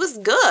 it was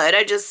good.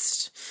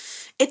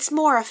 It's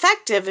more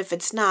effective if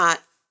it's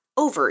not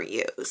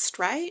overused,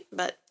 right?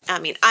 But I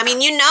mean,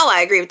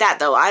 I agree with that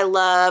though. I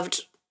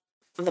loved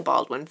the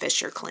Baldwin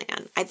Fisher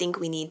clan. I think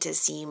we need to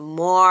see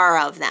more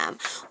of them.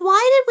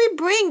 Why did we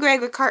bring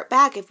Greg Ricart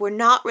back if we're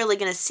not really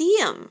going to see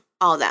him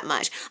all that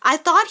much? I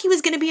thought he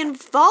was going to be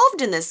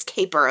involved in this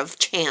caper of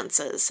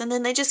chances, and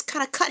then they just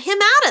kind of cut him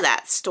out of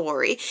that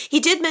story. He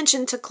did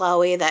mention to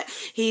Chloe that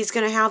he's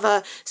going to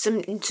have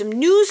some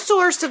new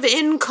source of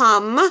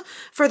income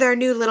for their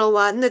new little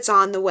one that's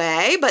on the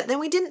way, but then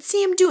we didn't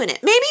see him doing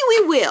it. Maybe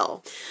we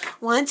will.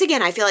 Once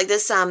again, I feel like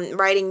this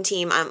writing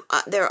team,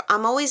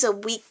 I'm always a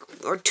week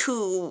or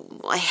two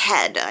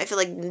ahead. I feel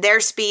like their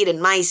speed and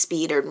my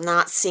speed are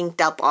not synced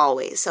up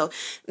always. So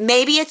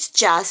maybe it's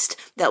just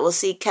that we'll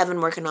see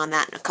Kevin working on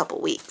that in a couple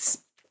weeks.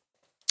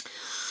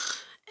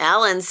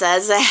 Ellen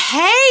says,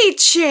 hey,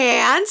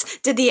 Chance,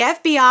 did the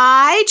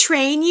FBI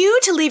train you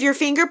to leave your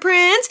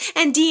fingerprints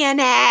and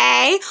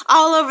DNA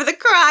all over the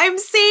crime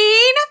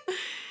scene?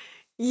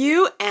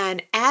 You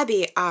and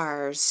Abby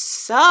are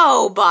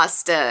so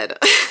busted.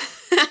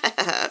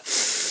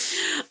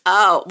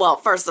 Oh, well,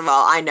 first of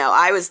all, I know.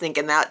 I was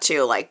thinking that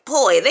too. Like,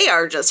 boy, they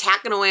are just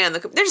hacking away on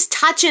they're just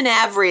touching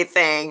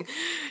everything.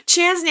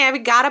 Chance and Abby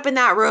got up in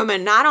that room,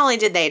 and not only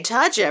did they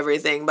touch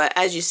everything, but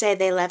as you say,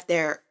 they left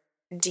their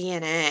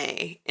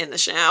DNA in the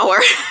shower.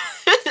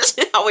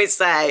 I always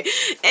say,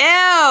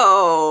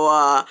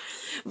 ew.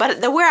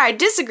 But where I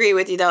disagree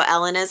with you, though,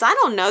 Ellen, is I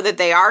don't know that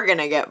they are going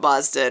to get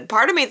busted.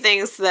 Part of me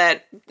thinks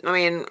that, I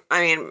mean,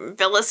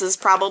 Phyllis is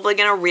probably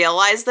going to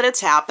realize that it's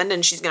happened,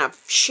 and she's going to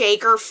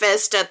shake her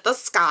fist at the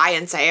sky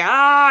and say,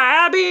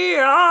 Abby,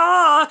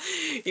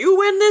 you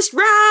win this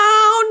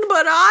round,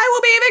 but I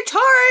will be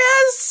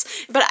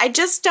victorious. But I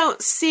just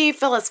don't see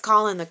Phyllis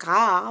calling the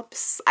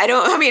cops.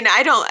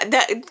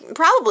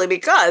 Probably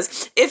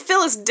because if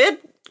Phyllis did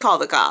call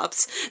the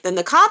cops, then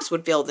the cops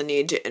would feel the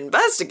need to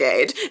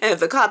investigate. And if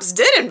the cops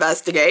did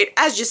investigate,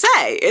 as you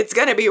say, it's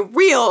going to be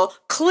real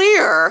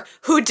clear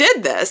who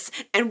did this.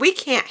 And we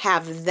can't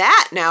have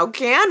that now,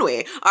 can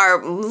we?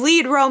 Our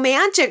lead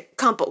romantic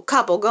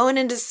couple going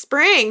into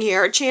spring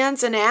here,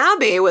 Chance and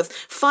Abby, with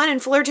fun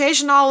and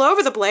flirtation all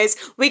over the place.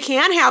 We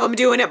can't have them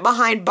doing it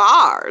behind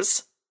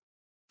bars.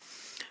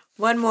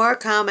 One more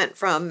comment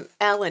from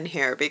Ellen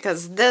here,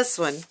 because this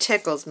one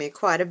tickles me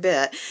quite a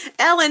bit.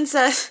 Ellen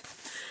says,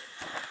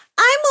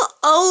 I'm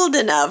old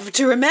enough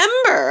to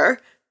remember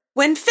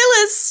when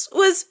Phyllis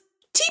was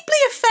deeply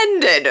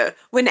offended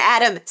when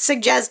Adam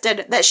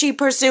suggested that she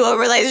pursue a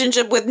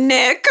relationship with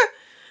Nick.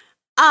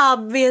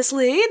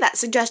 Obviously, that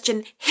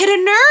suggestion hit a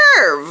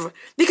nerve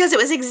because it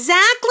was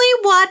exactly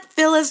what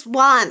Phyllis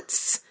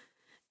wants.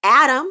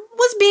 Adam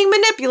was being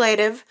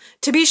manipulative,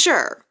 to be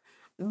sure,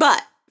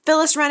 but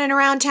Phyllis running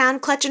around town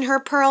clutching her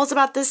pearls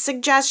about this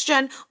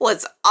suggestion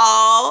was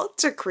all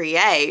to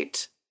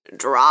create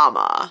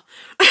drama.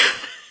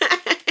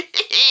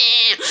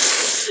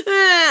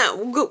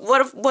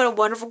 What a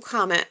wonderful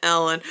comment,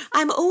 Ellen.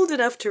 I'm old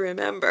enough to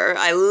remember.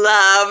 I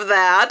love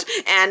that.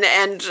 And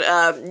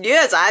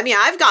yes, I mean,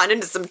 I've gotten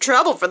into some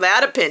trouble for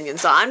that opinion,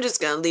 so I'm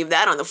just going to leave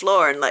that on the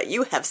floor and let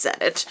you have said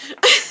it.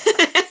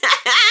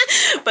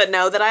 But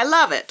know that I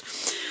love it.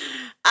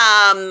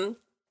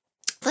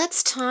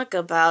 Let's talk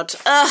about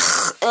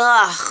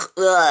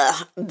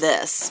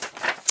this.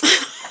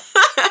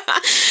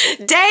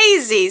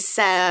 Daisy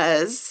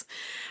says,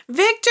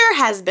 Victor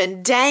has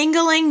been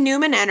dangling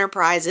Newman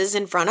Enterprises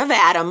in front of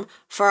Adam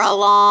for a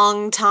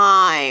long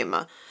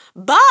time.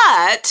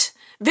 But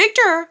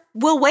Victor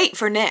will wait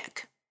for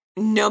Nick,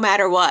 no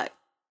matter what.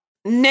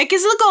 Nick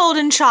is the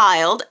golden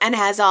child and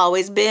has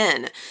always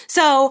been.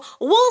 So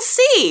we'll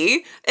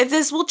see if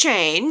this will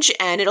change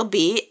and it'll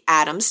be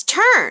Adam's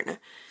turn.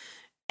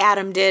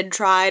 Adam did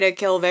try to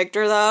kill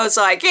Victor, though,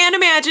 so I can't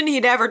imagine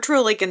he'd ever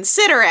truly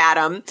consider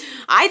Adam.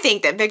 I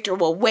think that Victor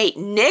will wait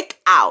Nick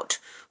out,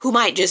 who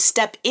might just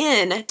step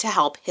in to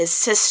help his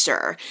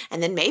sister.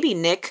 And then maybe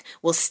Nick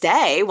will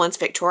stay once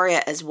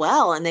Victoria as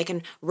well, and they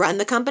can run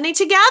the company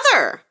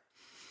together.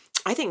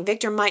 I think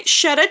Victor might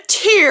shed a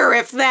tear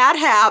if that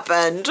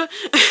happened.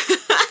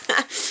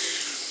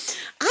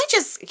 I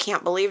just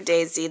can't believe,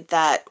 Daisy,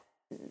 that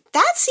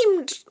that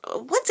seemed,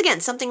 once again,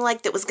 something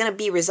like that was going to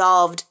be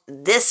resolved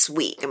this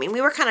week. I mean,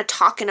 we were kind of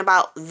talking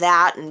about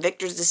that and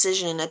Victor's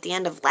decision at the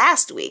end of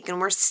last week, and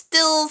we're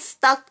still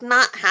stuck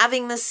not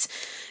having this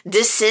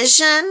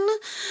decision.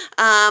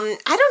 I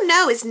don't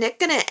know. Is Nick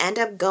going to end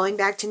up going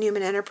back to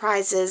Newman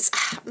Enterprises?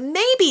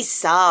 Maybe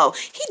so.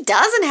 He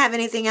doesn't have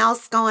anything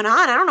else going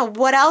on. I don't know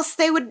what else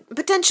they would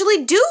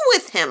potentially do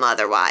with him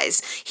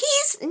otherwise.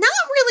 He's not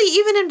really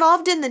even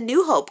involved in the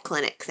New Hope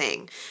Clinic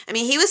thing. I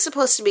mean, he was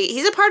supposed to be,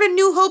 he's a part of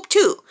New Hope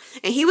too,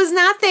 and he was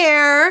not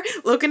there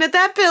looking at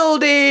that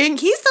building.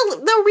 He's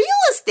the real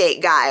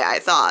estate guy, I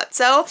thought.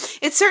 So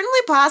it's certainly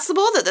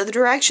possible that the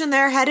direction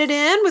they're headed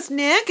in with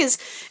Nick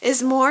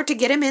is more to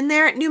get him in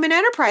there at Newman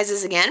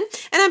Enterprises again.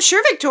 And I'm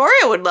sure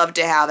Victoria would love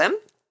to have him.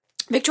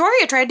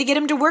 Victoria tried to get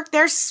him to work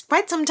there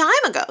quite some time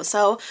ago,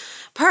 so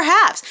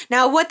perhaps.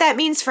 Now, what that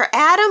means for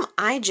Adam,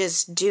 I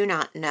just do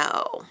not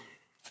know.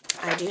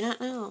 I do not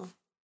know.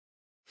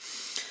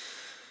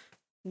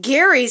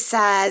 Gary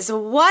says,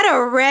 what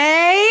a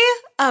ray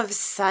of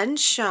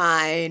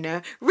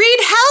sunshine. Reed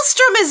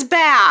Hellstrom is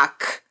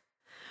back.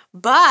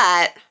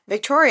 But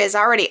Victoria's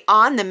already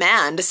on the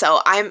mend,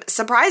 so I'm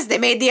surprised they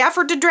made the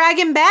effort to drag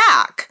him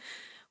back.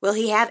 Will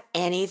he have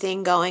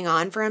anything going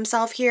on for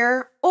himself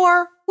here,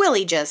 or will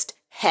he just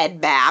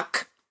head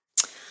back?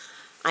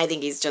 I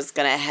think he's just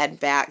going to head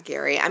back,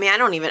 Gary. I mean,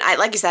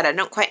 like you said, I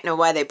don't quite know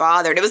why they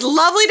bothered. It was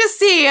lovely to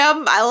see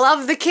him. I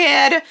love the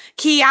kid.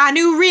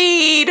 Keanu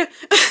Reed.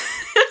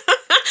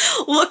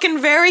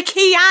 Looking very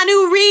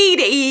Keanu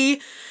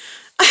Reedy.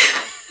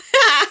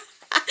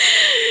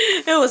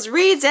 It was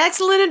Reed's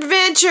excellent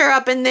adventure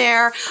up in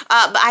there.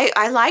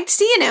 I liked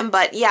seeing him,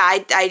 but yeah,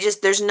 I just,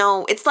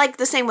 it's like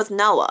the same with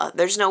Noah.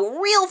 There's no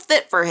real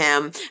fit for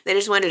him. They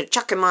just wanted to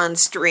chuck him on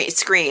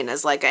screen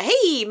as like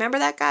hey, remember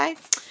that guy?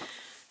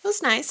 It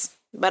was nice.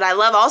 But I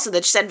love also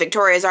that she said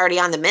Victoria's already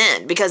on the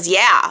mend, because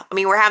yeah, I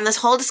mean, we're having this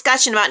whole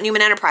discussion about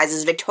Newman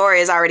Enterprises.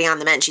 Victoria's already on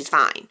the mend. She's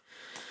fine.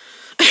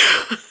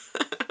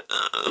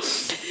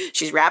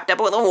 She's wrapped up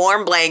with a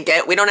warm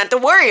blanket. We don't have to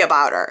worry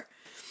about her.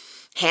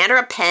 Hand her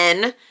a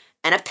pen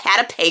and a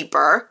pad of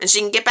paper, and she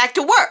can get back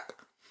to work.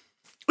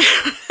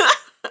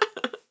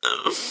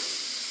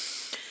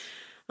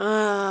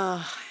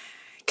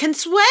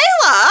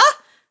 Consuela,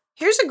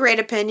 here's a great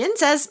opinion,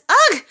 says,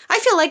 ugh, I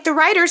feel like the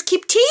writers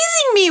keep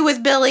teasing me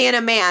with Billy and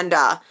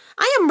Amanda.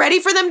 I am ready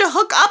for them to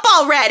hook up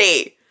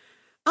already.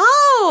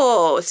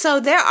 Oh, so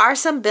there are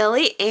some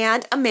Billy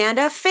and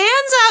Amanda fans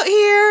out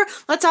here.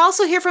 Let's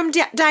also hear from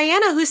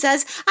Diana, who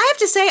says, I have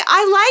to say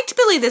I liked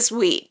Billy this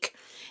week.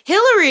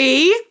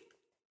 Hillary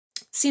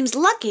seems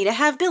lucky to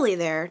have Billy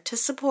there to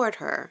support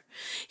her.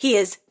 He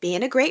is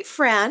being a great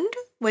friend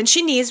when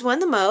she needs one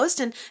the most,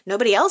 and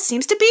nobody else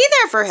seems to be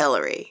there for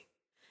Hillary.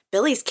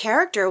 Billy's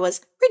character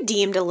was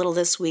redeemed a little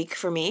this week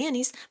for me, and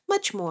he's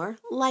much more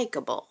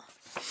likable.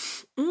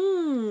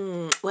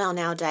 Well,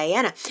 now,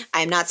 Diana,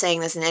 I'm not saying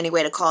this in any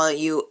way to call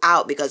you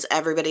out because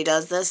everybody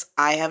does this.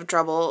 I have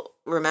trouble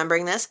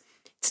remembering this.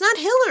 It's not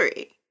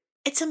Hillary.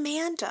 It's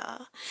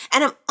Amanda.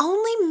 And I'm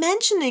only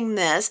mentioning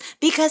this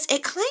because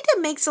it kind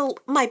of makes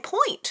my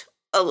point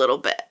a little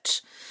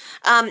bit.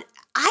 I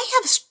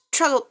have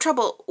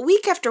trouble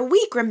week after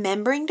week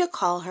remembering to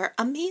call her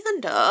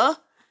Amanda.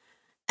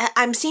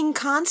 I'm seeing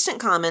constant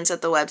comments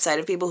at the website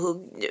of people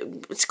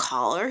who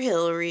call her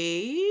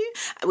Hillary.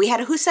 We had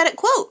a Who Said It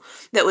quote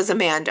that was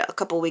Amanda a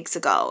couple weeks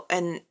ago,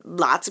 and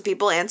lots of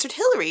people answered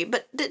Hillary,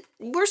 but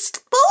we're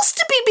supposed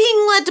to be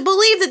being led to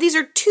believe that these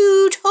are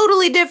two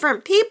totally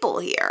different people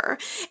here.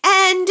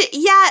 And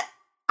yet,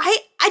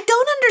 I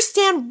don't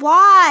understand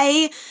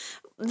why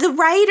the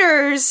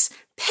writers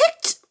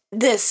picked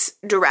this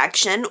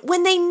direction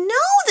when they know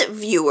that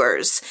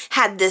viewers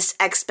had this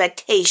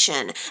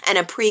expectation and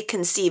a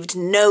preconceived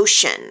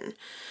notion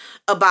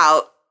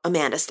about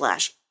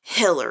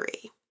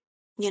Amanda/Hillary.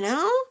 You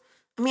know?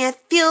 I mean, I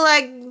feel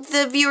like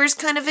the viewers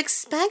kind of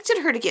expected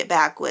her to get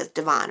back with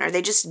Devon. Are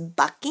they just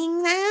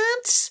bucking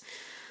that?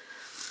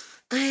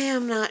 I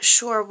am not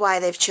sure why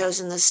they've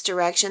chosen this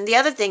direction. The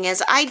other thing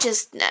is,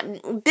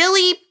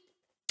 Billy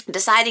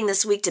deciding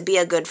this week to be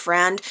a good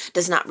friend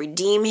does not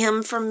redeem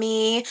him from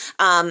me.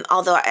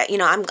 Although,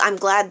 I'm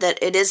glad that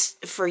it is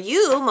for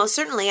you, most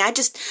certainly. I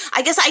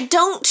guess I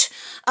don't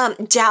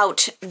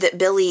doubt that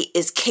Billy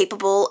is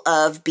capable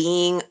of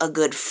being a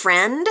good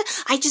friend.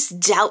 I just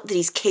doubt that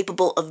he's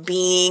capable of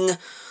being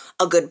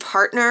a good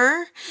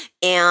partner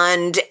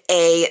and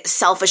a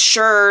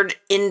self-assured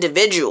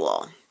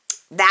individual.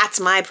 That's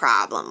my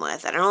problem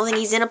with it. I don't think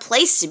he's in a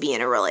place to be in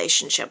a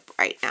relationship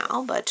right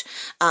now, but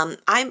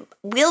I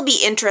will be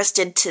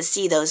interested to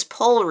see those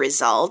poll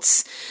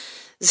results.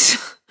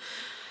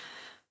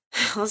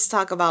 Let's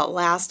talk about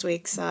last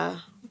week's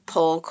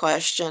poll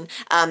question.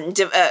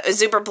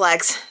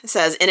 Superplex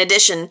says, in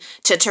addition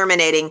to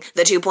terminating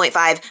the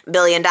 $2.5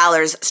 billion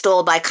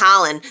stole by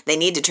Colin, they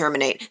need to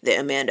terminate the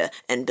Amanda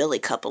and Billy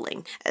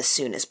coupling as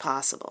soon as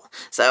possible.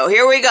 So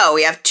here we go.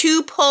 We have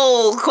two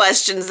poll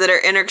questions that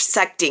are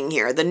intersecting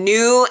here, the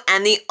new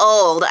and the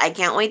old. I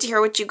can't wait to hear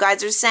what you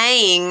guys are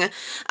saying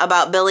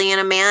about Billy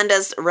and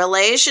Amanda's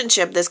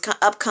relationship this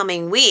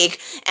upcoming week.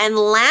 And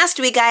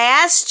last week I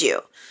asked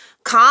you,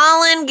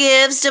 Colin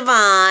gives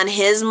Devon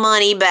his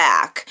money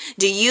back.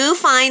 Do you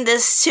find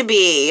this to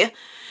be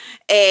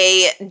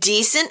a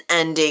decent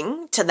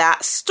ending to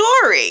that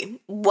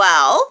story?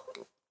 Well,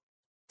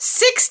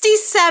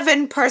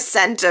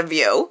 67% of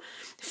you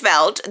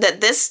felt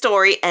that this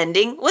story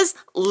ending was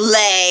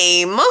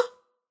lame.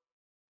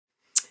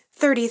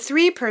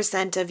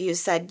 33% of you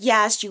said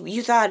yes,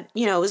 you thought,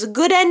 it was a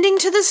good ending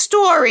to the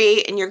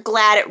story and you're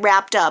glad it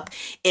wrapped up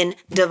in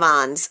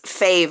Devon's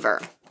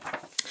favor.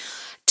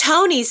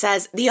 Tony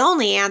says the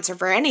only answer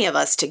for any of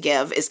us to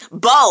give is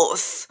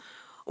both.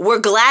 We're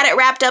glad it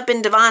wrapped up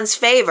in Devon's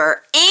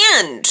favor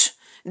and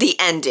the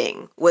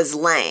ending was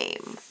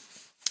lame.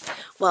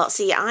 Well,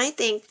 see, I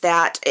think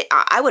that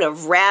I would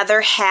have rather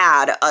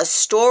had a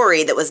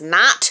story that was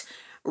not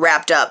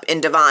wrapped up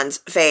in Devon's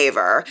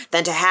favor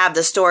than to have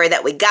the story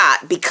that we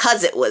got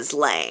because it was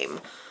lame.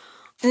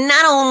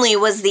 Not only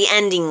was the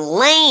ending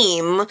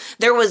lame,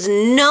 there was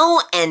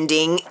no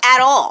ending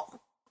at all.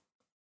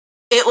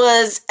 It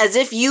was as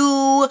if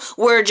you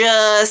were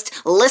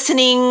just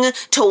listening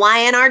to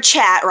YNR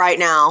chat right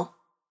now,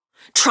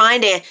 trying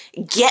to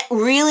get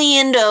really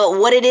into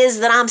what it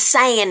is that I'm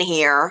saying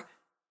here.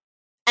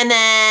 And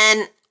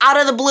then out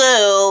of the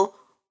blue,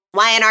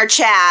 YNR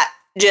chat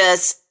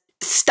just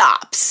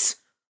stops,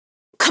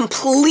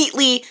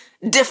 completely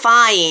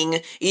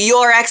defying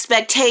your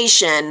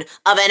expectation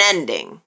of an ending.